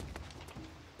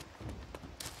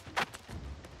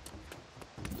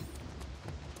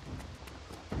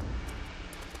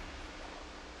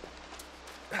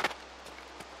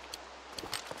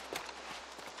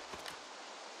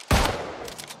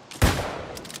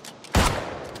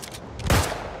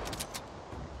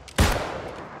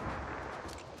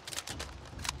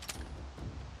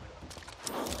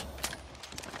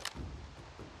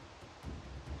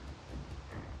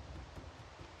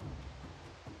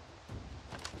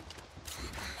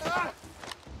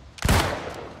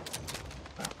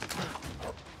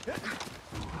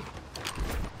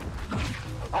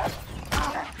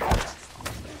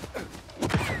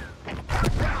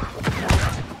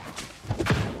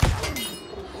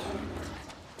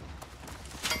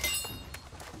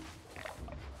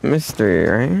 Mystery,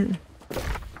 right?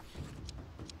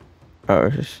 Oh,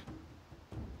 just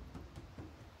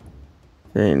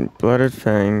blooded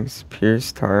fangs,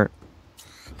 pierced heart.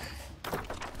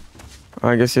 Oh,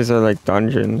 I guess these are like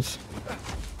dungeons.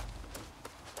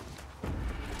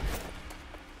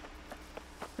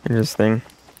 Interesting.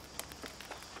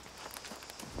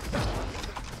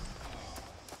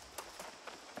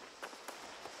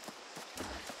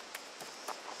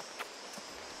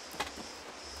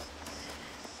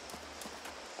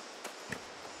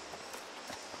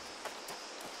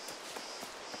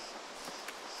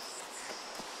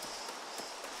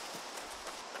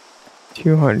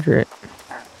 $200.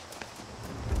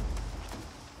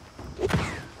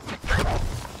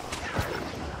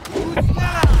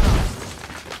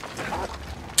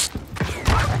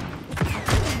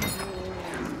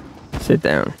 Sit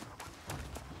down.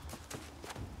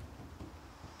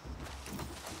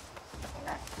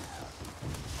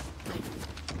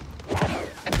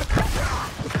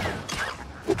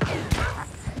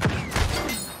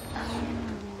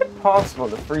 Impossible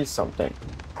to freeze something.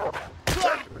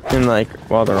 And like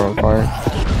while they're on fire.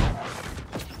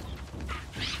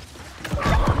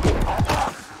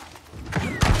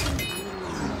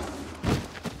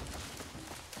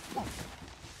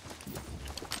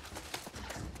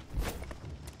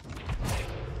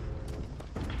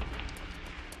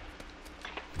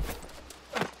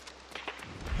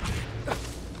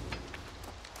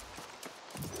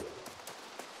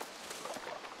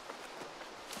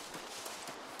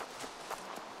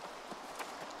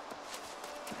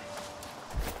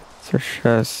 It's her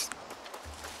chest.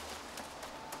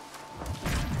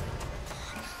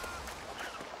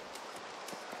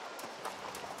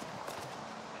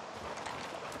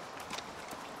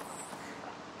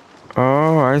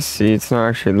 Oh, I see. It's not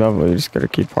actually level. You just gotta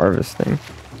keep harvesting.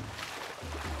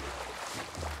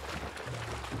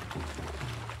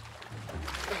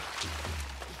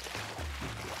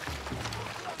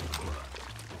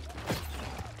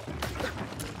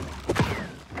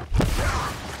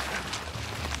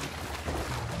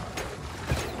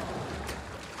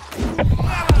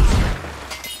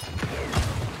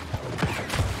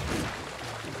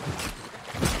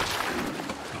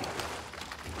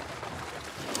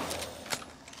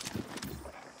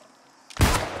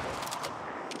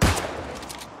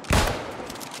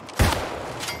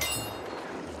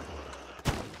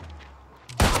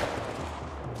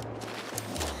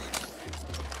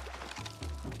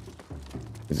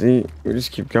 See, we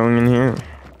just keep going in here.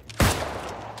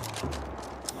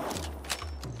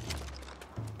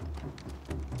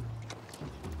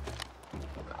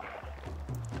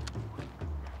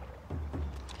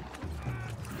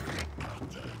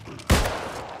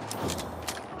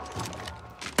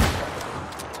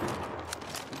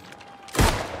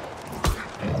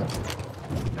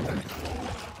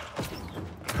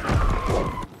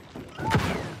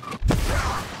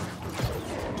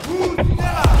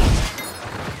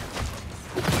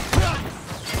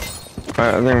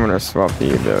 I think I'm gonna swap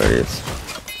the abilities.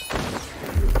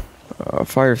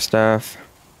 fire staff.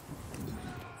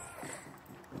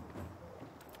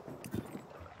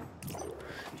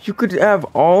 You could have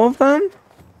all of them?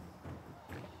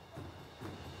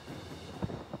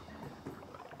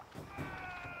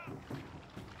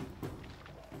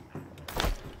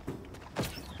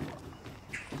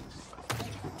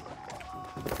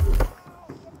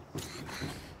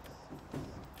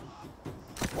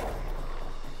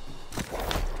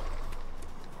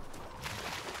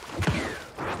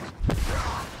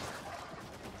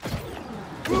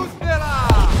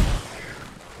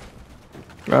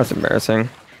 That's embarrassing.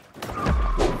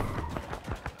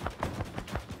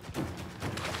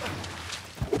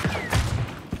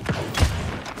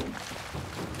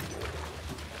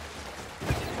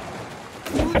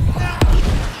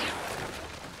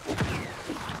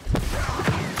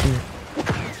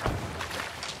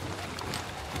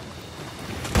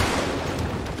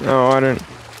 No, I didn't.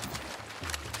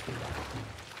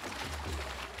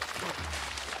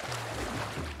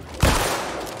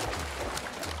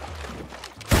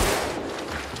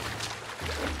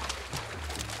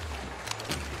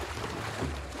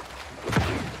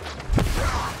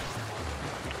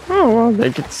 Oh, well, they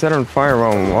get set on fire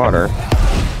while in water.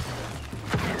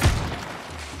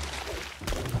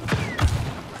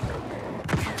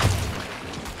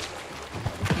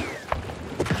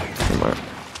 Come on.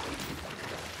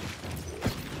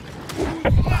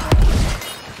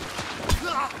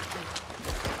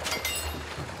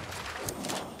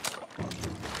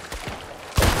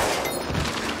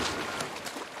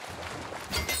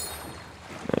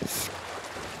 Nice.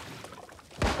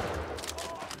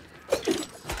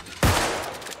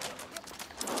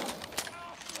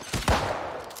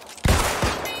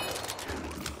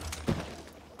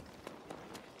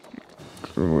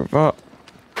 Move up.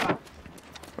 I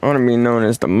want to be known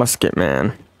as the Musket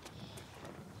Man.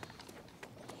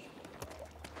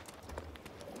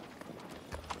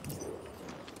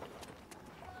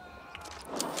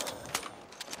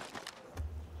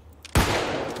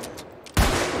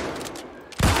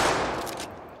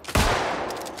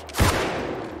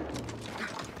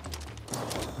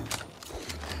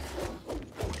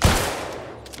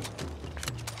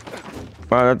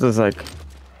 Wow, that does like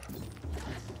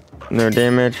no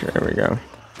damage. There we go.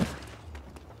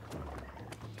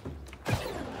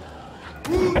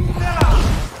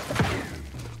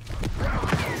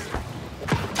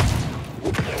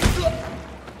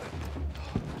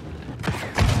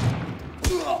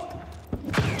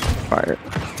 Fire.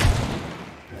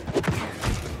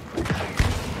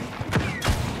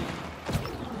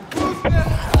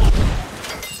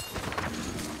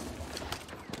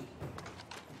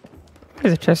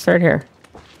 There's a chest right here.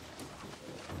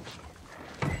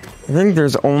 I think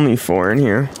there's only 4 in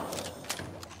here.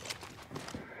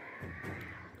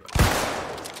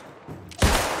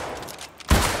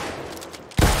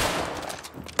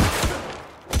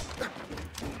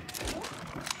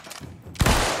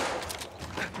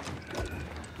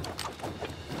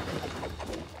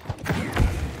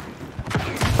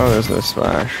 Oh, there's no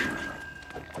splash.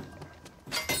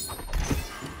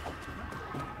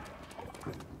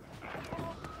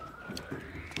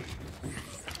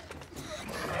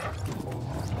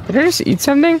 Did I just eat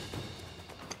something?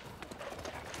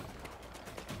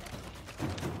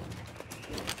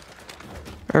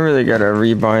 I really gotta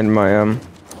rebind my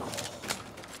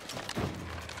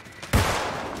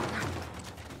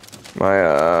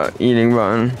eating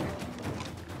button.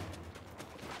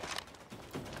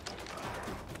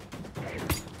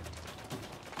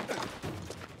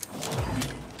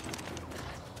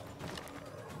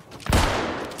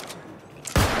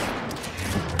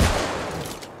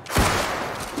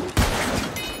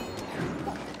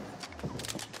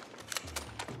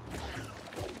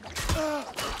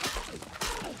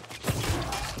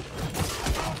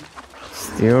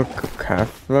 Steel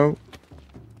float.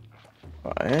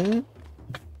 What?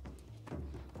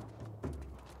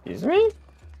 Excuse me?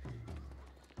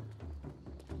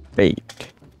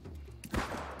 Bait.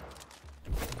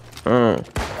 Oh.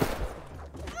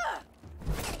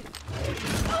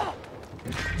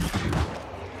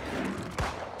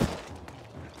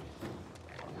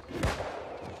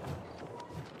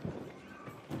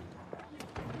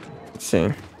 Let's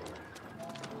see.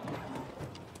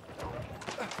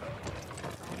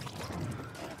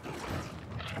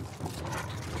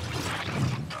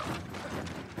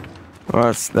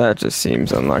 Well, that just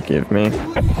seems unlucky of me.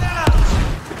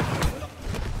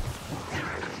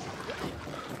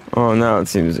 Oh, now it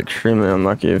seems extremely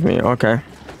unlucky of me. Okay.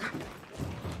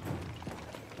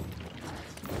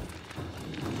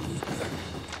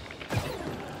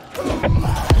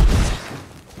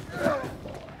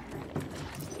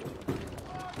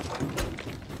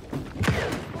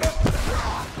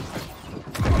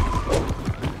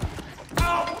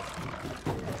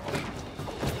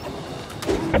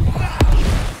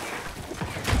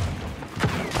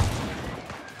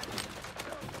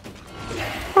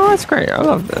 Oh, it's great. I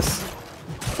love this.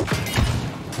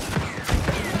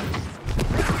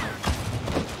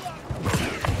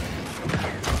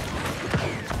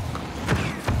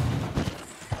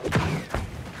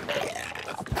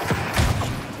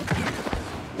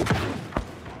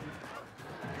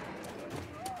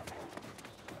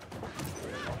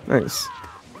 Nice.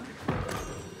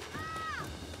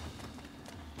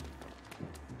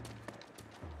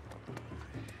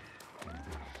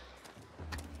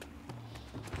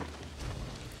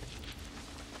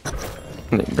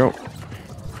 There you go.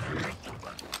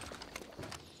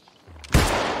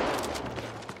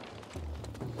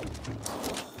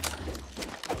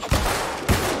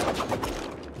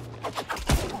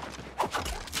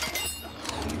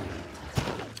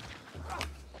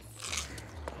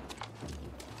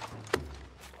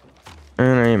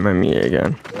 And I ate my meat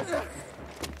again.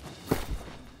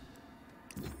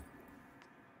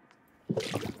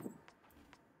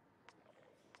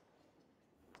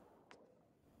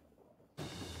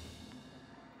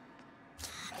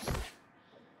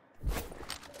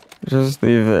 Just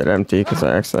leave it empty because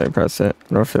I accidentally pressed it.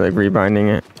 I don't feel like rebinding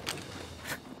it.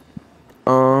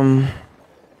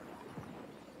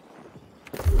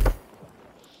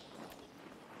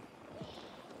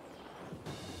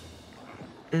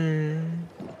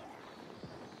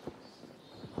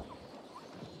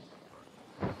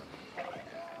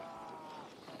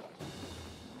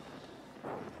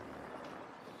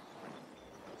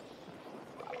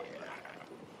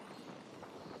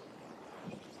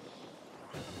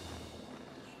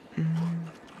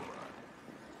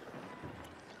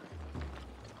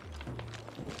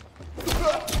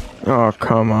 Oh,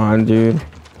 come on, dude.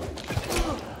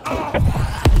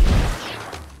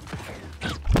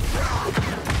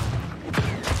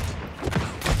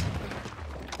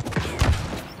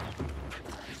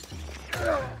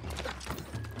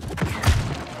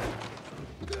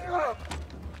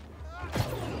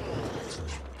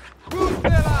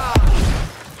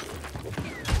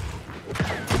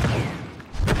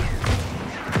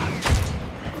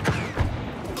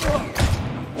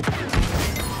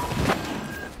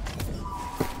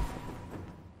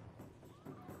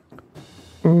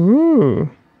 Ooh.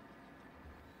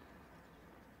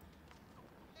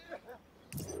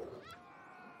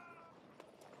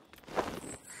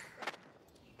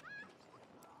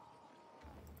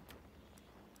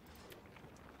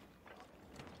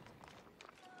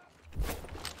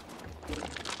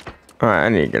 Alright, I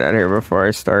need to get out of here before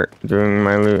I start doing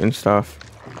my loot and stuff.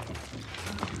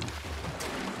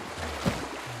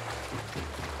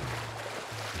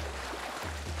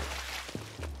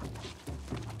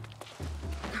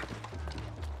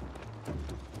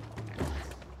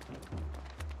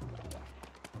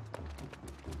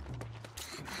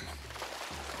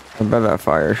 I bet that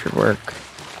fire should work.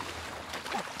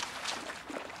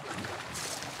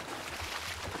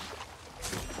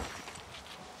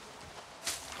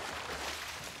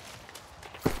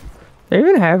 They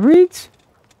even have reeds?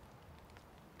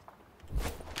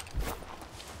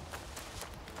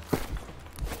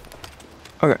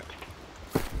 Okay.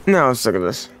 Now let's look at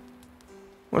this.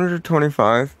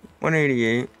 125,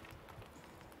 188.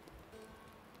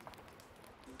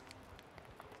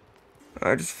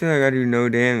 I just feel like I do no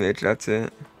damage, that's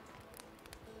it.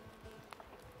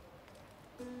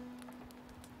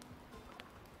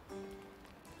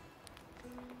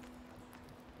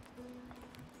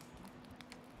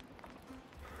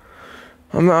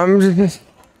 I'm just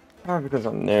probably because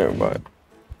I'm new, but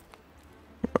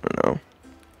I don't know.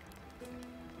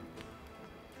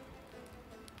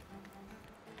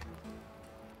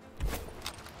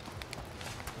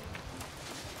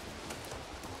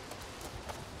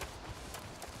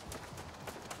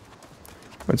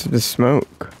 What's the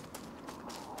smoke?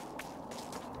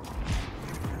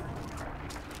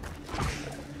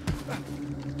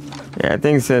 Yeah, I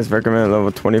think it says recommended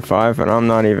level 25, and I'm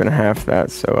not even half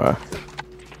that, so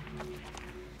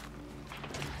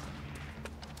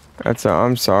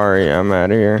I'm sorry, I'm out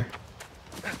of here.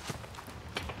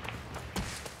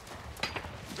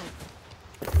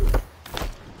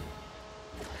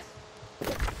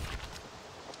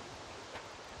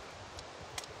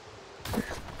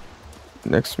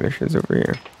 Next mission's over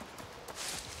here.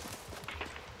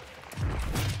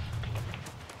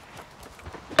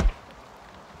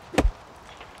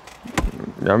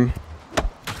 Yum.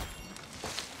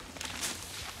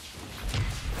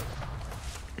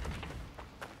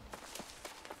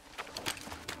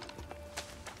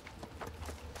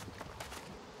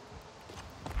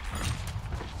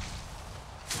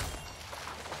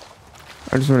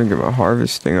 I just want to get my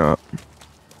harvesting up.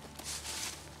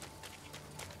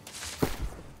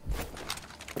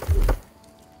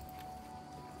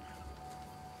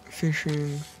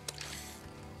 fishing.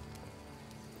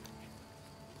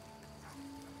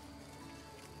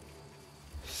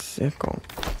 Sickle.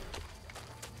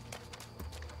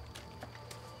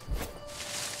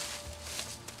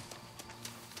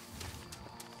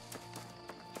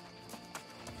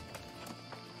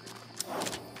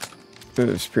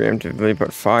 Just preemptively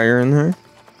put fire in there.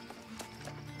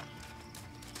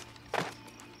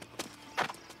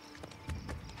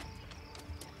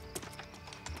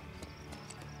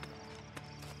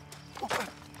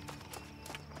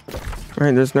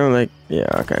 Right, there's no like, yeah,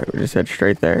 okay, we just head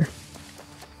straight there.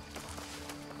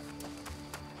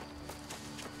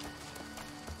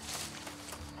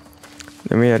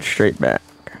 Then we head straight back.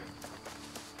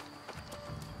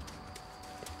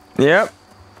 Yep.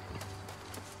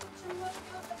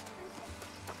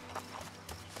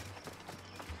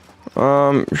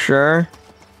 Sure.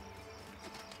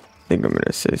 I think I'm in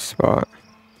a safe spot.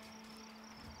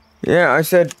 Yeah, I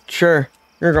said sure.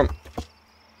 Here you go.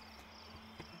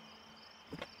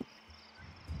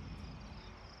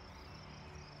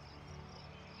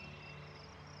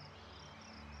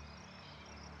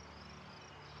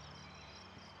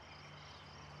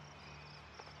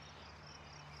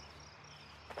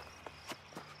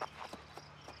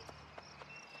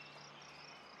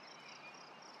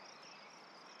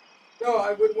 No,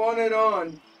 I would want it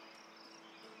on.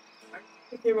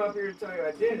 I came up here to tell you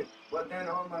I didn't, but then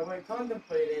on my way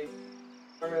contemplating,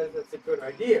 I realized that's a good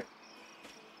idea.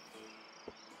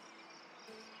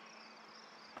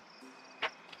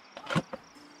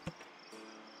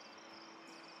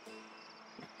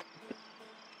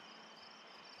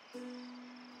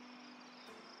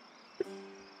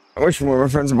 I wish more of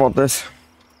my friends bought this.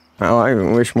 Hell, I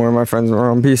even wish more of my friends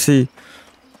were on PC.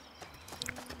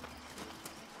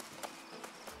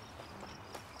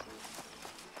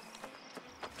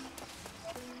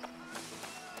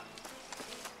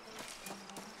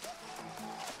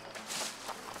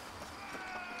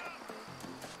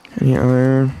 Any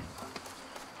other?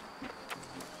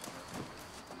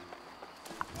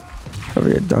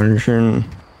 Probably a dungeon.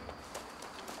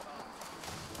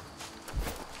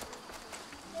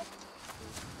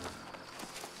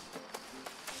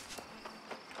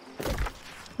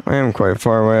 I am quite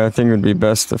far away. I think it would be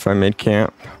best if I made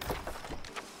camp.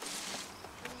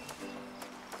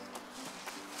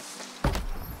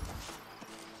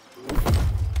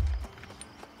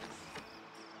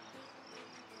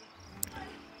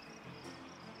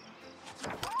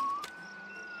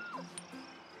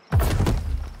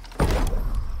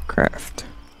 Craft.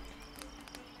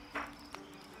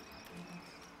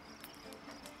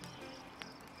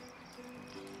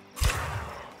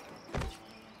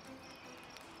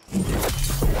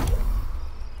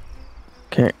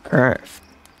 Can't craft.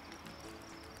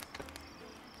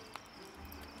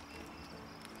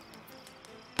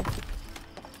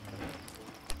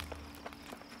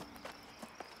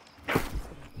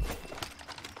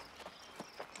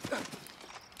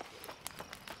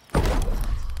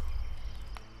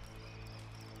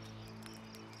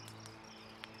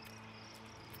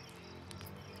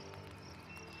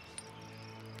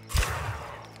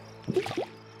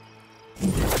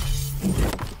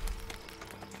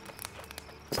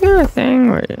 Is there a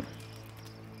thing where you...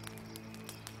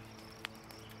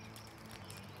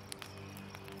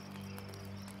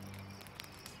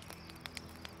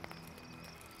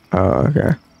 Oh,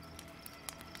 okay.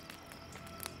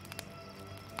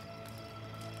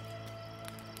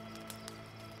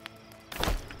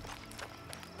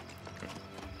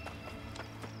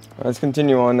 Let's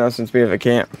continue on now since we have a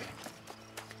camp.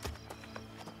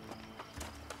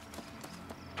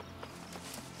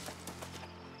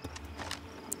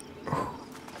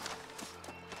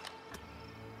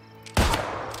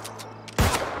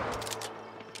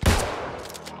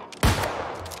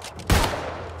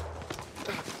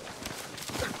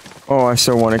 Oh, I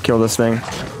so want to kill this thing.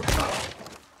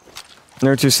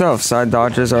 Note to self, side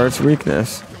dodges are its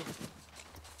weakness.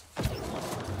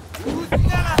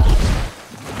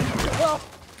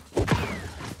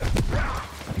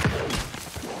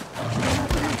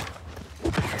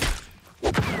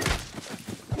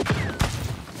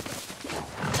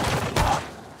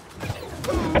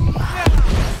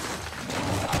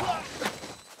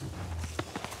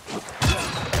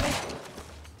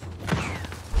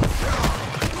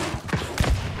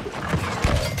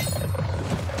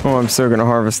 Oh, I'm still gonna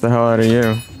harvest the hell out of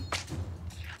you.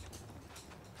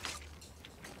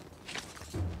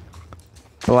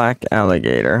 Black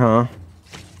alligator, huh?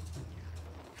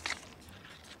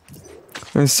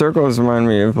 These circles remind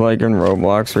me of like in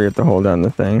Roblox where you have to hold down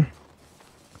the thing.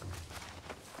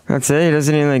 That's it? He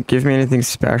doesn't even like give me anything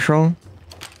special?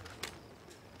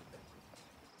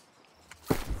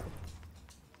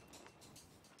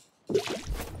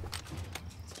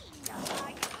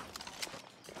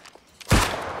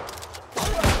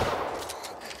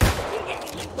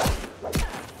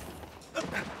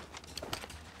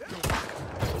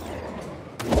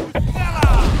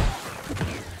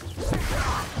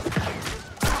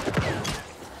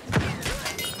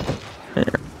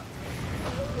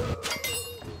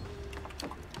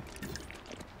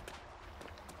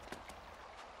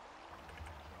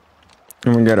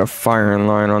 gonna get a firing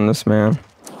line on this man.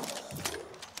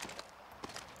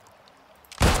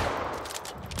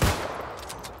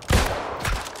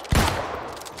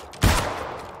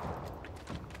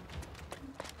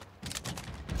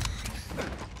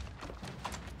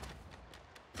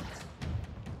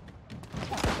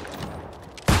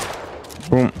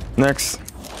 Boom. Next.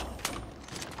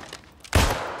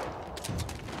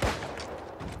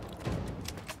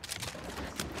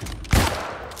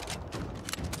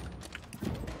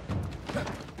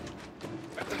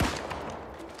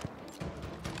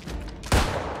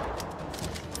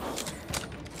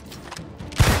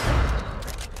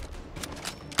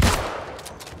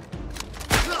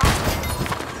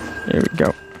 There we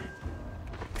go.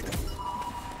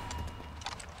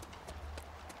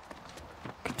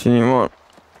 Continue on.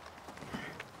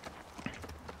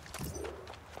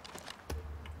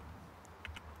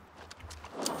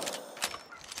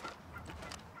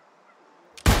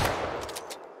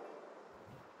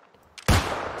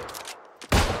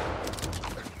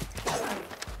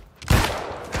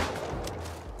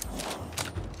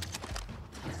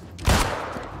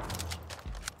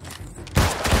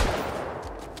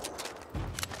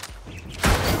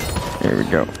 There we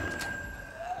go.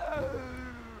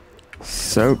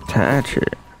 Soaked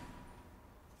hatchet.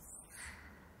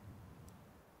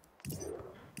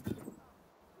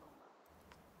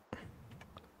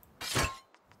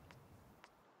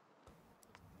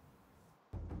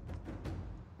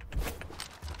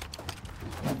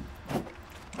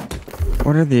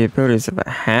 What are the abilities of a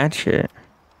hatchet?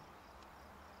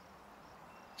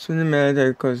 So the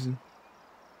military cousin.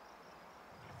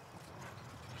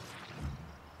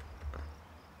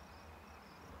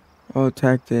 All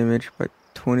attack damage by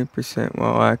 20%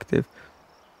 while active.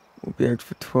 Will be active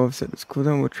for 12 seconds.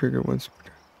 Cooldown will trigger once per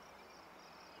turn.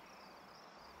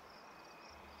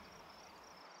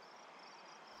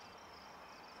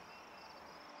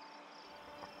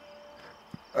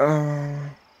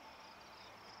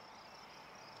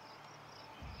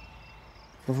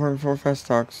 Perform 4 fast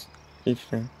talks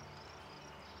each day.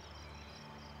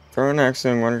 Throw an axe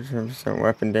doing 100%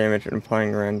 weapon damage and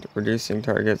applying rend, reducing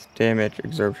target's damage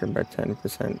absorption by 10% for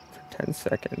 10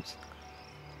 seconds.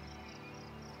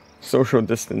 Social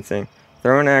distancing.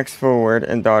 Throw an axe forward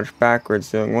and dodge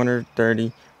backwards, dealing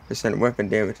 130% weapon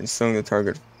damage and slowing the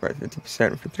target by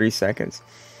 50% for 3 seconds.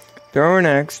 Throw an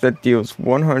axe that deals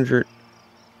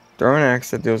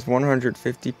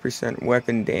 150%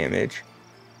 weapon damage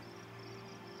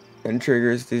and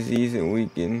triggers disease and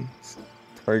weakens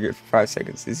target for 5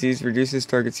 seconds. Disease reduces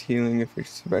target's healing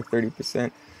efficiency by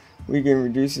 30%. Weaken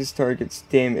reduces target's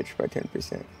damage by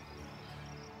 10%.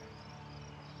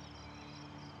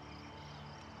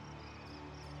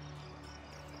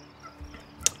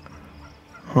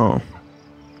 Huh.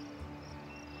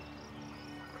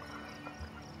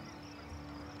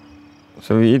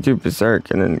 So you do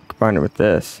Berserk and then combine it with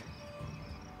this.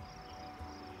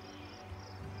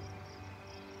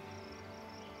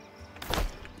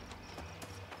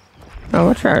 Oh,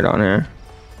 we'll try it on here.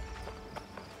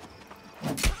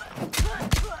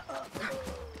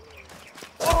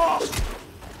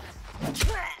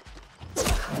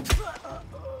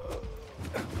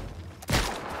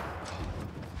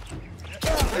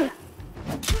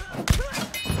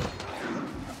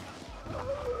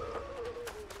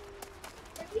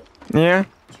 Yeah.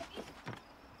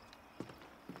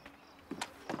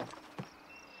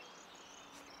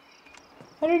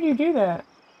 How did you do that?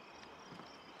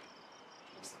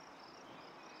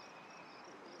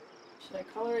 Should I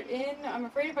color it in? I'm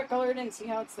afraid if I color it in, see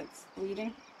how it's like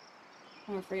bleeding?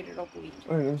 I'm afraid it'll bleed.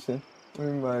 Wait, let me see. What do you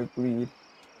mean by bleed?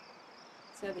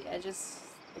 So the edges,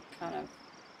 like, kind of...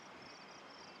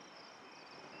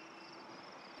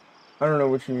 I don't know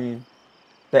what you mean.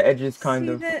 The edges kind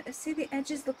of... See the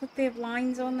edges look like they have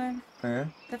lines on them? Yeah?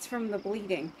 That's from the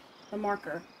bleeding. The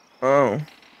marker. Oh.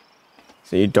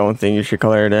 So you don't think you should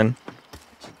color it in?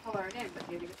 I should color it in,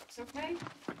 but maybe it looks okay?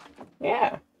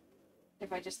 Yeah.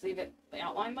 If I just leave it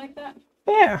outlined like that?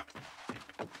 Yeah.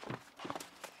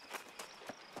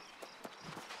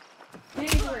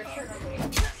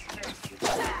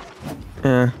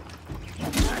 Yeah.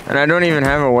 And I don't even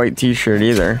have a white t-shirt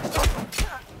either.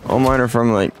 All mine are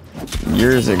from like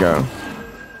years ago.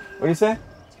 What do you say?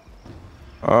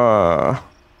 I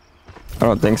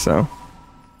don't think so.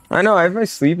 I know, I have my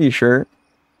sleepy shirt.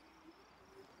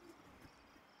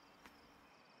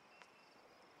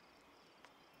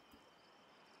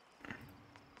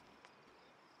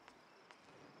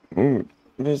 Ooh,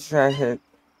 this guy hit.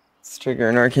 Let's trigger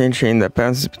an arcane chain that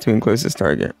bounces between closest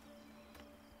target.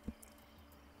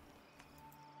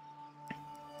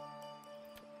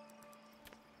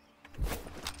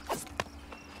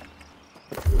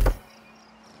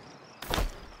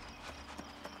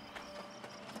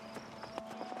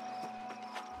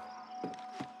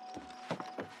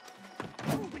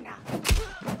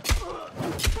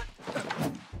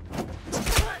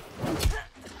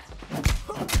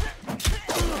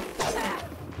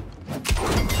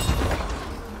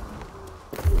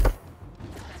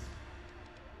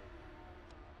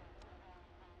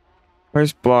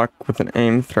 Place block with an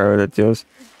aim throw that deals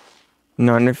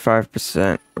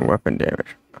 95% weapon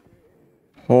damage.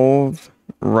 Hold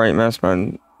right mouse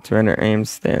button to enter aim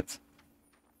stance.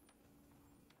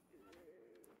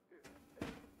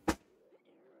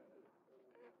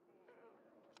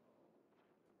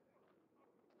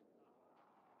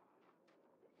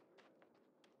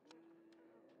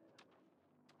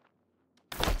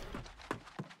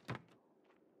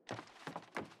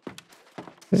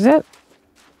 Is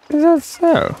that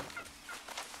so?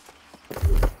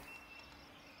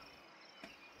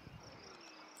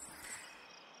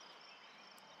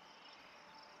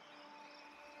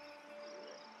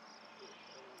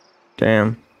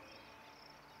 Damn.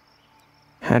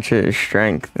 Hatchet is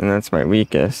strength, and that's my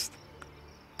weakest.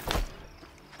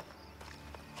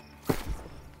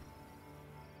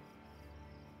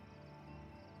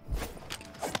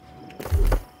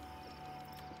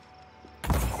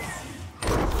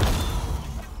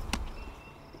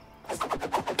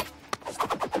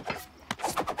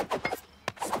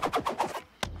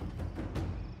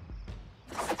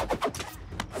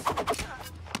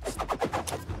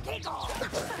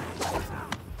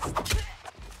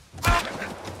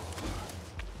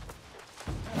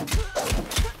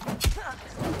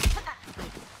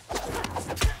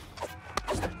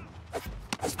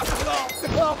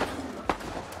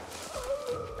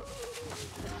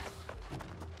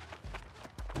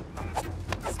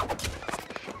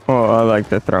 Oh, I like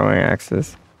the throwing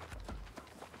axes.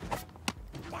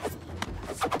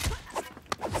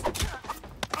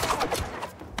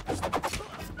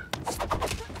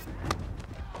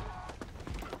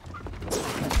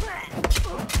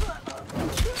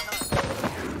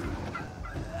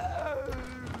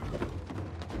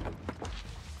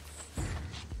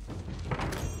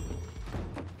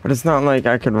 But it's not like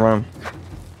I could run.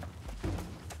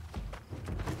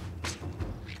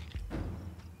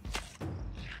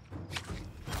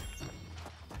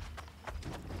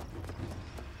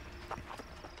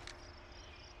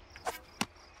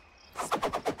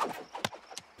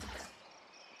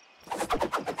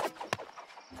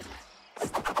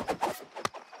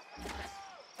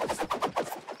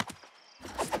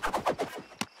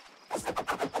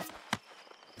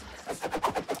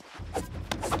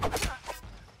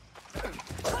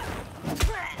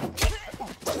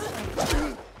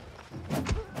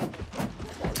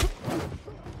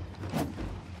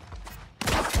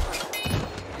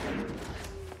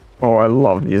 Oh, I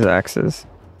love these axes.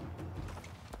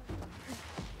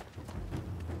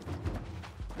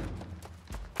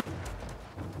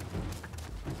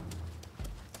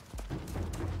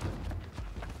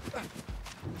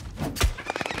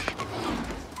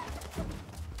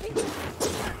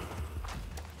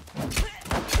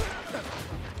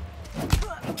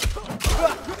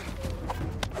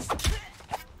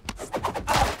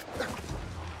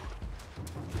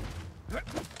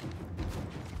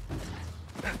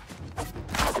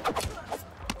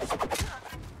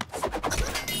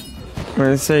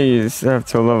 They say you have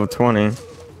till level 20.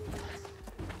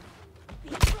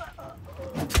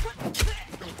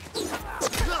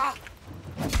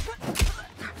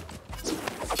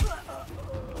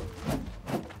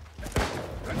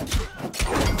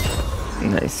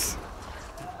 Nice.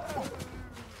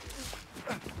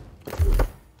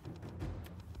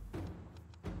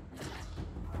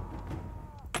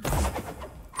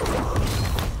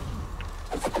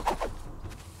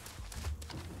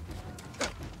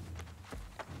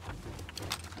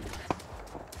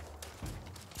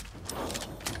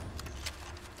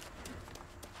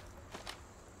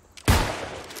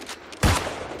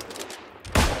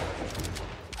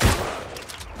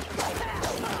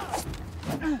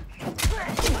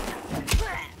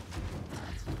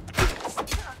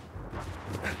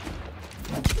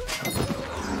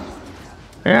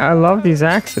 Yeah, I love these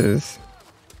axes.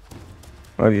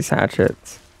 Or these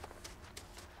hatchets.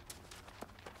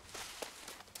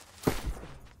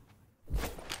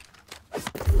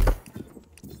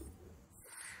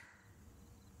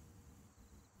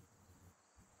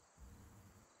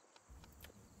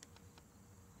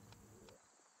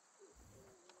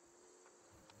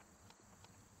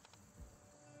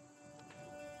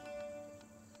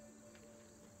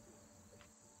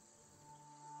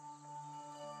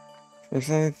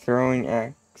 Successful throwing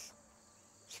axe.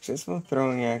 Successful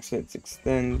throwing axes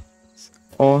extends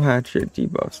all hatchet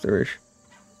debuffs duration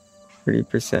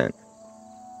 30%.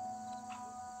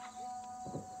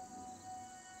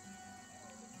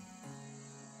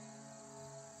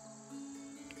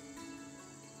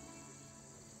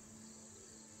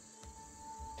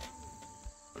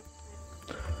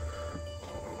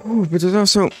 Oh, but there's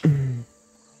also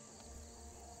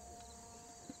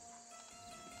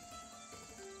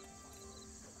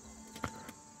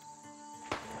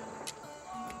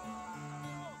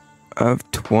of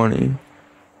 20.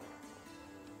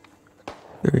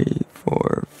 3,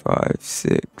 4, 5,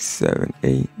 6, 7,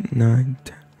 8, 9,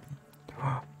 10,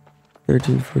 12,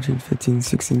 13, 14, 15,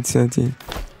 16, 17.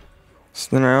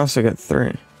 So then I also get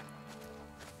 3.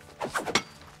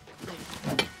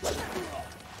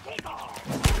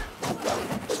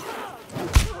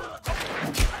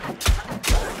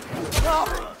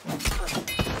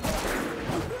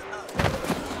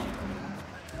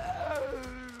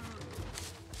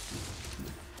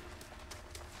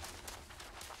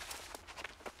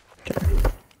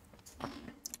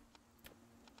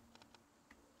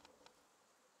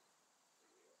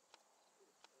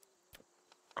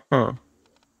 Huh.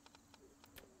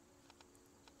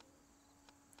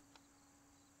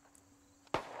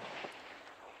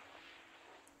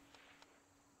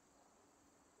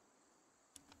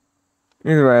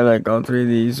 Either way, I like all 3 of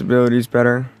these abilities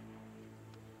better.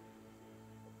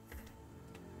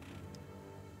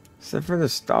 Except for the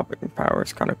stopping power,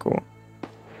 it's kind of cool.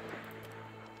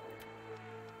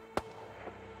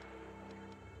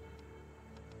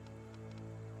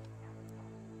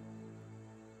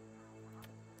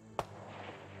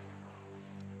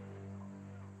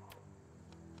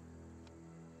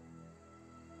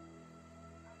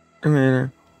 I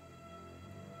mean,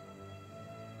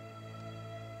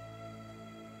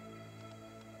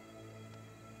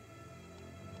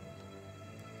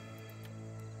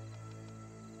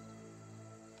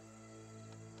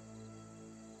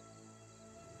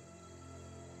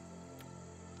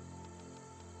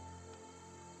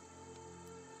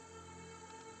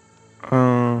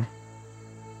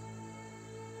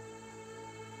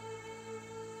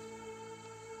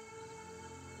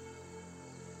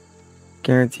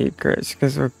 guaranteed crits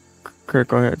because of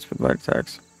critical hits with light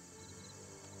attacks.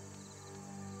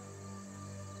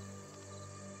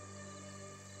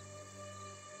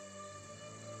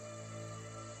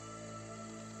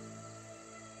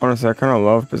 Honestly, I kind of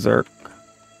love Berserk.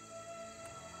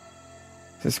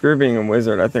 So screw being a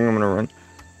wizard, I think I'm gonna run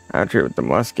after it with the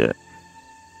musket.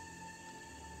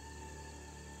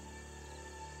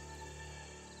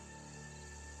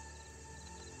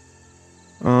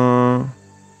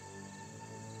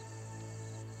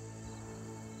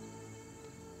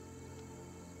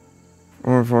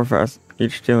 Or 4 fast,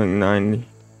 each dealing 90.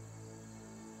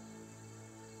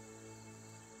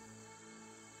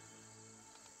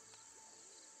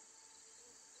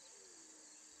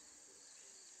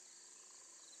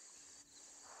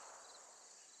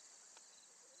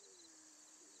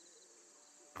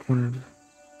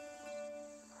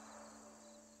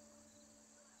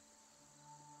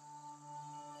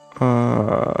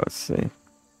 Let's see.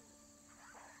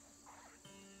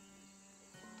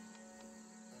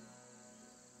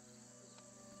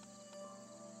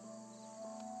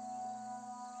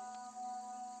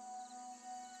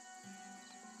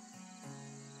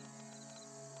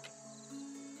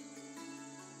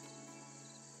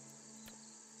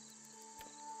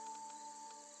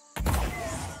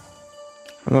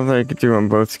 I love that you could do on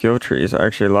both skill trees. I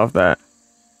actually love that.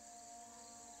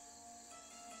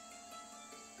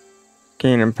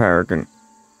 Gain and Paragon.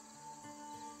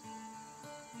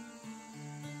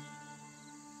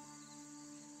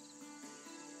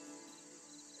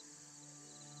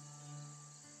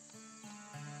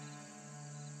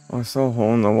 Oh, I saw a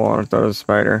hole in the wall. I thought it was a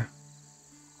spider.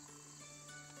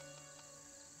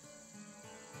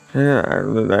 Yeah,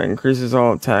 that increases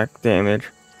all attack damage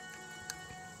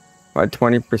by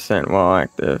 20% while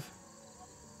active.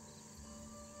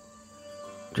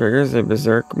 Triggers a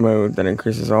Berserk mode that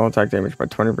increases all attack damage by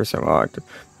 20% while active.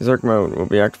 Berserk mode will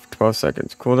be active for 12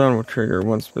 seconds. Cooldown will trigger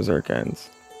once Berserk ends.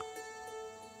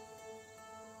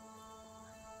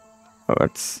 Oh,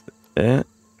 that's it?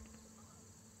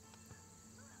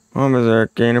 On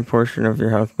Berserk, gain a portion of your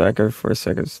health back every 4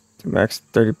 seconds to max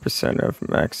 30% of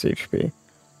max HP.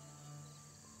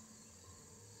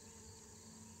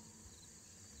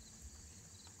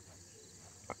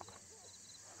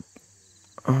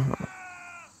 Oh.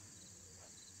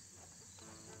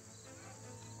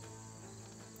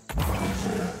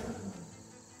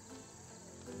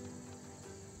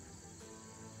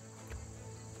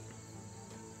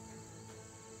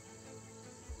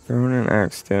 Throwing an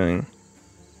axe doing.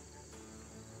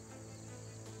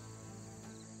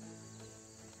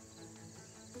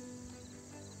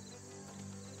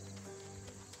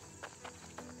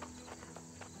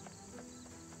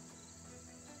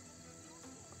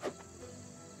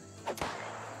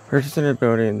 Purchase an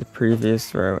ability in the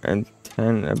previous row and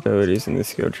 10 abilities in the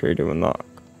skill tree to unlock.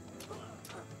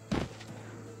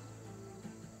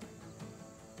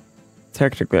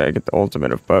 Technically, I get the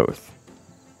ultimate of both.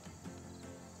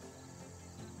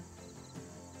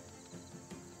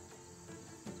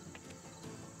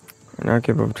 Not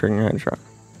capable of triggering a headshot.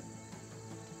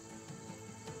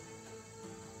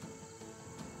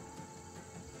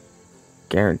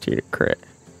 Guaranteed a crit.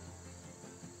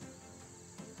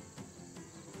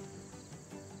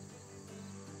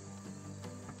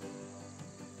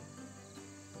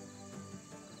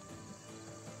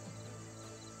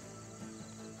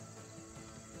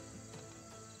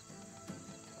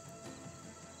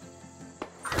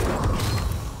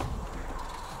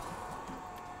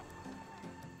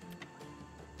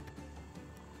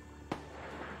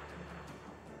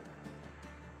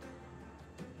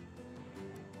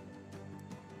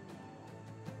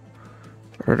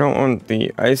 I don't want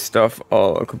the ice stuff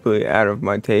all completely out of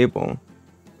my table.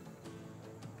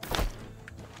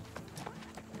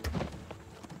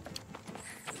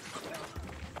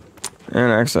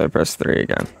 And actually I pressed 3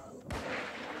 again.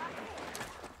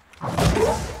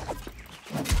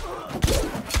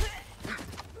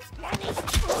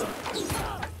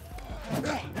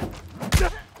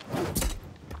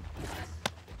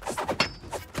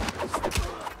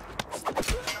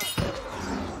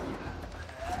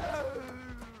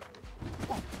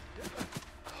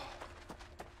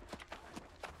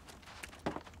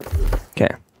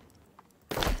 Okay.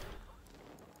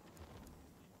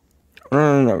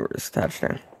 Numbers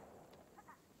touchdown.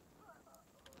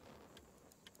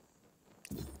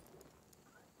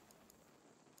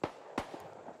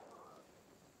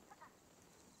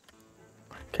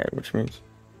 Okay, which means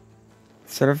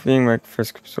instead of being my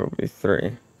first episode will be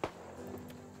 3.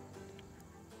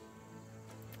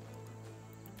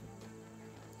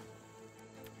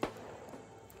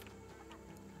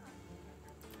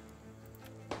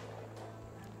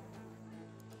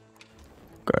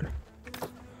 Good.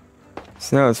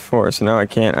 So now it's 4, so now I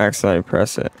can't accidentally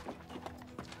press it.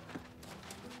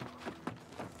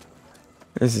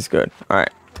 This is good.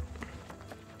 Alright.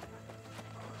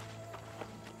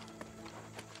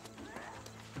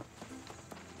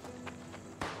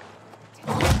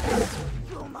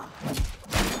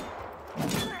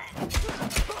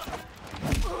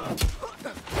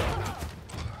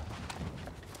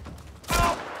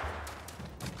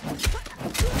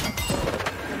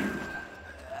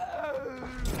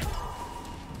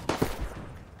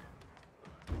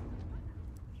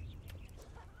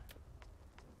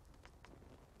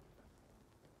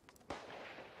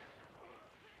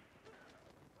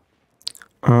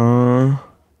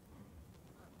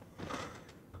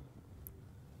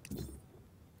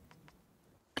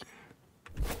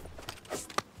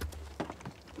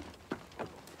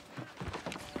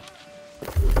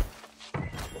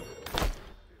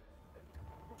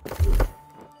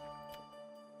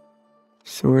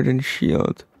 Sword and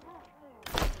shield.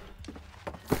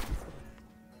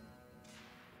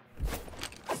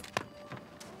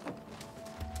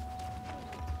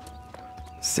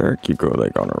 Zerk, you go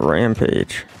like on a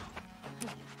rampage.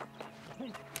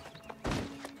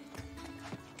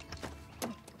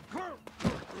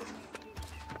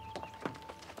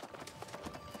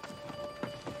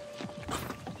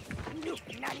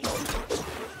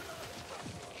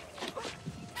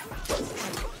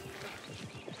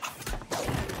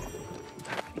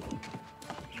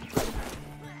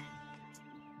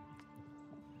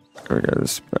 We got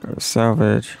this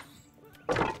salvage.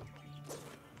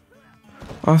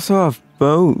 Also have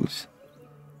bows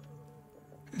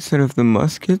instead of the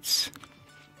muskets.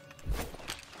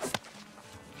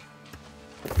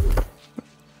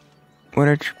 What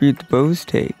attribute the bows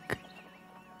take?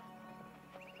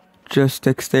 Just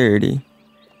dexterity.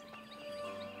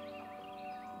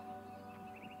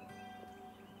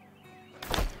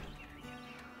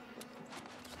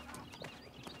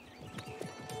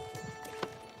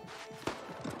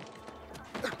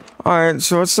 Alright,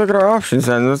 so let's look at our options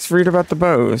then. Let's read about the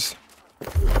bows.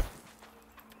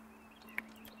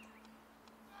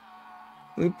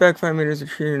 Leap back 5 meters and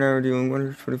shoot an arrow dealing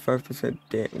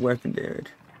 125% weapon damage.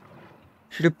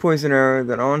 Shoot a poison arrow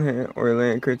that on hit or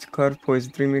land creates a cloud of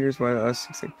poison 3 meters wide at last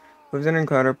 6 seconds. Poison and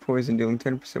cloud of poison dealing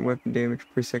 10% weapon damage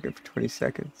per second for 20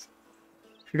 seconds.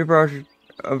 Shoot a barrage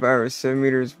of arrows 7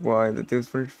 meters wide that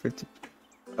deals 150.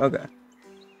 Okay.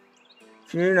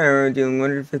 Shoot an arrow dealing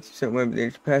 150% weapon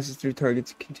damage, passes through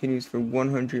targets, and continues for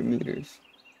 100 meters.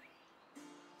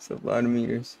 That's a lot of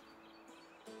meters.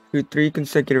 Shoot 3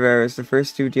 consecutive arrows, the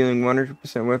first 2 dealing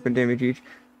 100% weapon damage each,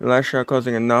 the last shot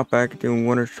causing a knockback dealing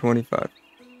 125.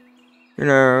 Shoot an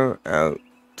arrow out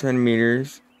 10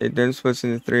 meters, it then splits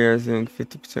into 3 arrows dealing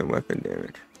 50% weapon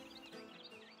damage.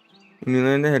 When you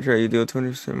land a headshot, you deal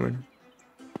 20% weapon.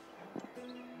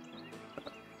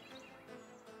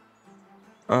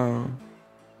 Oh.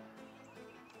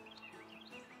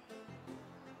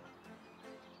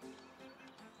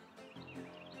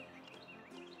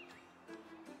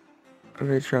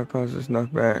 Every shot causes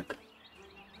knockback.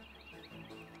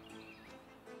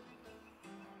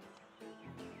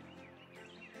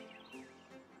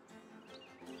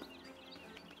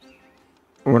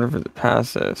 Whatever the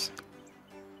pass is.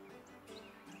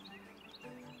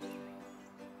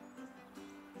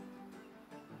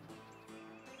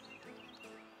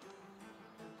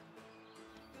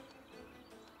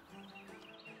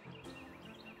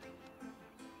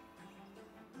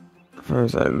 If I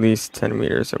was at least 10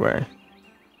 meters away.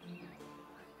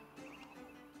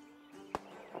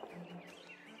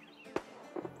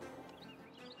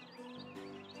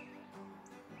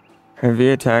 Heavy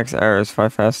attacks arrows fly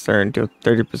faster and deal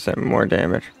 30% more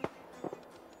damage.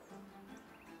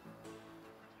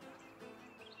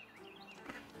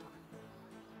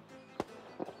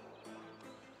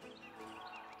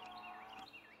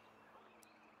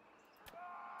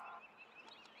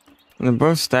 And they're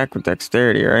both stacked with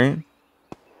dexterity, right?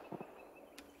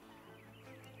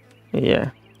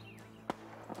 Yeah.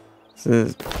 This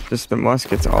is just the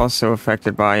musket's also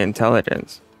affected by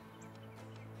intelligence.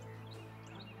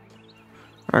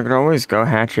 I could always go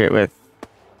hatchet with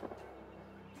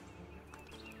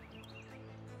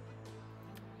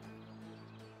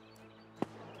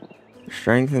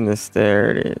strength and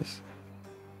dexterities.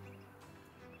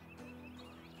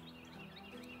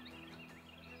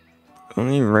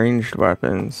 Only ranged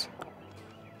weapons.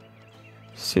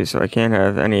 See, so I can't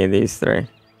have any of these three.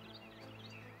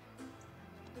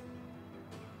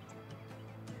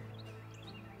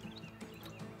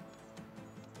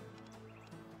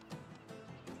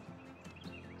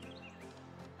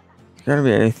 Gotta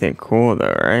be anything cool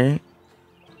though, right?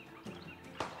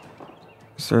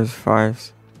 So there's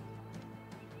fives.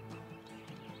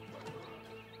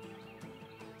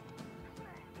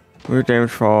 Weird damage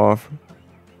fall off.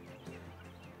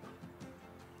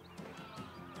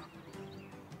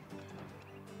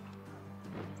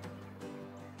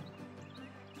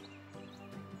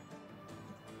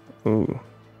 Ooh.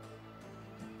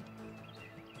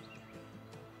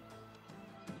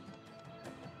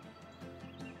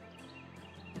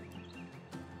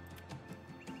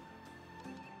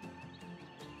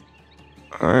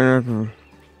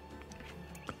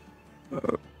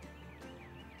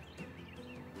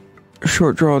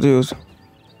 Short draw deals.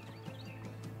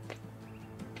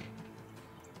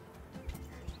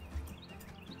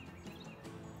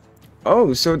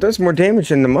 Oh, so it does more damage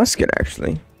than the musket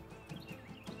actually.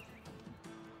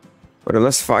 But it's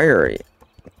less fiery.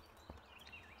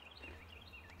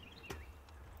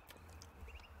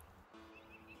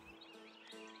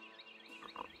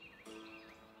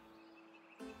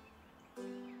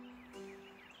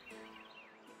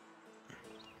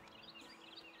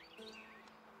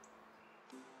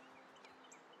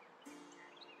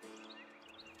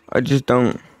 I just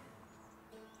don't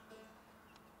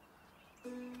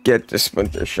get the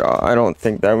splinter shot. I don't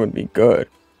think that would be good.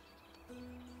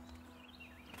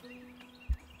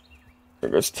 There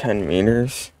goes 10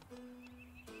 meters.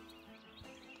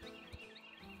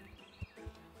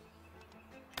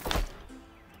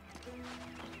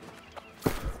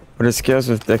 But it scales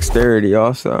with dexterity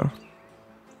also.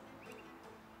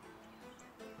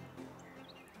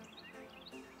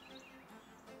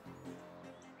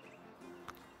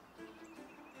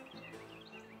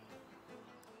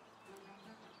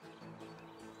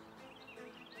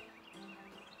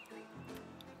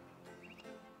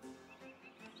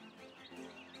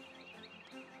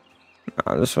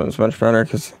 This one's much better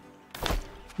because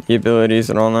the abilities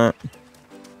and all that.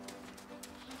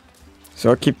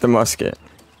 So I'll keep the musket.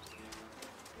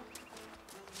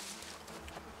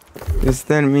 This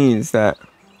then means that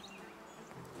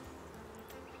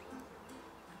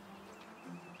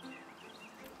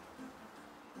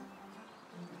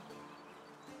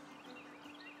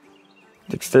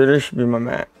dexterity should be my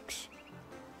max.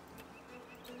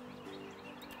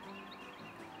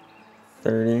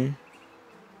 30.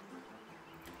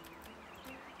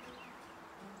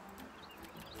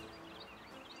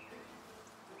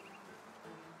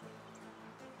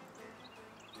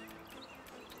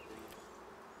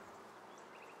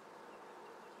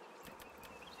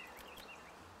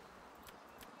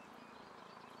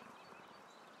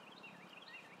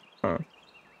 Huh.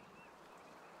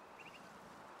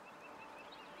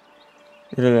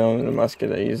 You're the only musket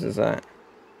that uses that.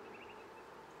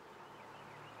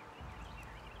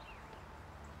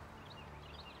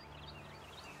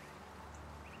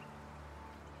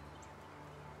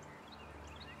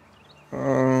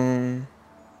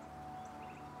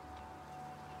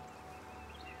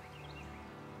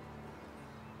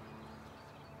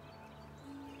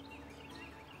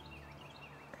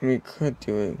 We could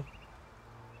do it.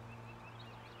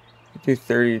 Do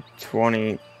 30,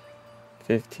 20,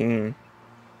 15.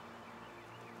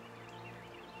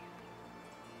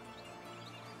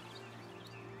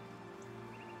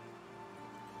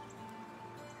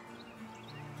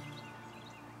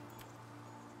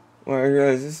 Well, I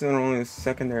realize this is only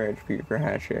secondary HP for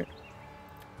hatchet.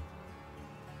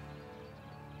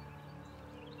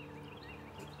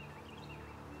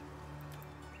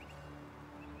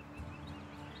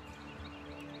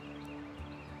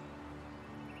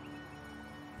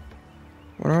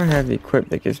 What do I have equipped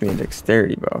that gives me a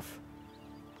dexterity buff?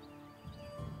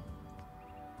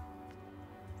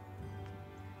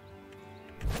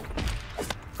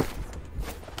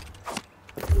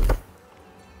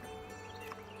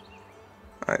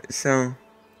 Alright, so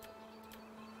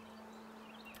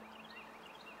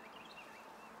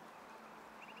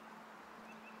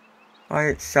by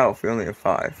itself we only have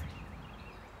 5.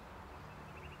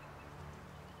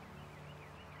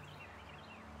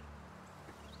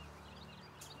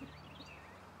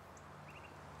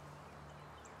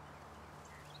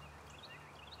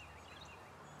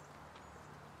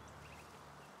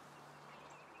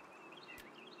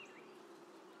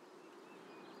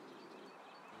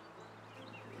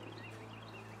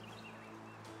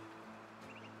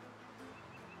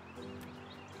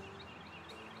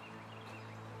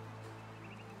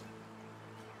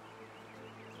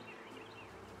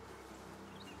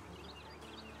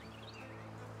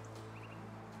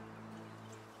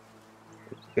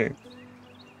 Okay.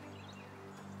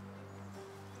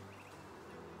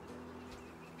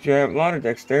 So I have a lot of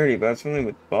dexterity, but that's only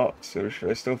with buffs, so should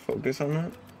I still focus on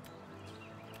that?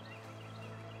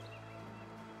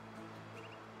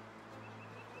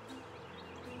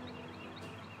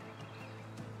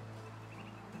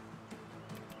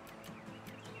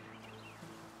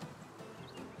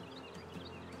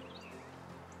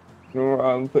 Or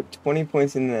I'll put 20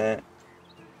 points in that,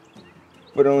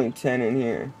 but only 10 in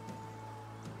here.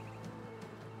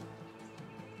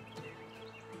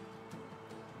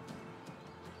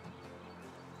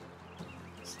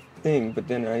 Thing, but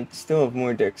then I still have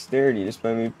more dexterity just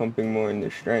by me pumping more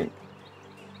into strength.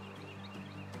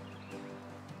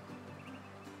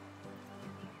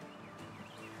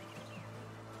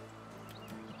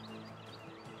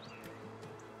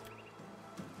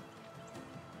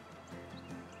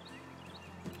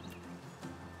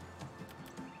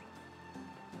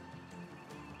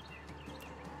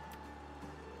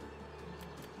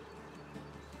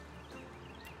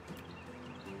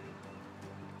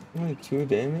 Only 2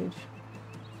 damage?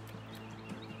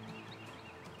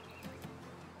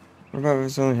 What about if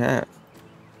it's only half?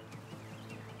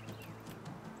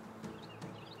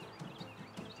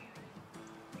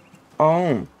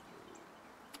 Oh.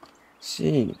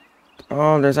 See.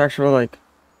 Oh, there's actual like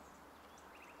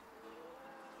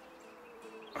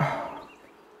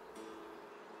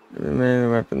melee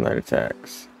weapon light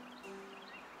attacks.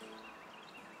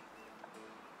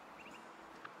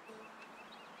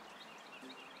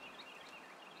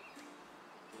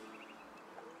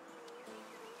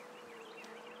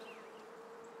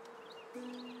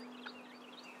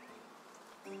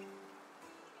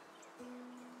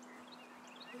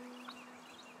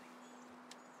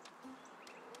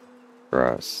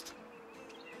 Rust.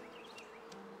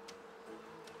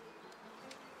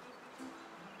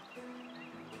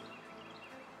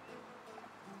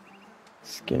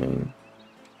 Skinning.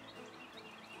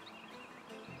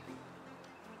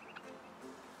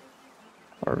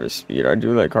 Harvest speed. I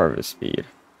do like harvest speed.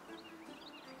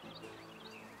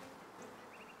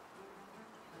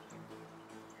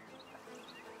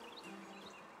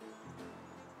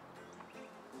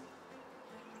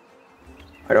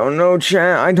 I don't know,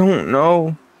 chat. I don't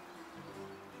know.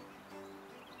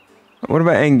 What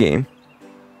about endgame?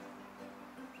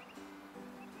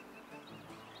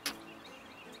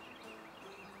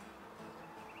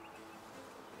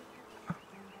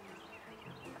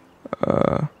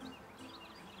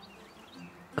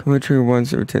 Come trigger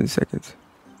once every 10 seconds.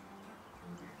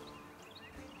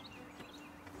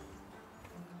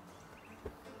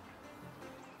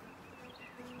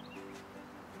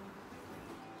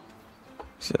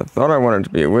 See, I thought I wanted to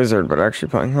be a wizard, but actually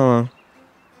playing hello.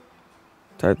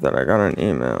 Type that I got an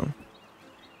email.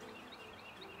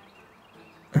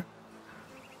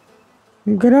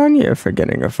 Good on you for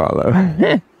getting a follow.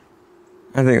 I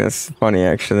think that's funny,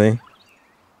 actually.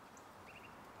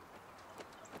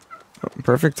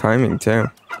 Perfect timing,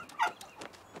 too.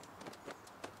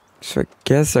 So I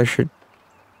guess I should...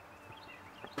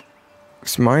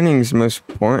 Because mining's most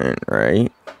important,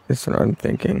 right? That's what I'm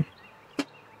thinking.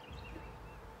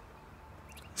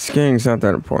 Skiing's not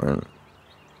that important.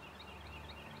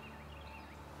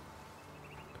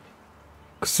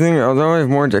 Considering although I have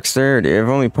more dexterity, I've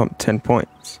only pumped 10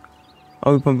 points.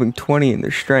 I'll be pumping 20 in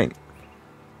their strength.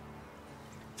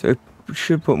 So I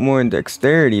should put more in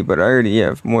dexterity, but I already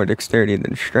have more dexterity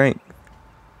than strength.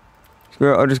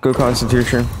 So I'll just go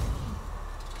Constitution.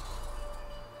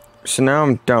 So now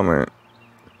I'm dumber,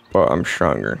 but I'm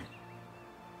stronger.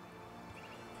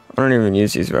 I don't even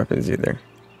use these weapons either.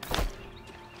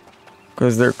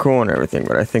 Because they're cool and everything,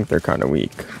 but I think they're kind of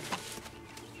weak.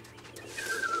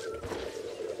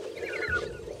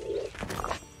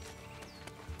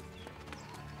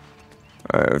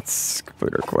 Alright, let's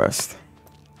complete our quest.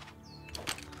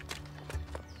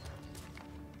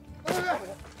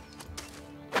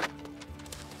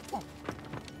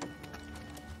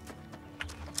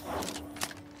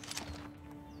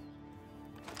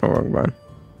 Oh, wrong button.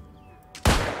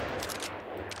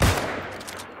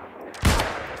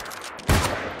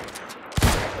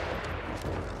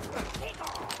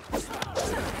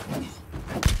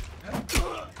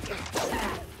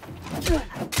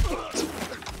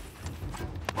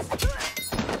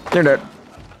 You're dead.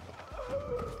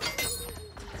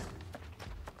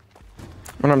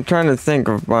 When I'm trying to think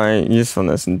of my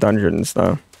usefulness in dungeon and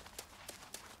stuff.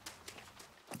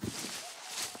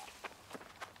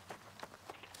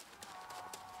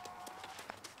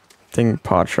 Taking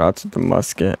pot shots with the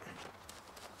musket.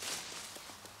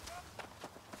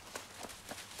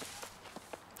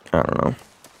 I don't know.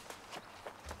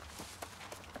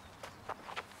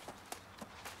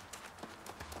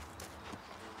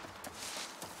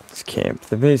 Let's camp.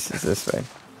 The base is this way.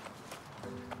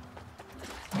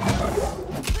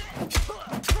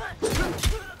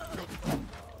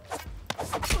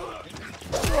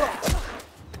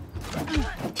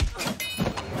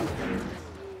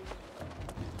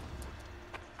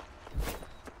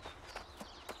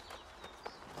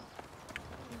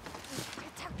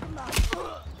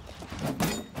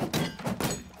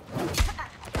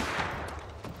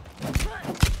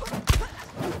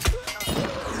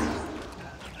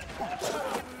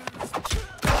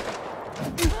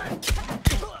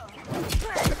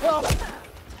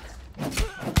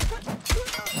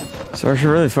 So I should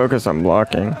really focus on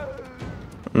blocking.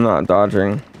 I'm not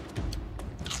dodging.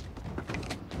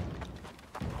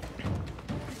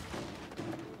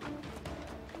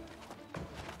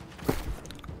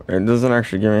 It doesn't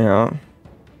actually give me health.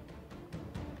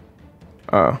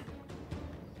 Oh.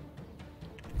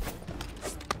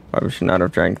 I should not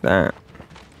have drank that.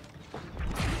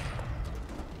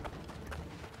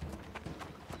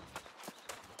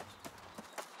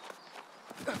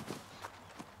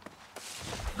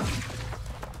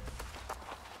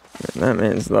 That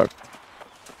means, look.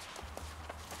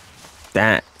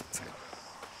 That.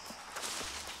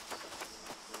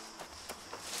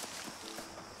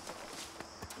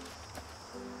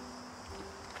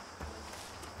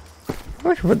 How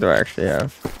much wood do I actually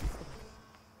have?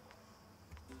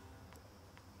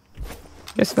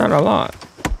 It's not a lot.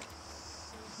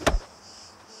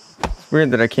 It's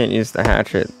weird that I can't use the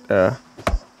hatchet to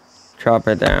chop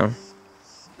it down.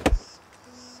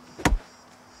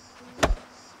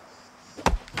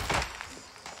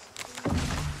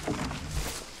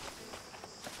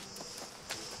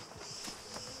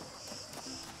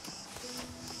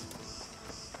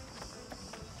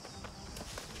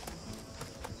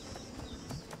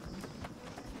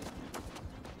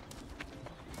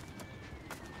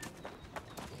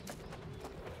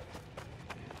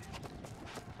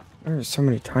 There's so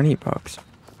many tiny bugs.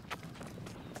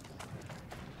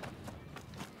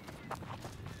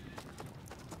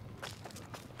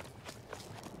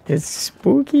 It's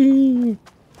spooky.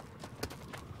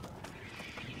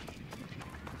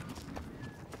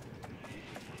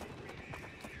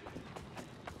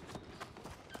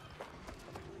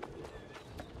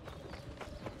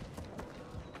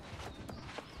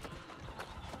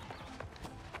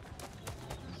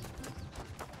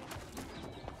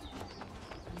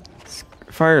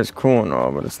 Fire is cool and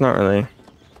all, but it's not really.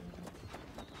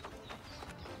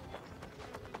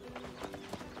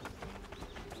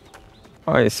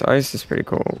 Ice is pretty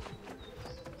cool.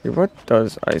 Hey, what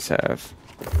does ice have?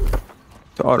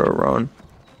 The auto run.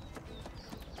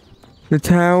 The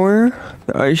tower,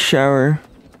 the ice shower,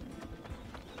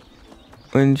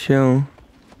 wind chill.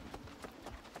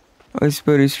 Ice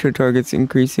buddies to targets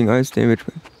increasing ice damage.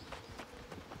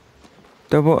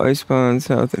 Double ice bonds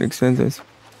south and extends.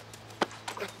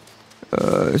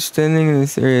 Standing in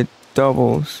this area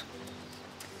doubles.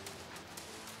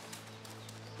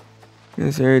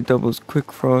 This area doubles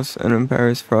quick frost and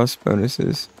empowers frost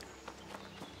bonuses.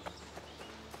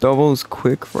 Doubles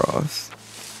quick frost.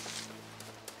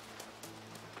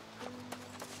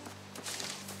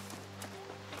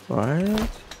 What?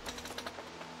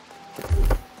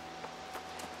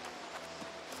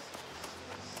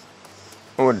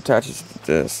 what attaches to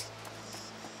this.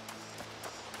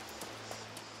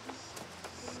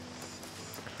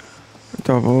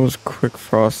 Doubles quick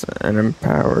frost and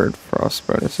empowered frost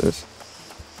bonuses.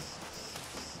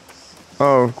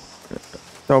 Oh,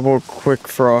 double quick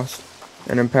frost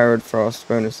and empowered frost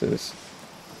bonuses.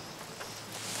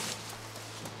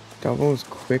 Doubles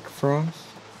quick frost?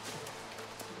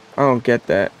 I don't get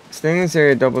that. Staying in this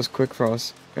area doubles quick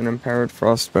frost and empowered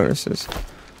frost bonuses.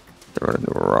 Throw it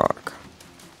into a rock.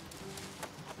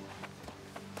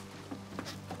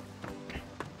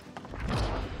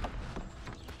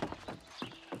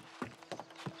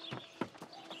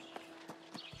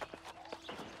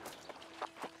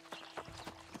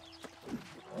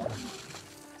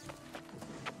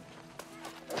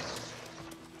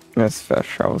 That's fast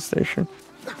travel station.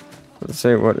 Let's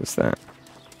say, what is that?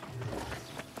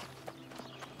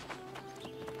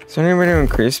 Is there any way to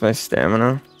increase my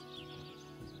stamina?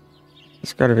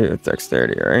 It's gotta be with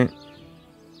dexterity, right?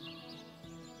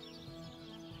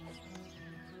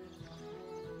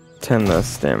 Ten less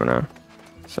stamina.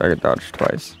 So I could dodge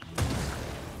twice.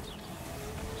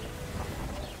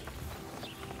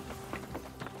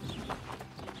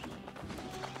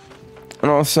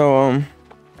 And also,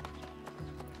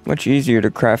 much easier to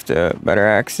craft better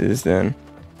axes than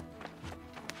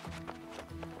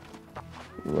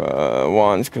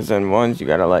wands, because then wands you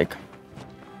gotta like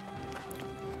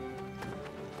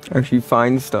actually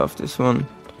find stuff. This one,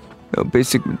 no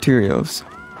basic materials.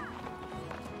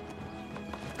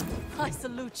 I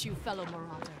salute you, fellow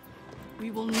marauder.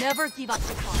 We will never give up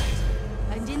the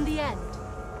fight, and in the end,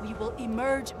 we will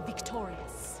emerge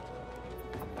victorious.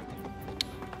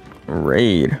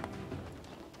 Raid.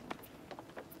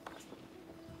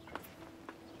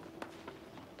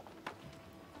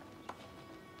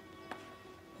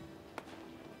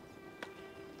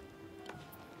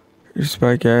 Your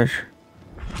spike ash.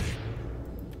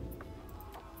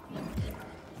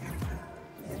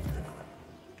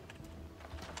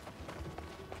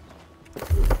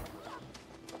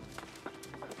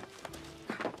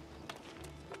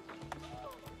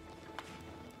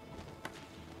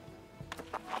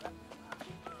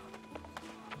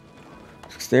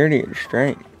 Dexterity and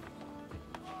strength.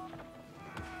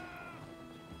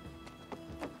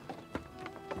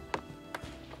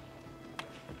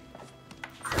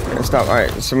 Stop.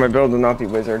 Alright, so my build will not be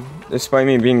wizard. Despite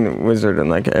me being the wizard and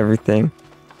like everything.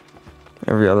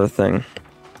 Every other thing.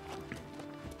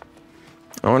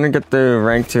 I want to get the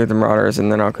rank 2 of the Marauders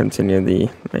and then I'll continue the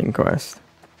main quest.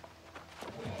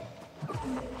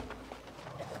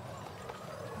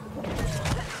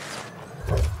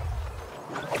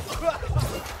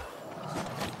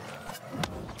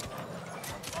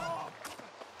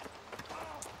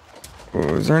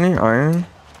 Ooh, is there any iron?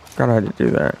 God, I had to do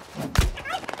that.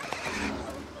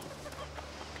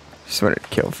 Just wanted to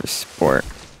kill for sport.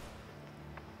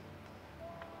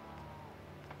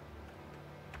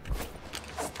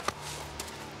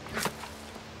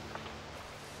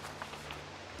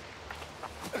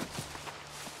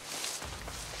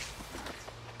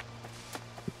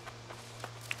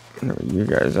 I know where you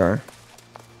guys are.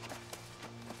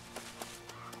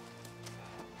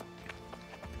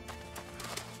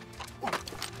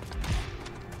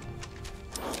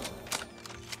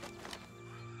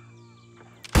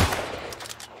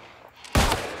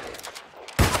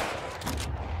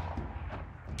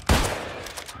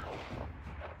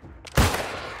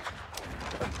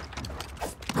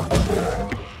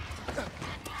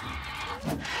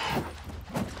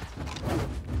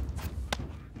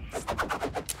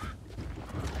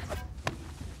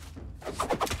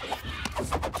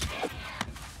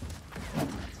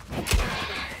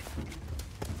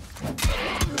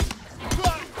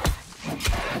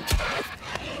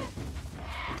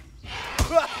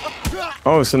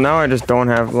 Oh, so now I just don't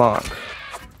have lock.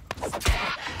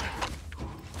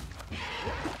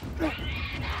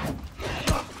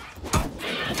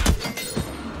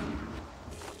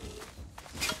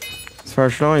 So I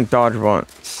should only dodge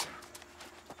once.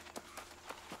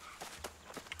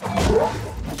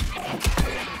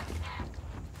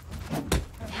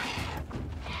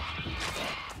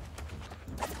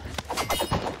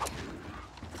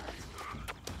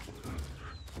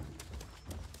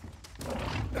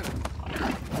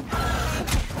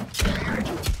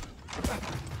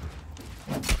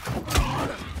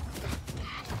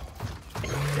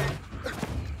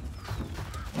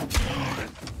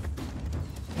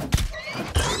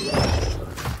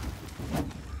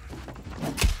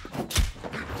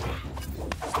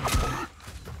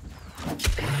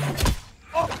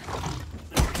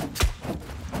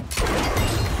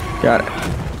 Got it.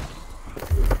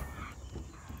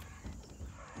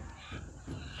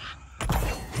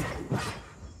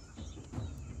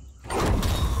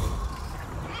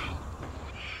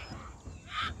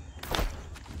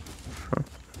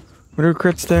 What do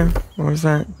crits do? What was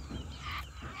that?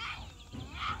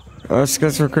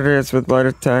 Skills for crit hits with light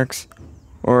attacks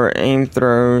or aim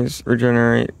throws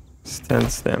regenerate 10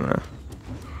 stamina.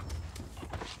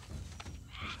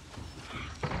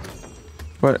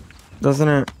 But doesn't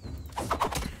it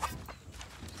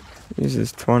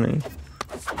uses 20?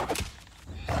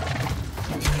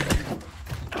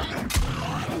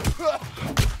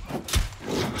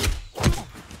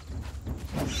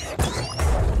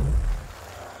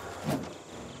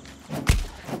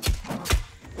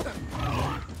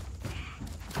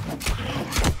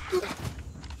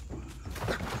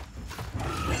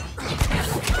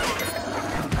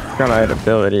 Gotta add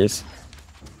abilities.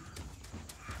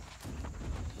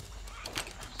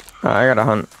 I gotta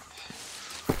hunt.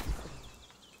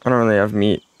 I don't really have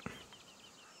meat.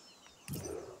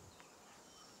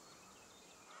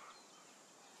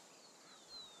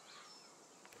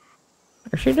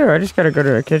 Actually, do. I just gotta go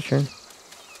to the kitchen.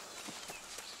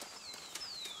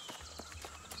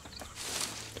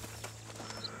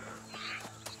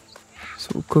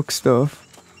 So we'll cook stuff.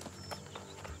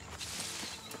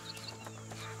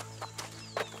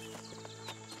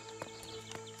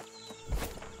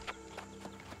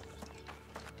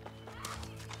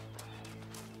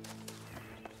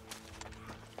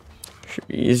 Should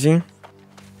be easy.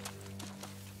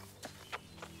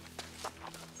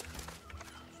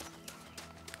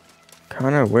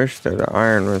 Kinda wish that the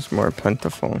iron was more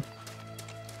plentiful.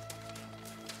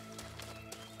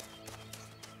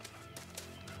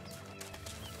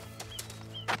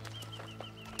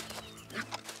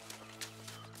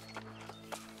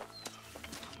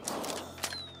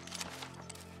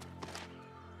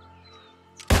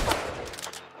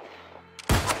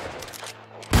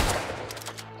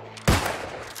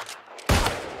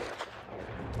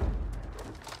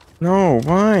 No,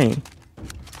 why?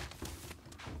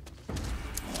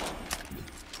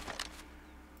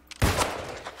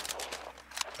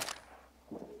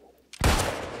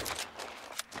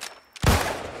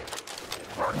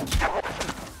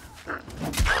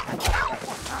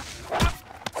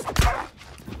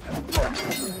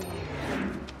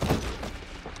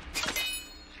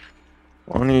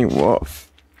 Bonnie Wolf.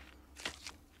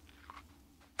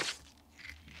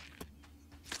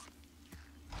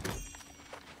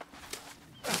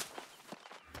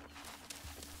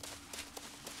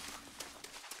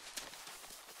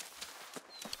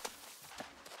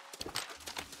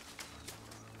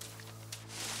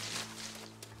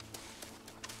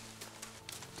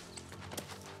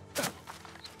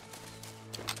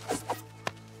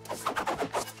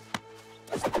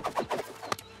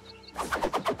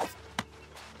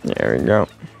 There we go.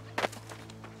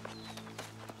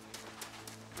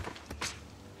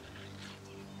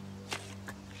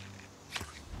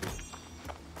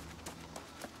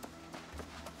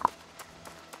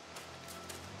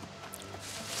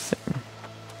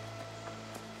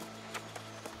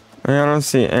 I don't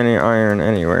see any iron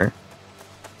anywhere.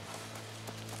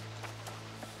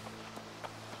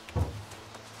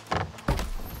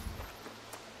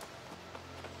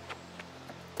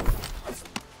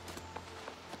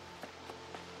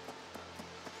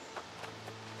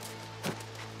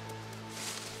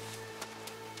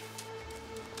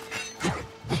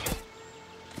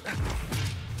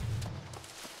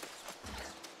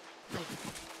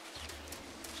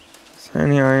 Is there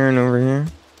any iron over here?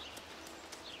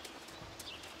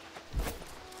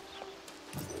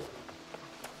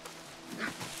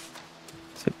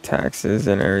 So taxes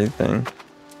and everything.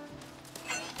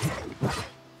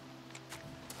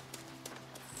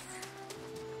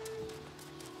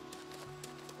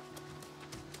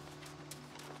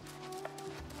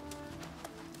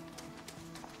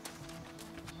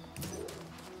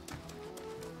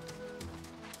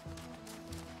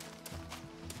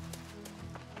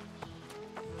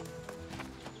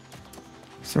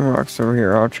 Some rocks over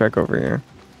here. I'll check over here.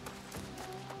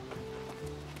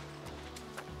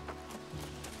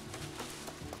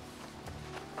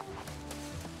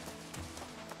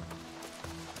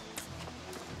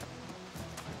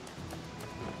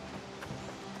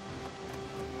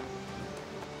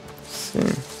 See.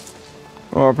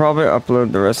 Well, I'll probably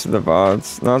upload the rest of the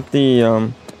VODs. Not the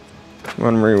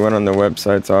one where we went on the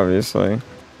websites, obviously.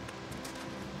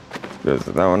 Because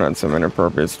that one had some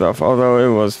inappropriate stuff. Although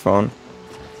it was fun.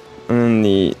 And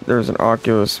then there's an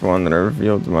Oculus one that I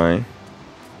revealed my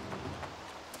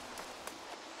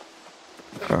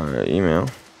email.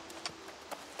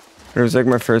 It was like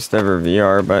my first ever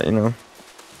VR, but you know.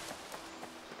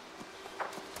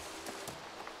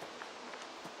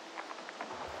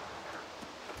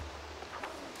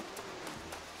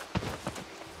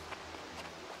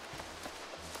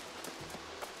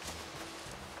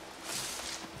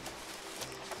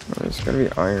 gotta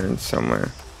be iron somewhere.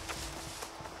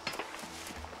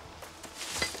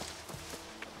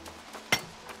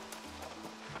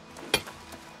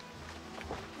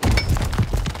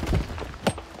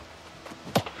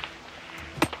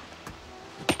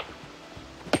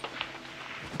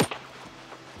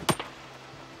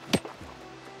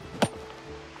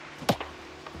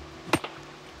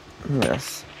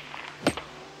 Yes.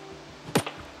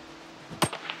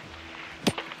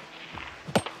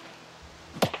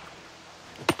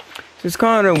 It's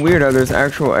kind of weird how there's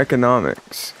actual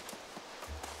economics.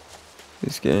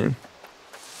 This game.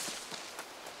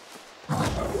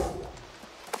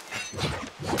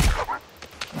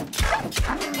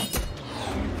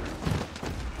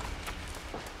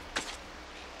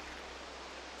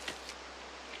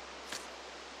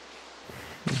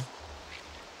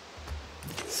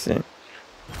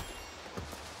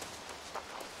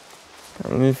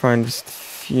 Let me find just a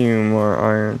few more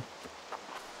iron.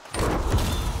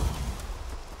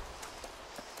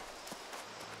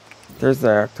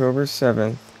 Thursday, October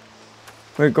 7th.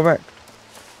 Wait, go back.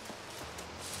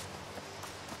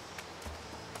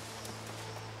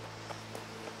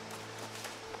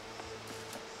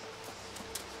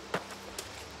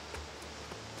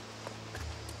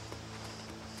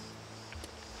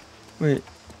 Wait.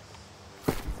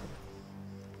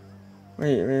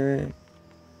 Wait.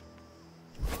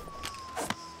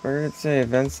 Where did it say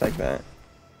events like that?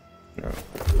 No.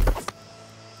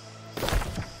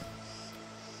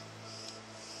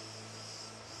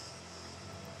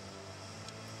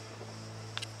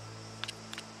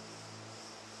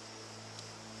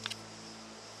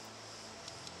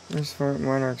 Where's Fort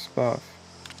Monarch's buff?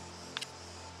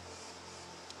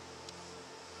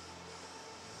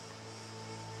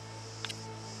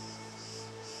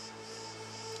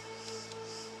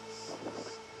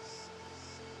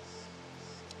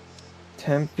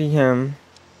 $10 p.m.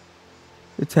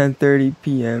 to 10:30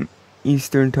 p.m.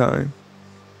 Eastern Time.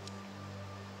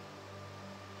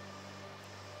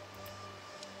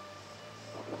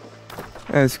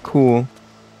 That's cool.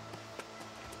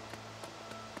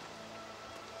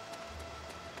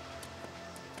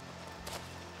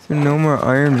 So no more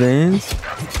iron veins?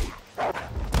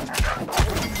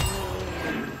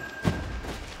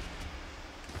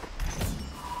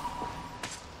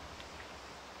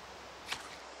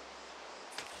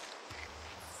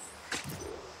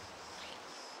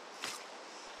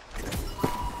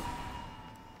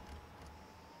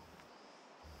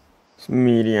 It's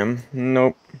medium.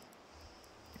 Nope.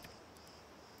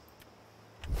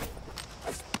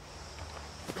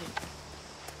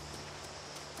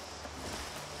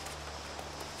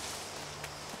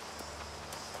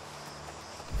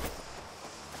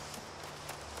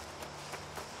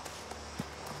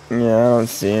 Yeah, I don't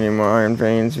see any more iron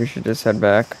veins. We should just head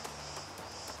back.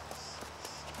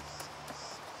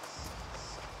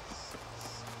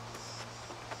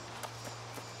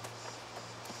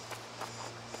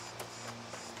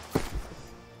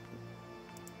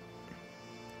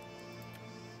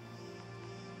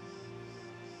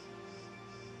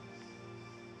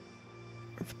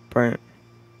 Right.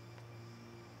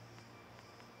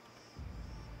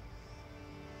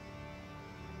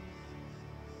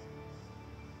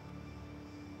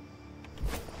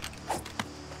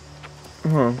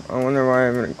 Huh, I wonder why I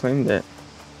haven't claimed it.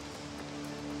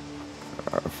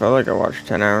 I felt like I watched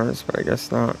 10 hours, but I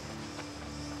guess not.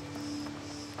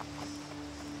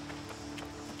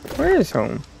 Where is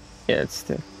home? Yeah, it's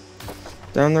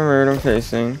down the road I'm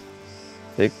facing.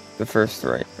 Take the first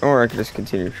right. Or I could just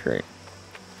continue straight.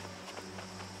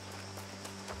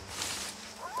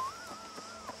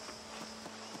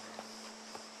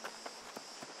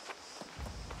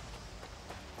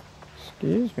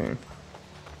 Excuse me.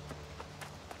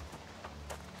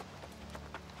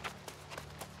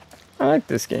 I like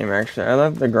this game actually. I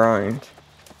love the grind.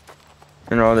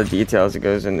 And all the details it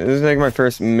goes in. This is like my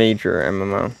first major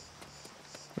MMO.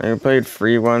 I played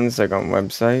free ones like on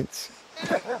websites.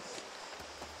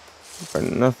 But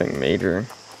nothing major.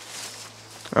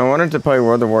 I wanted to play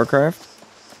World of Warcraft.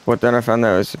 But then I found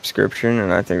that it was subscription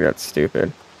and I think that's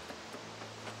stupid.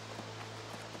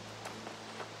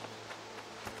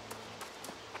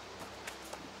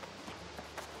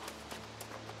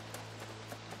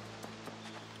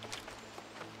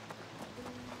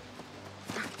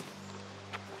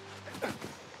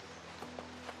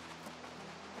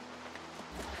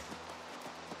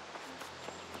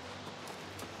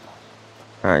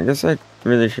 I guess I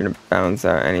really shouldn't balance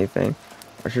out anything.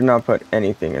 I should not put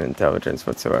anything in intelligence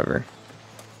whatsoever.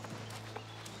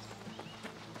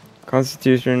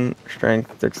 Constitution,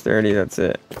 strength, dexterity, that's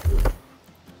it.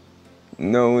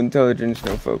 No intelligence,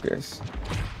 no focus.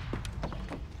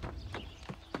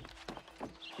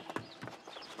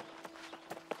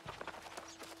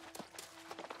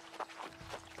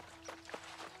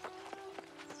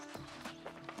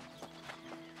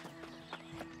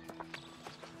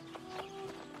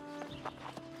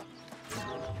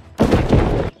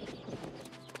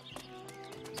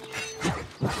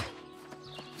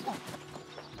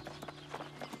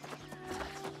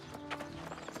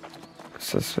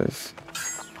 What's this face?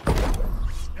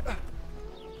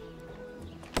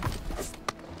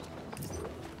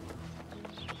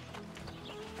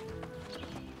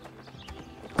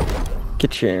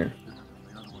 Kitchen.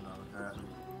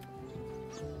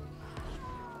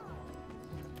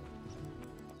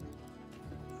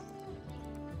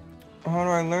 How do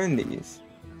I learn these?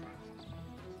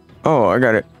 Oh, I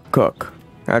got it. Cook.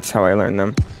 That's how I learn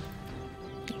them.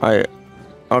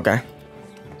 Okay.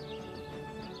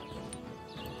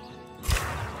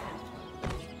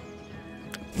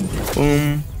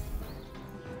 Boom.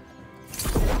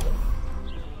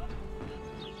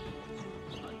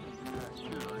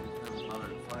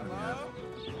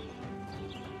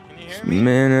 Can you hear me?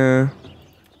 Mana.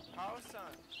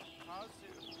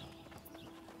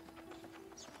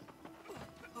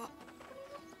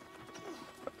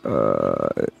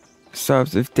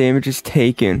 Stops if damage is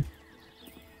taken.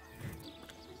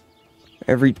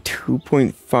 Every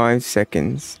 2.5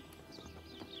 seconds.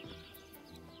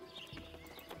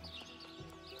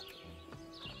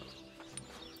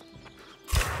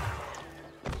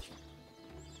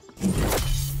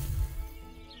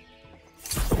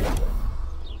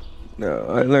 No,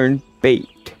 I learned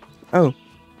bait. Oh,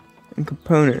 and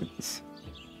components.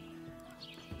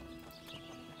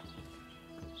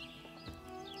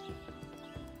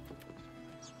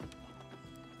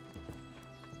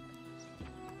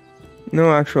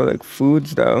 No actual like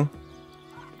foods though.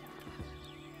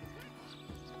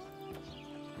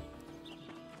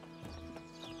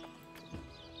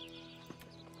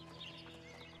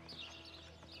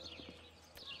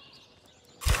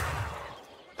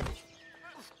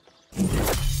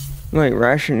 Like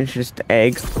ration is just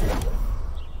egg.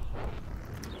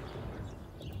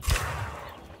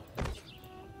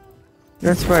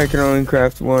 That's why I can only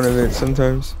craft one of it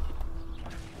sometimes.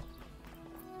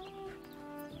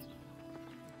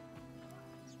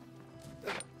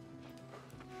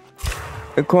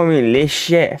 They call me Le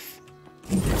Chef.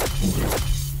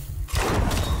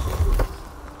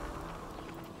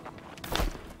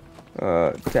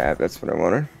 Tab, that's what I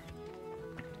wanted.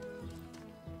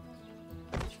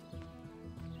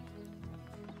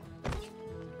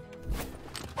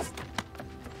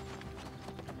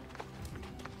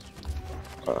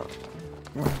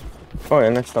 Oh yeah,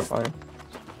 next up I.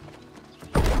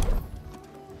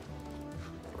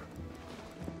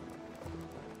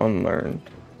 Unlearned.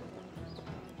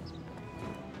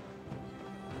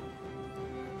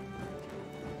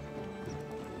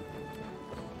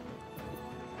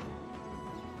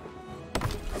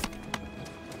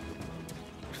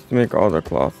 Just make all the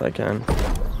cloth I can.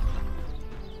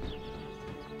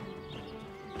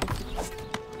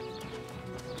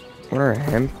 What are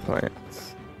hemp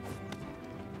plants?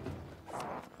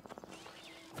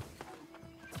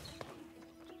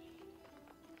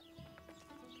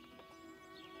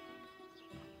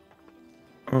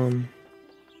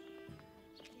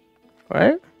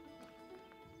 What?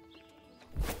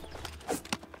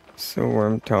 So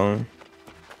worm tongue.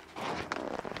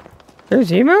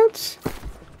 There's emotes?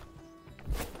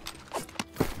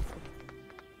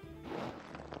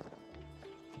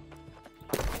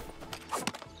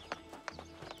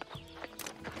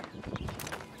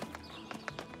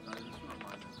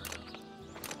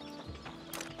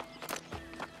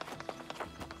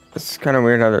 It's kind of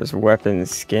weird how there's weapon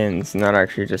skins, not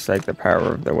actually just like the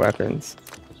power of the weapons.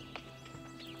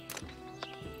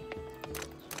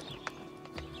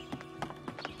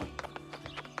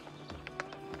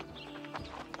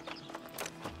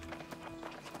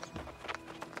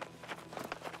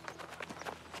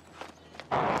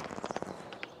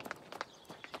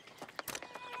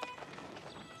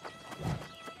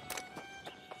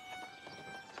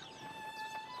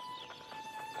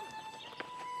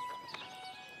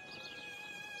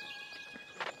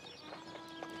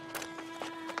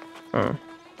 Oh.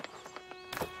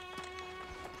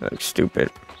 Like stupid.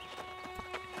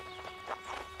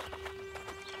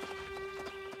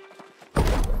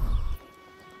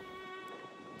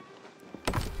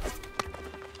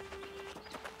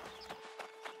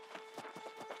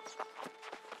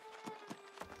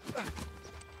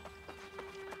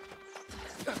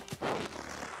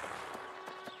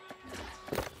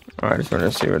 Oh, I just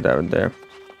wanted to see what that would do.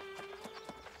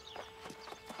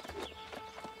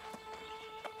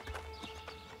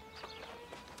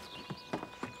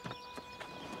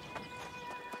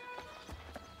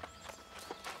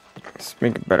 Let's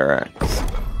make a better axe.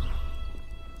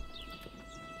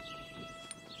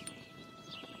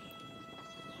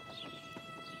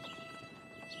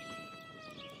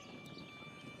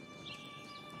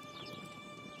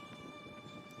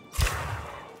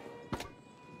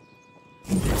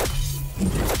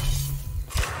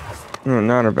 No,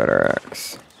 not a better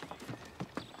axe.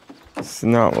 It's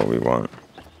not what we want.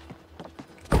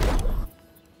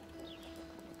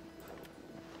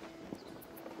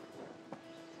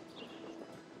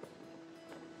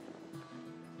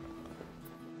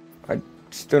 I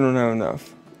still don't have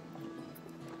enough.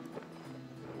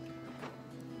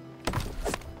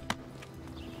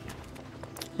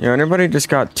 Yeah, anybody just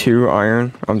got 2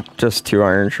 iron? I'm just 2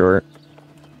 iron short.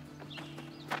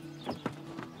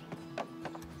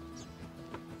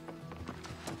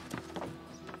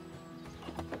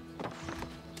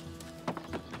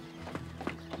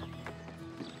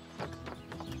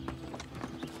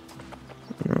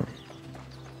 No.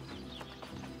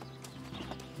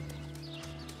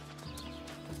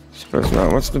 Suppose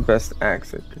not. What's the best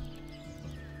axe I could?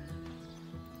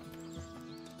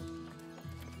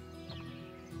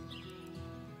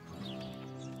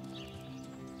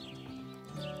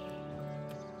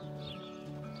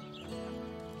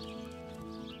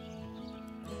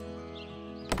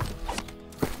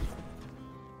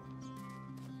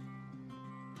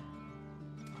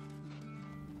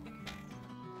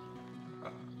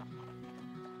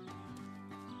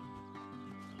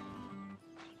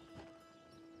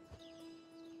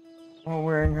 Oh,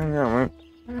 where I hung out, man.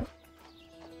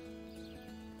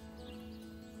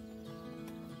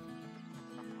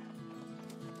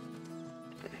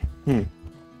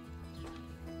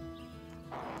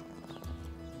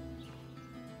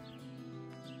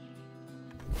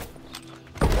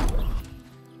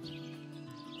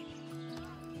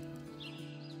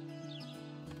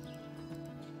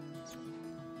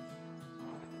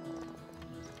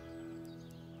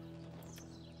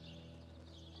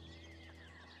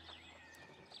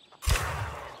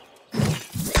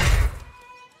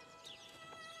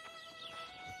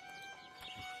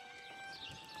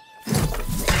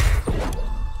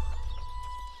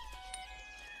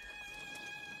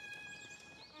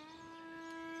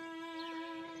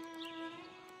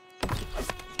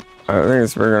 I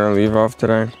think we're gonna leave off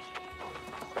today.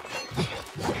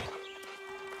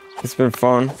 It's been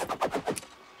fun.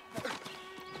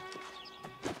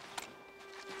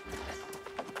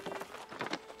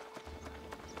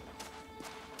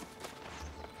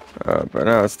 But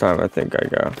now it's time I think I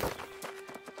go.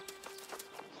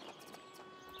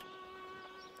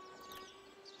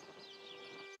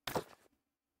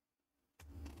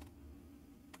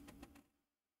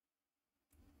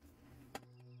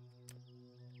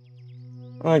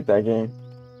 I like that game.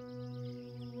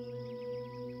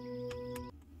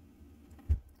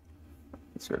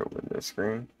 Let's go to window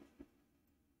screen.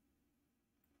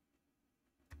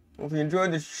 Well, if you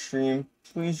enjoyed this stream,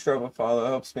 please drop a follow. It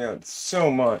helps me out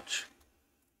so much.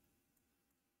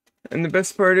 And the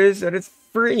best part is that it's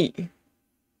free.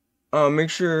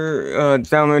 Make sure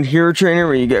download Hero Trainer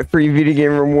where you get free video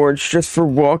game rewards just for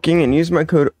walking, and use my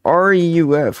code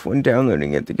REUF when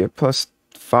downloading it to get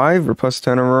 +5 or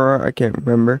 +10 Aurora. I can't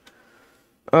remember.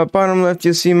 Bottom left,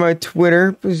 you'll see my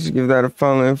Twitter. Please give that a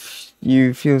follow if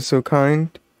you feel so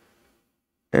kind.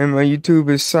 And my YouTube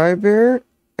is Cybear.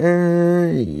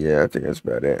 And yeah, I think that's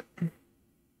about it.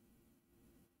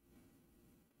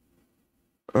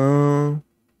 Oh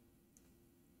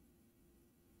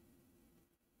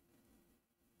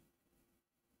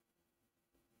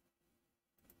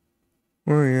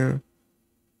yeah.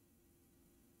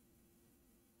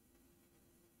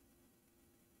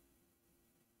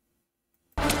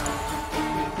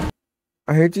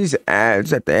 I hate these ads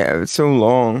that they have. It's so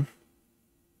long.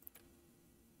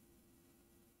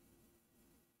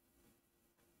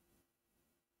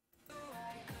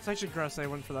 It's actually gross. I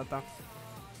went for that though.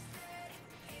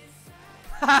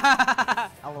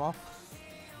 LOL.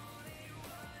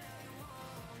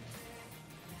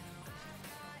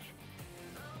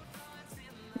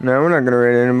 No, we're not gonna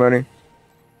raid anybody.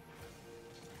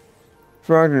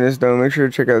 For watching this though, make sure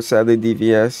to check out Sadly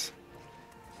DVS.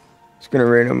 It's gonna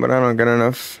raid him, but I don't get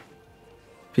enough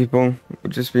people. It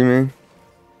would just be me.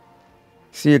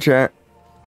 See you, chat.